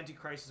then the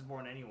Antichrist is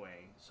born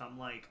anyway, so I'm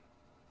like,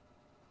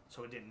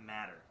 so it didn't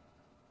matter.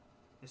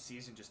 This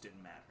season just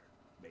didn't matter,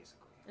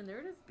 basically, And there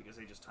it is. because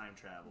they just time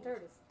traveled There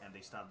it is. and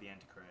they stopped the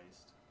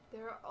Antichrist.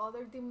 There are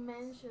other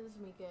dimensions,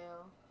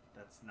 Miguel.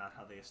 That's not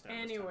how they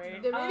established. Anyway,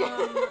 time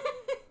travel.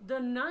 the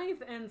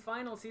 9th and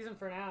final season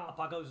for now.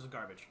 Apocalypse is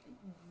garbage.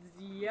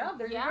 Yeah,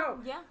 there yeah, you go.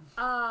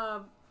 yeah.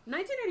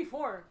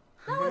 1984.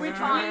 was Which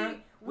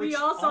fun. we Which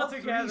all saw all three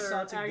together,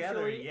 saw together,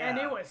 actually, yeah. and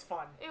it was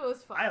fun. It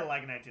was fun. I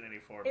like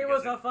 1984. It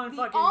was a fun the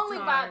fucking only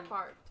time. bad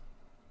part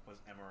Was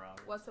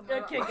Emerald. was the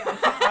Okay, Murder got it.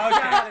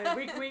 House. Got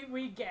it.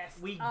 We guessed.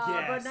 We But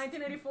guessed.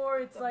 1984,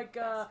 it's The like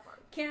best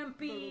part.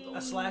 campy.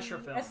 A slasher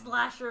film. A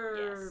slasher.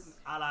 Yes.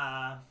 A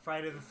la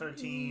Friday the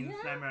 13th, Yeah.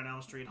 Nightmare on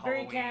Elm Street,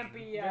 Very Halloween.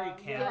 campy, yeah. Very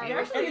campy. Yeah, we it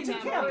was actually pretty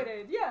enjoyed campy.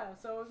 it. Yeah,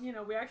 so,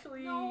 we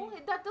actually... No,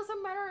 that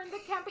doesn't matter in the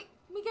camping.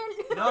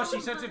 Miguel. No, she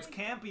says it's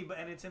campy,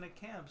 and it's in a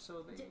camp,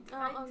 so they...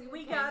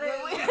 We okay. got it.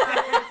 Yeah, We we- got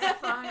it. It's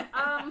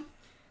fine.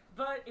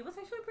 But it was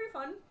actually pretty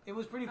fun. It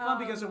was pretty fun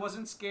because it Um,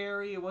 wasn't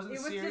scary, it wasn't It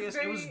was serious, just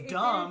very, it was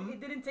dumb.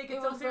 It didn't take It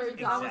itself was very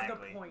seriously. That was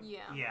Exactly. the point. Yeah.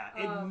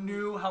 Yeah, it Um,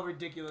 knew how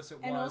ridiculous it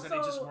and was, and it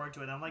just also, worked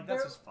to it. I'm like,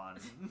 that's there- just fun.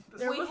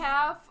 there We was-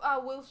 have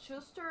Will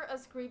Schuster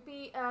as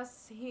creepy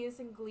as he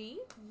is in Glee.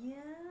 Yeah.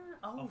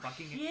 Oh,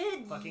 fucking-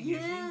 shit. fucking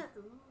yeah.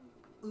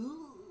 is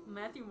Ooh.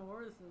 Matthew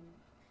Morrison.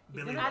 He's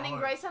Billy gonna- And in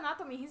Lord. Grey's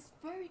Anatomy, he's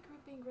very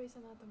creepy in Grey's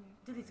Anatomy.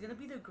 Dude, he's gonna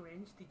be the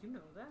Grinch. Did you know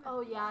that?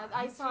 Oh yeah,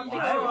 I saw a What?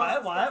 picture. It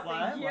was What?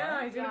 disgusting.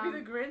 Yeah, he's gonna Yeah. be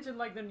the Grinch in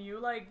like the new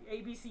like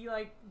ABC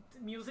like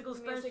musical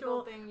special.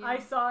 Musical thing, yeah. I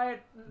saw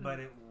it.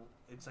 But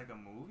it's like a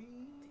movie?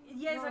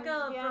 Yeah, it's like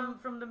No, a yeah.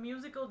 from the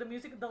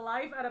the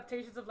live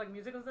adaptations of like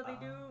musicals that they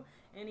do.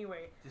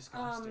 Anyway,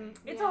 Disgusting.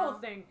 it's Yeah. a whole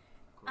thing.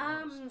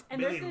 Gross.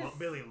 and Billy, there's this-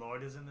 Billy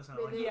Lord is in this, and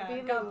I'm like, Billy, Yeah,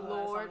 Billy God bless,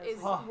 Lord honestly. is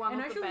Oh. one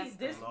and of actually, the best.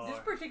 this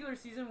Lord. particular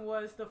season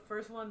was the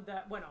first one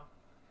that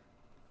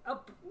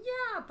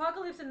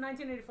Apocalypse and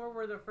 1984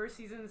 were the first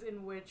seasons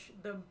in which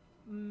the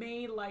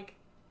main like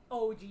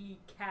OG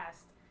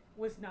cast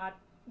was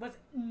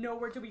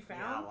nowhere to be yeah, a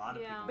found. lot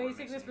of Yeah. people were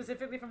Basically, missing.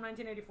 specifically from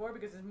 1984,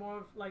 because it's more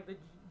of like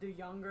the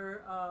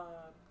younger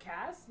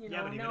cast. You know,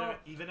 Yeah, but no,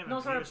 even if no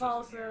sort of Pierce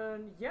wasn't here.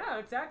 Paulson. Yeah,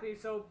 exactly.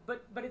 So,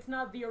 but it's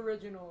not the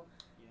original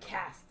Yeah.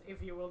 cast,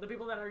 if you will. The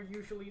people that are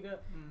usually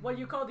what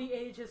you call the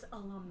AHS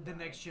alumni. The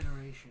next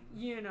generation.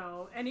 You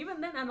know, and even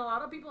then, and a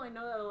lot of people, I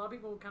know that a lot of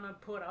people kind of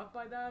put off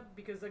by that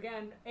because,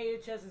 again,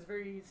 AHS is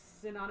very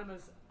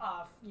synonymous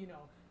of,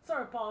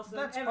 Sarah Paulson.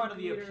 That's Evan part of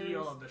the Peters.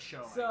 appeal of the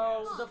show. I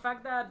So guess. the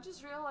fact I that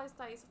just realized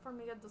that Isa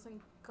Farmiga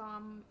doesn't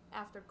come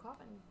after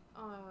Coven.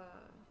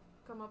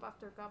 Come up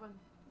after Coven,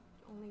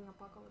 only in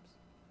Apocalypse.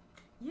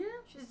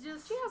 it's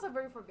just She has a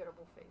very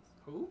forgettable face.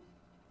 Who?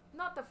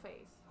 Not the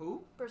face,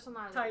 Who?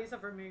 personality. Thaisa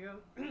Farmiga.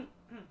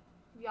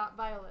 Yeah,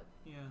 Violet.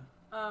 Yeah.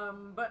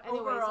 But Anyways, I'm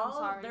overall,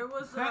 sorry. there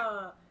was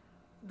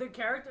the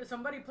character.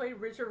 Somebody played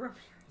Richard Ramirez.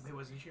 Wait,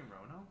 wasn't she in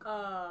Roanoke?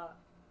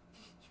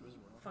 She was in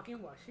Roanoke.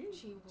 Fucking was she?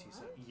 She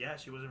was. Yeah,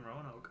 she was in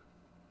Roanoke.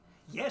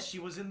 Yes, she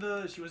was in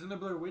the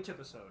Blair Witch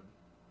episode.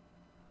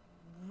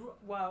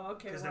 Wow.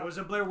 Okay. Because well. there was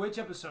a Blair Witch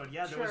episode.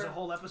 Yeah, there was a Sure.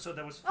 whole episode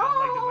that was filmed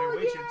like the Blair Oh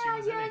Witch, yeah, and she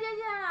was yeah, in it.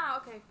 yeah.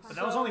 Okay. But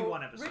that was only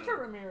one episode. Richard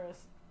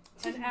Ramirez,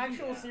 an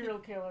actual Yeah. serial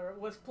killer,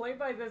 was played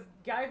by this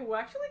guy who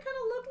actually kind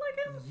of looked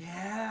like him.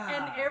 Yeah.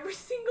 And every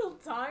single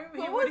time he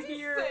What would was he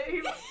hear,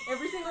 saying?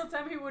 every single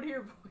time he would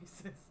hear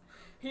voices,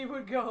 he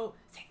would go,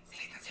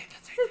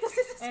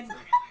 and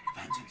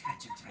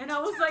Vengeance. I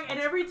was like, and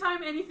every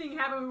time anything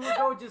happened, we would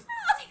go just,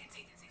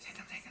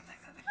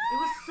 It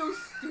was so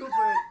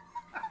stupid.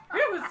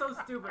 It was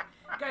so stupid.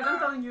 Guys, I'm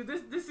telling you,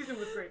 this season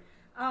was great.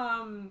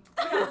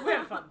 We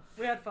had fun.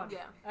 We had fun.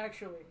 Yeah.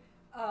 Actually.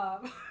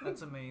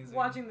 That's amazing.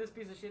 Watching this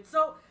piece of shit.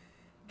 So,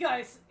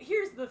 guys,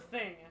 here's the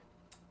thing.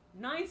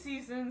 9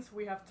 seasons,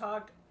 we have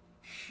talked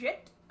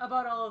shit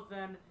about all of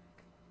them,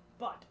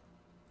 but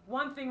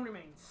one thing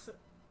remains,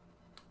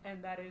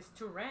 and that is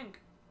to rank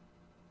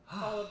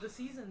all of the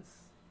seasons.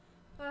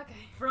 Okay.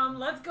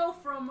 Let's go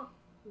from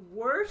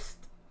worst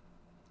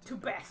to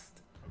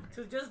best.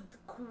 So just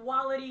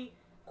quality,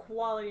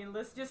 and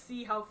let's just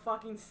see how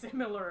fucking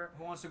similar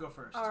Who wants to go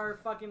first? our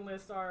fucking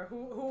lists are. Who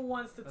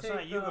wants to That's take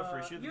not you go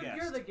first. You're the guest.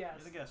 You're the guest.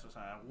 You're the guest,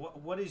 Rosanna.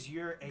 What is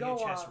your Go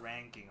AHS off.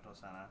 ranking,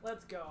 Rosanna?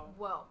 Let's go.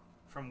 Well,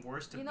 From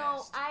worst to you know,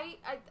 best. I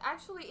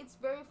actually, it's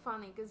very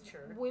funny because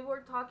Sure. we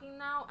were talking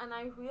now, and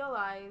I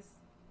realized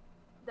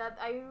that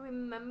I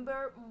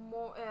remember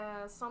more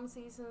some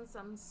seasons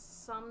and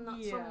some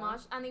not so Yeah.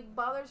 much, and it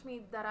bothers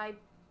me that I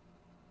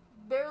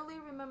barely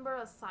remember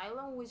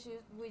Asylum, which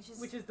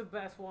is the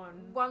best one.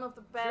 one of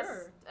the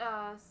best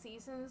Sure.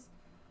 seasons,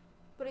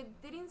 but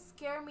it didn't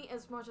scare me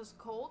as much as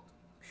Cold,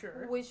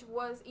 Sure. which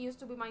used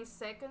to be my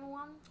second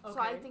one. So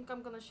I Okay. think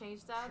I'm gonna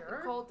change that.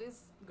 Sure. Cold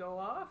is Go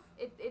off.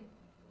 it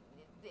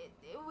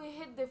we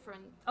hit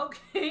different.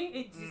 Okay.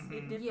 It just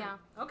it different. Yeah.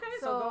 Okay,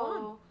 so go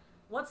on.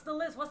 What's the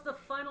list? What's the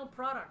final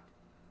product?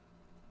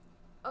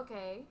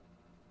 Okay.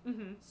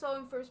 Mm-hmm. So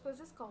in first place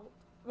is Cold.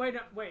 Wait,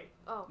 no, wait.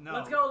 Oh, No.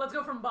 Let's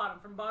go from bottom.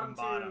 From bottom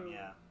From bottom,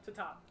 yeah. to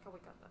top. oh, we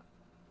got that.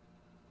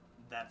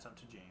 That's up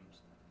to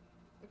James.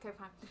 Okay,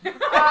 fine.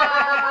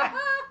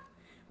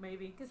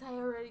 Maybe. Because I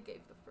already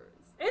gave the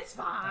first. It's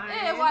fine.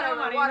 Eh, whatever,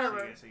 Nobody whatever.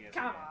 knows. Yes, yes,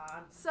 Come yes.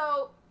 on.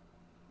 So,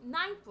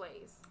 ninth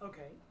place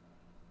Okay.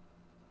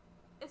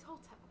 is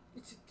Hotel.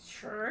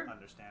 Sure.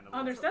 Understandable.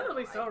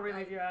 Understandably so, I- really,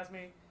 I- if you ask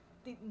me.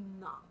 Did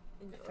not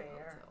enjoy Fair.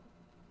 Hotel.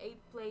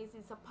 Eighth place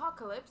is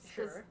Apocalypse.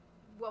 'Cause Sure.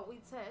 what we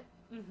said.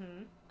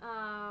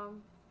 Mm-hmm.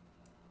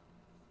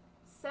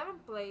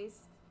 Seventh place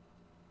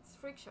is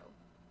Freak Show.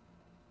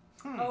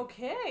 Hmm.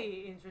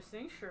 Okay.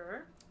 Interesting.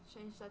 Sure.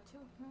 Change that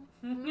too.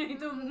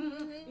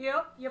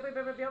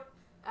 Yep.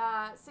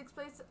 Sixth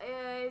place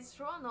is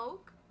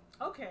Roanoke.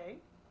 Okay.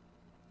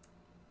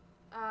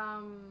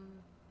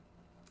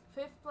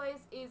 Fifth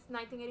place is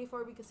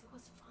 1984 because it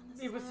was fun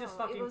as It was hell. just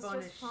fucking it was fun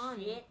just as fun.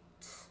 shit.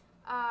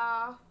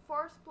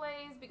 Fourth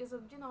place because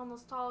of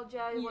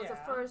nostalgia. It was the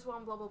Yeah. first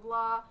one. Blah blah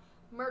blah.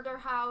 Murder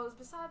House.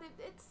 Besides it,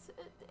 it's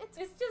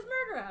It's just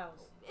Murder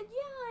House. yeah.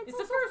 it's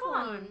the also first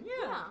fun. one,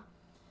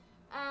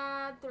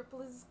 yeah. Third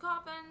place is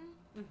Coven.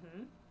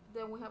 Mm-hmm.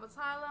 Then we have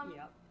Asylum.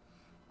 Yep.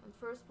 And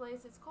first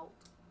place is Cult.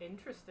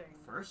 Interesting.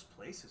 First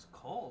place is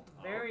Cold.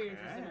 Very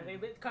Okay. interesting. A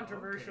bit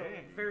controversial.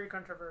 Okay. Very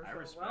controversial. I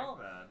respect well,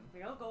 that.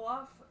 Miguel, go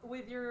off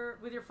with your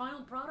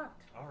final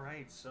product. All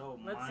right, so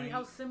Let's my see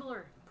how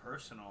similar.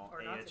 personal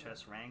Or not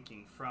AHS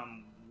ranking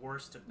from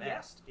worst to Yeah.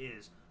 best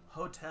is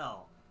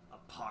Hotel,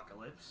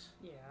 Apocalypse,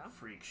 Yeah.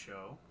 Freak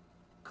Show,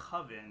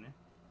 Coven,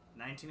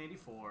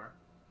 1984,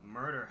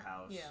 Murder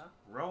House, Yeah.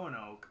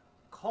 Roanoke,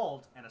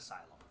 Cult, and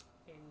Asylum.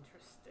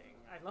 Interesting.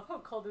 I love how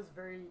Cult is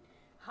very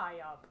high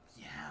up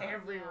Yeah.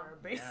 everywhere,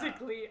 Yeah.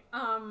 basically.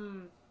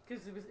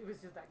 Because it was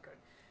just that good.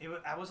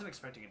 I wasn't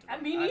expecting it to be.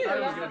 I mean, I either. thought it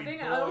was That's gonna the be thing.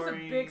 That was a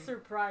boring. big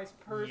surprise,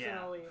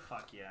 personally. Yeah,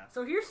 fuck yeah.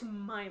 So here's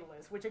my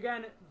list, which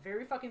again,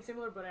 very fucking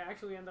similar, but I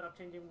actually ended up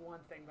changing one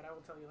thing, but I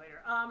will tell you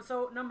later.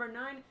 So number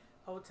 9,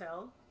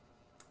 Hotel.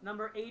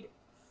 Number 8,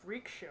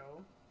 Freak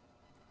Show.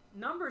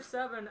 Number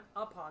 7,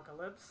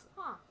 Apocalypse.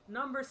 Huh.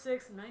 Number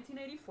 6,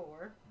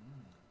 1984.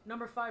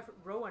 Number 5,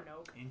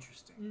 Roanoke.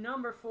 Interesting.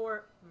 Number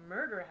 4,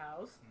 Murder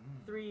House.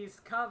 3 is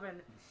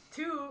Coven.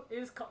 2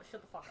 is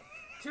shut the fuck up.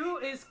 2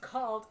 is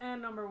Cult,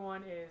 and number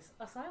 1 is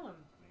Asylum.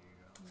 There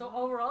you go. So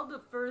overall, the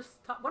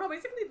first top, well, no,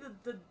 basically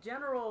the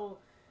general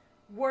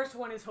worst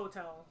one is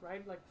Hotel,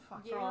 right? Like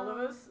Fuck for all of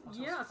yeah. us. That sounds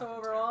Yeah. So fucking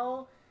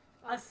overall,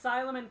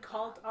 Asylum and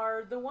Cult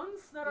are the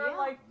ones that are Yeah.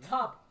 like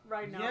top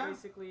right now, Yeah.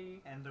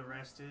 basically. And the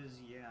rest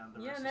is Yeah,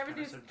 rest and is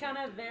everything's kind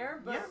of subjective.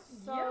 there, but Yeah.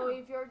 So yeah.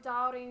 if you're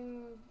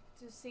doubting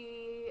to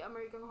see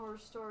American Horror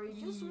Story,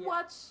 just Yeah.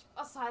 watch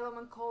Asylum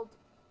and Cult.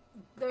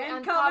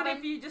 and Coven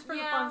if you just for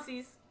Yeah. the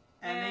funsies.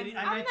 And And- 80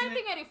 I'm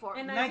 1984.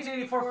 and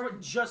 1984 for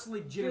just just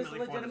legitimately,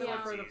 legitimately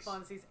for the funsies.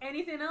 funsies.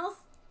 Anything else?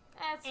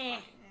 That's Eh.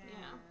 fine.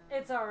 Yeah.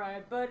 It's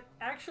alright, but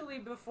actually,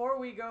 before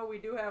we go, we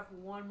do have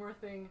one more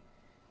thing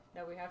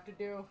that we have to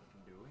do.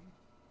 Do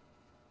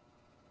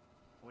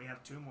we? We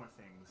have 2 more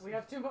things. We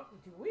have 2 more.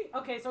 Do we?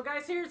 Okay, so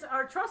guys, here's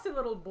our trusty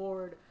little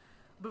board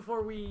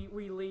before we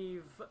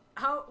leave.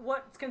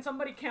 What can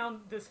somebody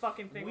count this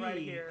fucking thing right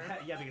here?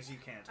 Yeah, because you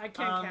can't. I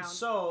can't count.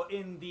 So,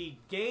 in the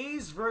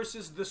gays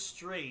versus the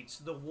straights,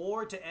 the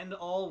war to end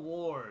all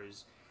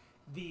wars,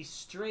 the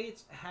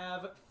straights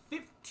have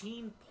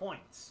 15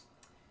 points,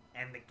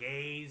 and the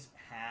gays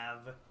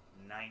have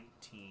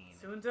 19.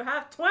 Soon to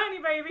have 20,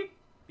 baby.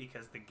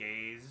 Because the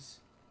gays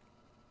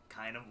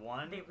kind of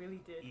won, They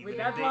really did. even With if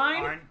that they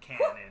line, aren't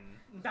canon.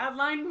 that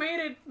line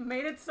made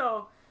it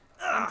so.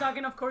 I'm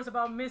talking, of course,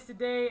 about Miss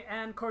Today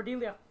and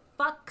Cordelia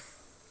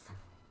Fox.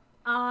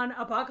 on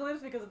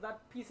Apocalypse because of that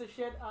piece of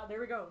shit. There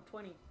we go,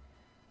 20.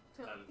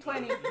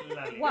 20.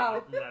 La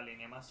Wow.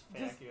 línea más fea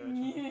Just- que yo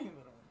he hecho.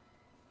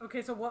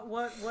 Okay, so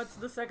what's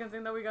the second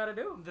thing that we gotta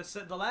do?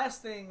 The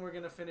last thing we're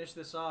gonna finish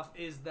this off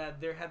is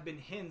that there have been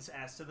hints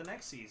as to the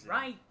next season.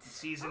 Right.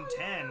 Season Oh,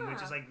 10, yeah.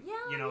 which is like, Yeah,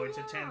 you know, it's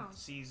a yeah. 10th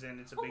season.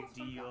 It's a big Almost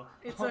deal. forgot.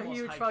 It's Almost a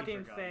huge high-key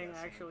fucking forgot thing, that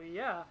scene. actually.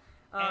 Yeah.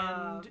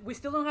 And- We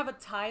still don't have a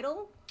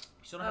title.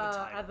 We still don't have a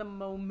title. At the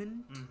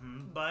moment.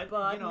 But,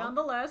 But you know.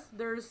 nonetheless,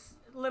 there's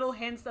little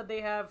hints that they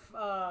have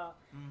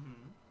Mhm.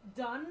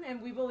 done, and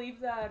we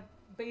believe that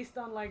based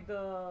on like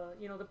the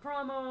the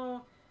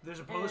promo. There's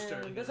a poster.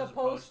 And there's a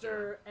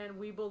poster, and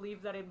we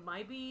believe that it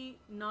might be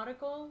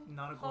nautical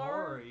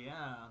horror,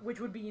 yeah. which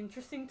would be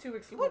interesting to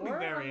explore. would be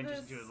very on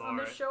interesting to this, on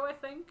this explore. show, I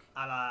think.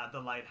 A la the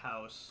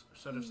Lighthouse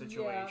sort of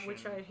situation. Yeah,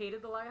 which I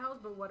hated the Lighthouse,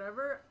 but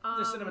whatever.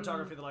 The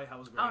cinematography of the Lighthouse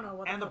was great. Oh, no,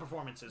 what the and the fuck.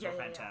 performances Yeah, were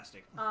yeah, yeah.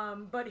 fantastic.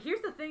 But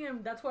here's the thing,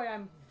 and that's why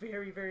I'm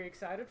very, very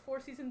excited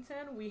for season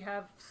 10. We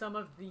have some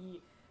of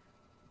the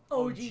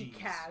OG OGs.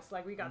 cast.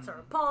 Like, we got Mm.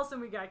 Sarah Paulson,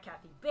 we got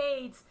Kathy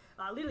Bates,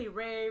 Lily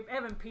Rabe,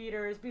 Evan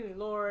Peters, Billy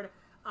Lord.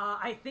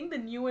 I think the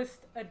newest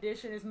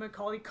addition is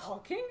Macaulay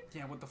Culkin.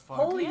 Yeah, what the fuck?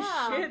 Holy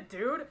Yeah. shit,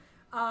 dude.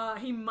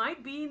 He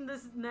might be in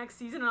this next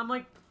season, and I'm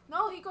like,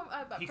 No,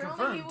 apparently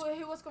confirmed.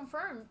 he was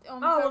confirmed.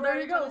 On oh, well, there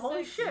February you go.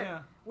 Holy 26th. shit.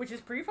 Yeah. Which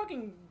is pretty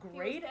fucking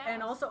great. cast.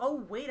 And also,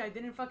 oh, wait, I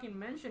didn't fucking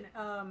mention,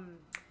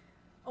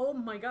 oh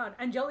my god,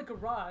 Angelica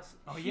Ross.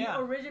 Oh, She yeah.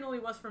 originally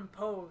was from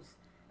Pose,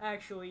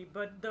 actually,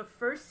 but the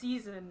first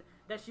season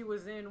that she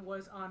was in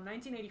was on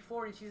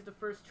 1984, and she's the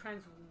first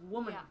trans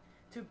woman Yeah.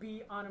 to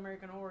be on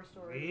American Horror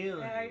Story.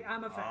 Really?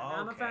 I'm a fan.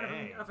 I'm a fan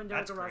Okay. of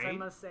That's Angelica Ross, I great.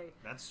 must say.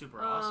 That's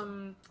super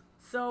awesome.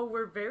 So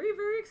we're very,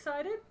 very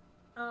excited.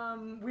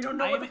 We don't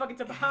know what the fuck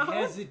it's about.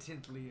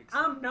 Hesitantly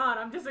excited. I'm not.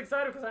 I'm just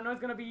excited because I know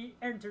it's gonna be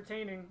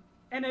entertaining.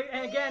 And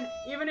again,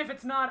 even if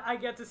it's not, I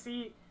get to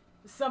see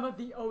some of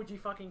the OG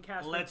fucking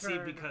cast. Let's see,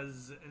 return.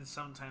 because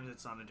sometimes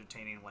it's not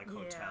entertaining like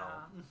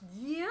Hotel.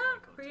 Yeah,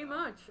 Like pretty Hotel.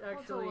 much. Hotel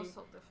Actually, was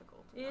so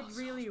difficult. it was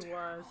really so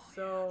was.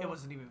 So It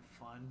wasn't even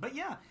fun. But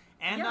yeah,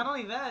 and Yeah. not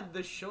only that,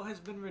 the show has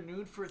been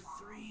renewed for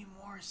 3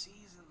 more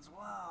seasons.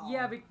 Wow.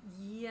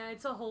 Yeah,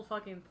 it's a whole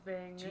fucking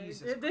thing.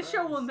 Jesus This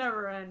show will Christ.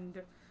 never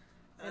end,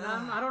 and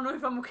I don't know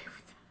if I'm okay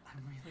with that.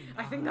 I'm really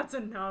I think not. that's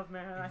enough,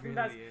 man. It I think really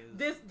that's is.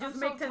 this. Just I'm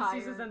make so 10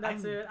 seasons tired. and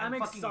that's it. I'm I'm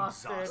fucking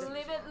exhausted.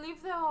 exhausted.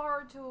 Leave the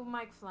horror to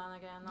Mike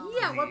Flanagan.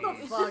 Yeah, what the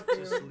Please. fuck, dude?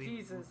 Just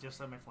Jesus. Just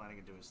let Mike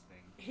Flanagan do his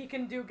thing. He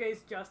can do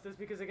gays justice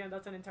because again,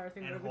 that's an entire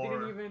thing And that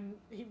horror.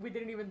 we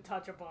didn't even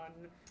touch upon.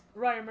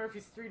 Ryan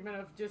Murphy's treatment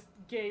of just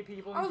gay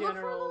people Or in look for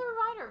general. another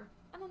writer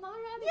and another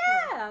editor.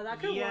 Yeah, that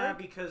could Yeah, work.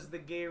 because the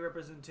gay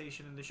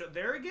representation in the show,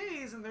 there are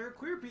gays and there are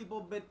queer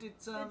people, but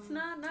it's It's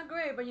not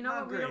great, but you know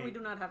not what? We great. do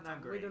not have Not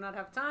time. We great. do not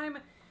have time.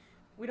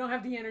 We don't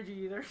have the energy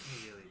either.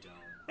 We really don't.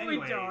 We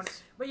Anyways,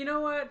 don't. But you know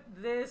what?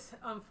 This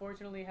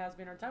unfortunately has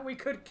been our time. We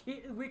could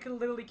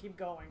literally keep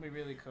going we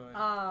really could.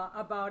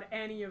 about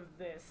any of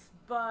this,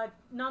 but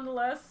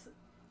nonetheless,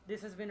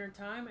 this has been our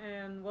time.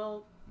 And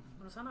well,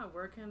 Rosana,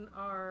 where can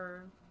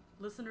our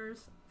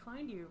listeners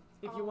find you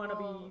if you want to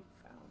be Oh.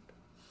 found?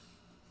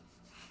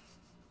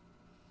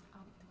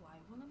 Do I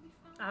want to be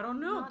found? I don't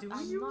know. Do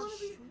I'm you not wanna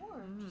be-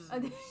 sure. Mm. I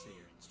did- Say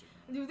your Instagram.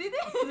 You did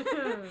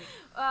it?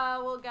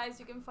 Well, guys,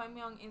 you can find me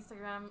on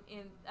Instagram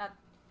at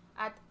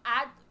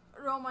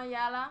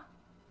Romayala,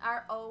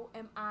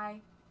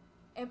 ROMIMA.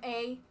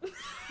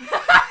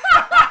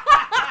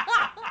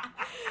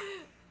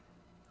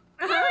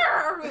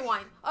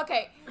 Rewind.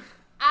 Okay,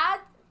 at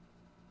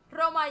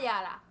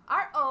Romayala,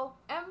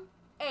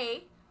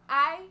 ROMAILA.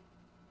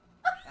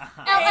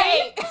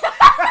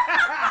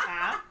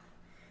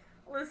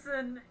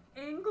 Listen,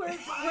 English.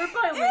 We're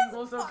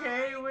bilinguals,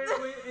 okay?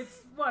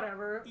 It's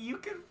whatever. You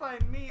can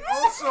find me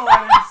also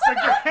on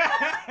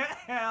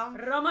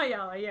Instagram.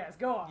 Ramayala, yes,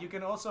 go on. You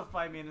can also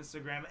find me on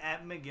Instagram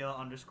at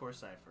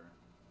Miguel_Cipher.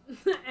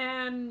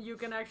 And you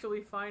can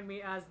actually find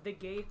me as the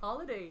Gay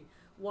Holiday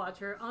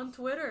Watcher on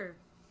Twitter.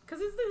 Cause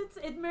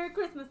it's Merry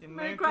Christmas,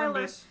 Merry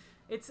Christmas.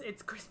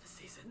 It's Christmas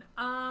season.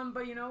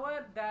 But you know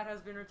what? That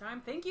has been our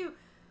time. Thank you,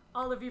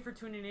 all of you, for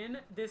tuning in.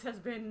 This has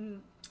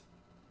been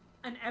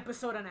an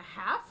episode and a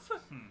half.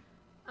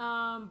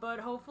 But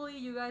hopefully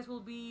you guys will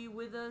be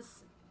with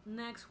us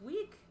next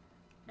week.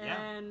 Yeah.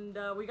 And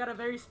we got a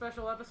very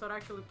special episode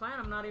actually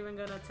planned. I'm not even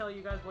gonna tell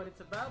you guys what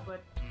it's about,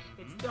 but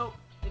it's dope.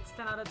 It's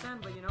 10 out of 10.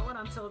 But you know what?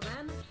 Until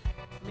then,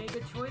 make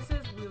good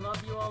choices. We love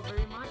you all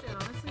very much, and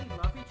honestly,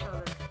 love each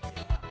other.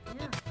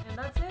 Yeah, and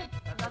that's it.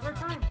 That's our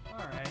time. All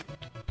right.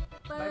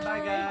 Bye Bye,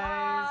 guys.